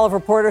fabulous panel of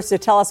reporters to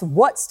tell us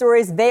what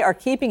stories they are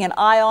keeping an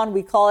eye on.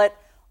 We call it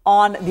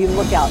On the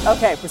Lookout.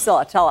 Okay,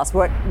 Priscilla, tell us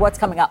what's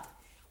coming up.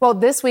 Well,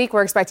 this week,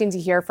 we're expecting to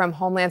hear from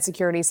Homeland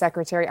Security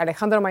Secretary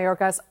Alejandro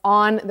Mayorkas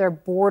on their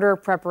border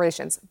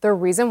preparations. The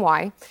reason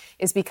why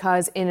is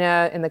because in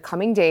the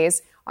coming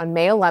days, on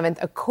May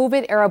 11th, a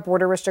COVID-era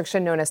border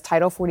restriction known as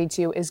Title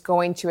 42 is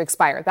going to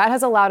expire. That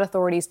has allowed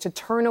authorities to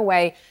turn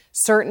away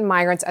certain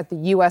migrants at the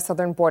U.S.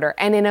 southern border.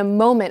 And in a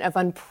moment of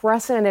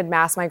unprecedented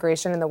mass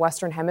migration in the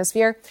Western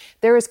Hemisphere,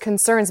 there is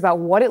concerns about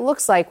what it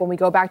looks like when we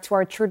go back to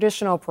our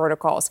traditional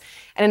protocols.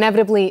 And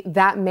inevitably,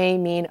 that may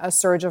mean a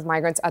surge of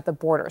migrants at the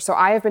border. So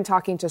I have been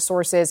talking to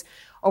sources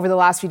over the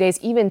last few days,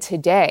 even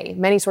today,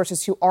 many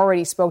sources who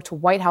already spoke to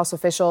White House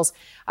officials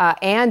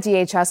and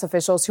DHS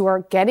officials who are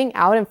getting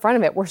out in front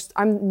of it.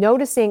 I'm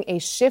noticing a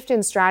shift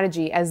in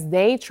strategy as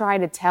they try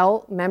to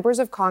tell members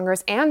of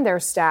Congress and their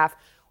staff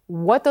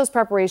what those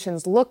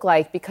preparations look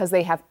like because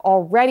they have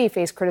already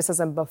faced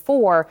criticism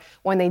before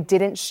when they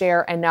didn't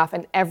share enough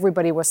and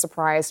everybody was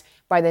surprised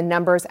by the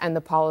numbers and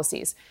the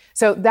policies.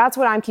 So that's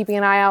what I'm keeping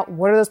an eye out.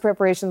 What do those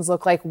preparations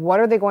look like? What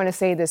are they going to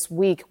say this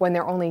week when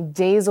they're only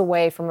days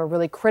away from a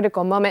really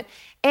critical moment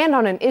and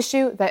on an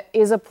issue that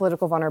is a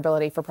political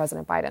vulnerability for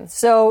President Biden?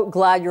 So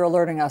glad you're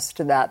alerting us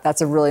to that. That's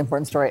a really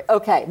important story.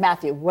 Okay,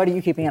 Matthew, what are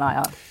you keeping an eye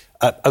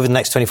on? Over the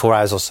next 24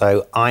 hours or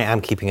so, I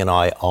am keeping an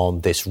eye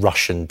on this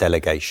Russian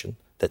delegation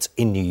that's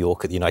in New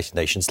York at the United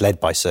Nations, led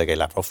by Sergei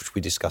Lavrov, which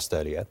we discussed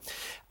earlier.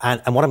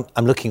 And what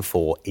I'm looking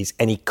for is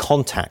any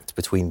contact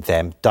between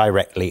them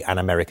directly and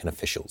American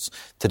officials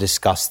to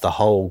discuss the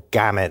whole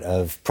gamut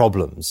of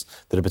problems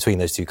that are between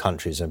those two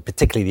countries, and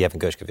particularly the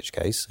Evan Gershkovich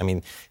case. I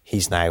mean,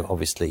 he's now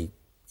obviously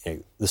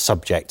the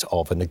subject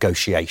of a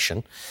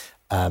negotiation.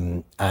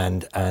 And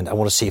I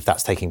want to see if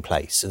that's taking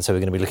place. And so we're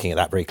going to be looking at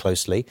that very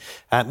closely.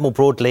 More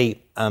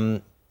broadly,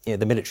 the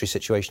military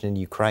situation in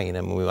Ukraine.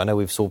 And I know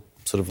we've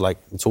sort of like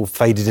it's all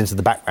faded into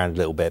the background a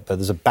little bit, but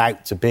there's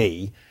about to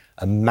be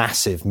a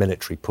massive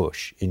military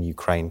push in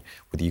Ukraine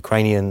with the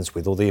Ukrainians,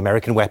 with all the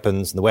American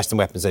weapons and the Western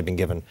weapons they've been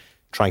given,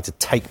 trying to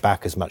take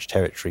back as much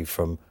territory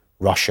from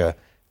Russia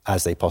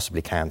as they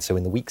possibly can. So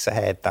in the weeks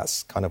ahead,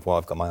 that's kind of what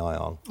I've got my eye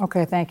on.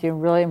 Okay, thank you.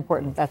 Really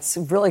important. That's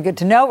really good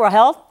to know.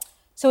 Rahel?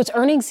 So it's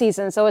earnings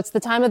season. So it's the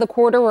time of the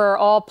quarter where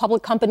all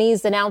public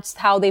companies announce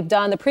how they've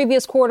done the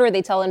previous quarter.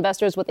 They tell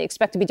investors what they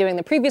expect to be doing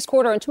the previous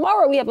quarter. And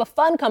tomorrow we have a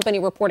fun company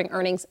reporting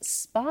earnings,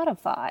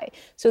 Spotify.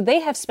 So they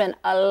have spent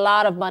a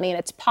lot of money in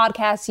its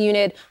podcast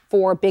unit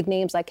for big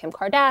names like Kim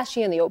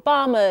Kardashian, the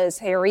Obamas,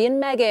 Harry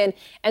and Meghan.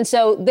 And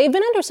so they've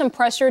been under some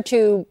pressure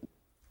to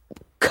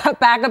cut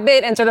back a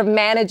bit and sort of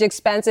manage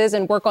expenses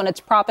and work on its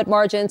profit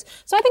margins.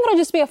 So I think it'll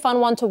just be a fun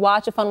one to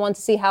watch, a fun one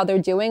to see how they're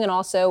doing and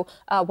also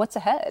what's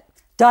ahead.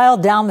 Dial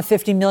down the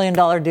 $50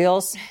 million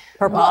deals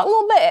per pop. A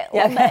little bit,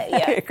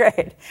 yeah.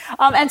 Great.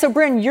 And so,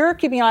 Bryn, you're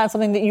keeping an eye on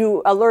something that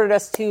you alerted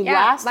us to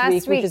last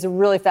week, which is a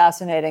really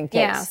fascinating case.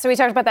 Yeah, so we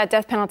talked about that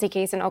death penalty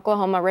case in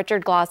Oklahoma.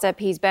 Richard Glossip,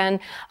 he's been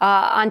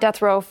on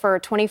death row for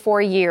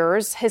 24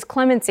 years. His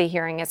clemency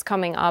hearing is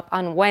coming up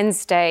on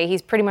Wednesday.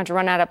 He's pretty much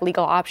run out of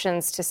legal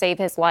options to save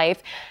his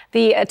life.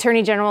 The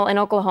attorney general in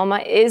Oklahoma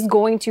is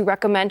going to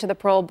recommend to the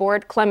parole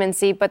board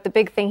clemency, but the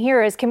big thing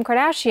here is Kim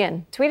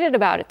Kardashian tweeted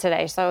about it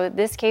today. So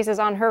this case is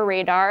on her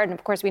radar, and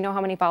of course we know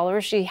how many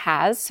followers she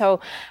has.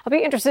 So I'll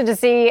be interested to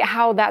see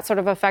how that sort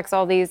of affects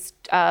all these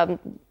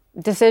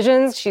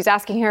decisions. She's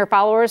asking her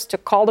followers to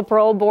call the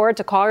parole board,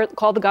 to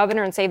call the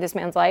governor and save this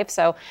man's life.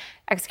 So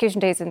execution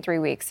date's in 3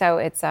 weeks. So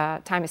it's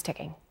time is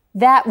ticking.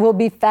 That will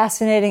be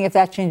fascinating if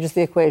that changes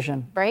the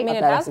equation. Right. I mean,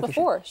 it has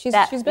before. She's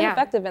been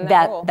effective in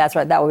that role. That's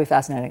right. That will be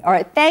fascinating. All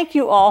right. Thank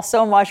you all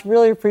so much.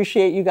 Really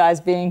appreciate you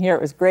guys being here.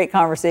 It was a great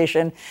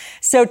conversation.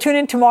 So tune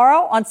in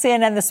tomorrow on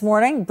CNN This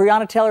Morning.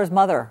 Breonna Taylor's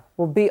mother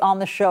will be on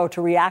the show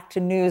to react to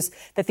news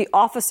that the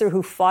officer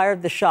who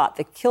fired the shot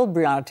that killed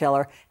Breonna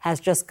Taylor has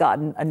just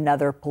gotten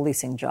another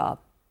policing job.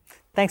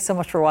 Thanks so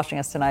much for watching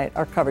us tonight.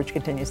 Our coverage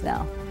continues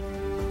now.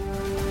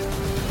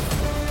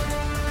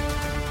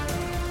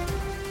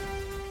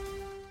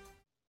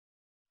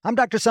 I'm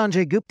Dr.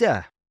 Sanjay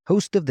Gupta,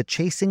 host of the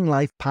Chasing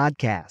Life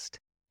podcast.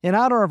 In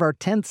honor of our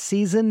 10th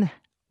season,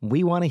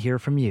 we want to hear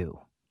from you.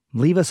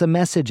 Leave us a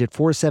message at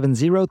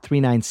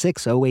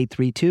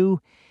 470-396-0832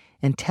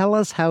 and tell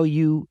us how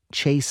you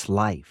chase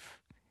life.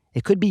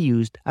 It could be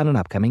used on an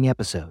upcoming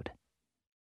episode.